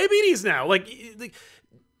 I have diabetes now. Like,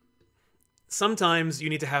 sometimes you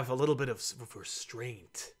need to have a little bit of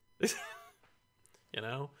restraint.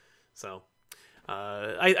 So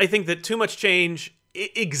I think that too much change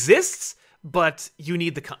exists, but you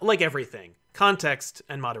need like everything, context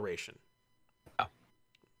and moderation.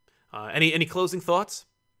 Any closing thoughts?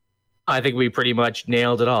 I think we pretty much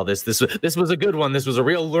nailed it all. This was a good one. This was a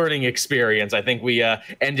real learning experience. I think we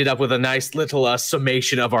ended up with a nice little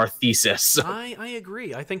summation of our thesis. I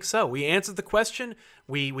agree. I think so. We answered the question.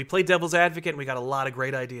 We played devil's advocate, and we got a lot of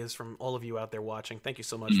great ideas from all of you out there watching. Thank you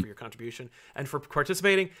so much for your contribution and for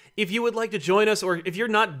participating. If you would like to join us, or if you're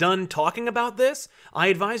not done talking about this, I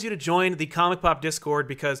advise you to join the Comic Pop Discord,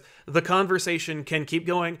 because the conversation can keep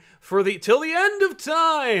going till the end of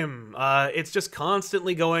time. It's just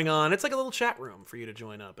constantly going on. It's like a little chat room for you to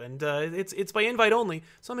join up, and it's by invite only,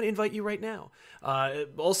 so I'm going to invite you right now.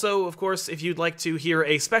 Also, of course, if you'd like to hear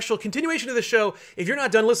a special continuation of the show, if you're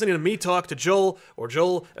not done listening to me talk to Joel, or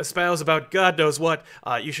Joel espouse about God knows what,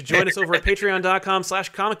 you should join us over at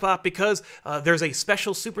patreon.com/comicpop, because there's a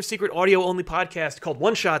special super secret audio only podcast called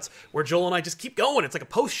One Shots, where Joel and I just keep going. It's like a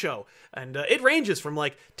post show, and it ranges from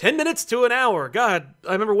like 10 minutes to an hour. God,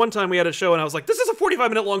 I remember one time we had a show and I was like, this is a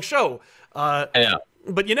 45-minute long show. Yeah.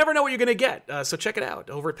 But you never know what you're going to get, so check it out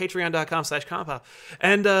over at patreon.com/compop.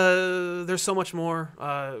 And there's so much more.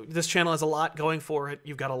 This channel has a lot going for it.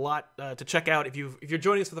 You've got a lot to check out. If you're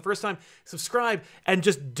joining us for the first time, subscribe and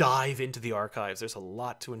just dive into the archives. There's a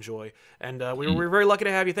lot to enjoy. And we're very lucky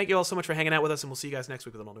to have you. Thank you all so much for hanging out with us, and we'll see you guys next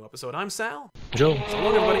week with an all new episode. I'm Sal. Joel. So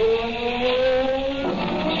long, everybody.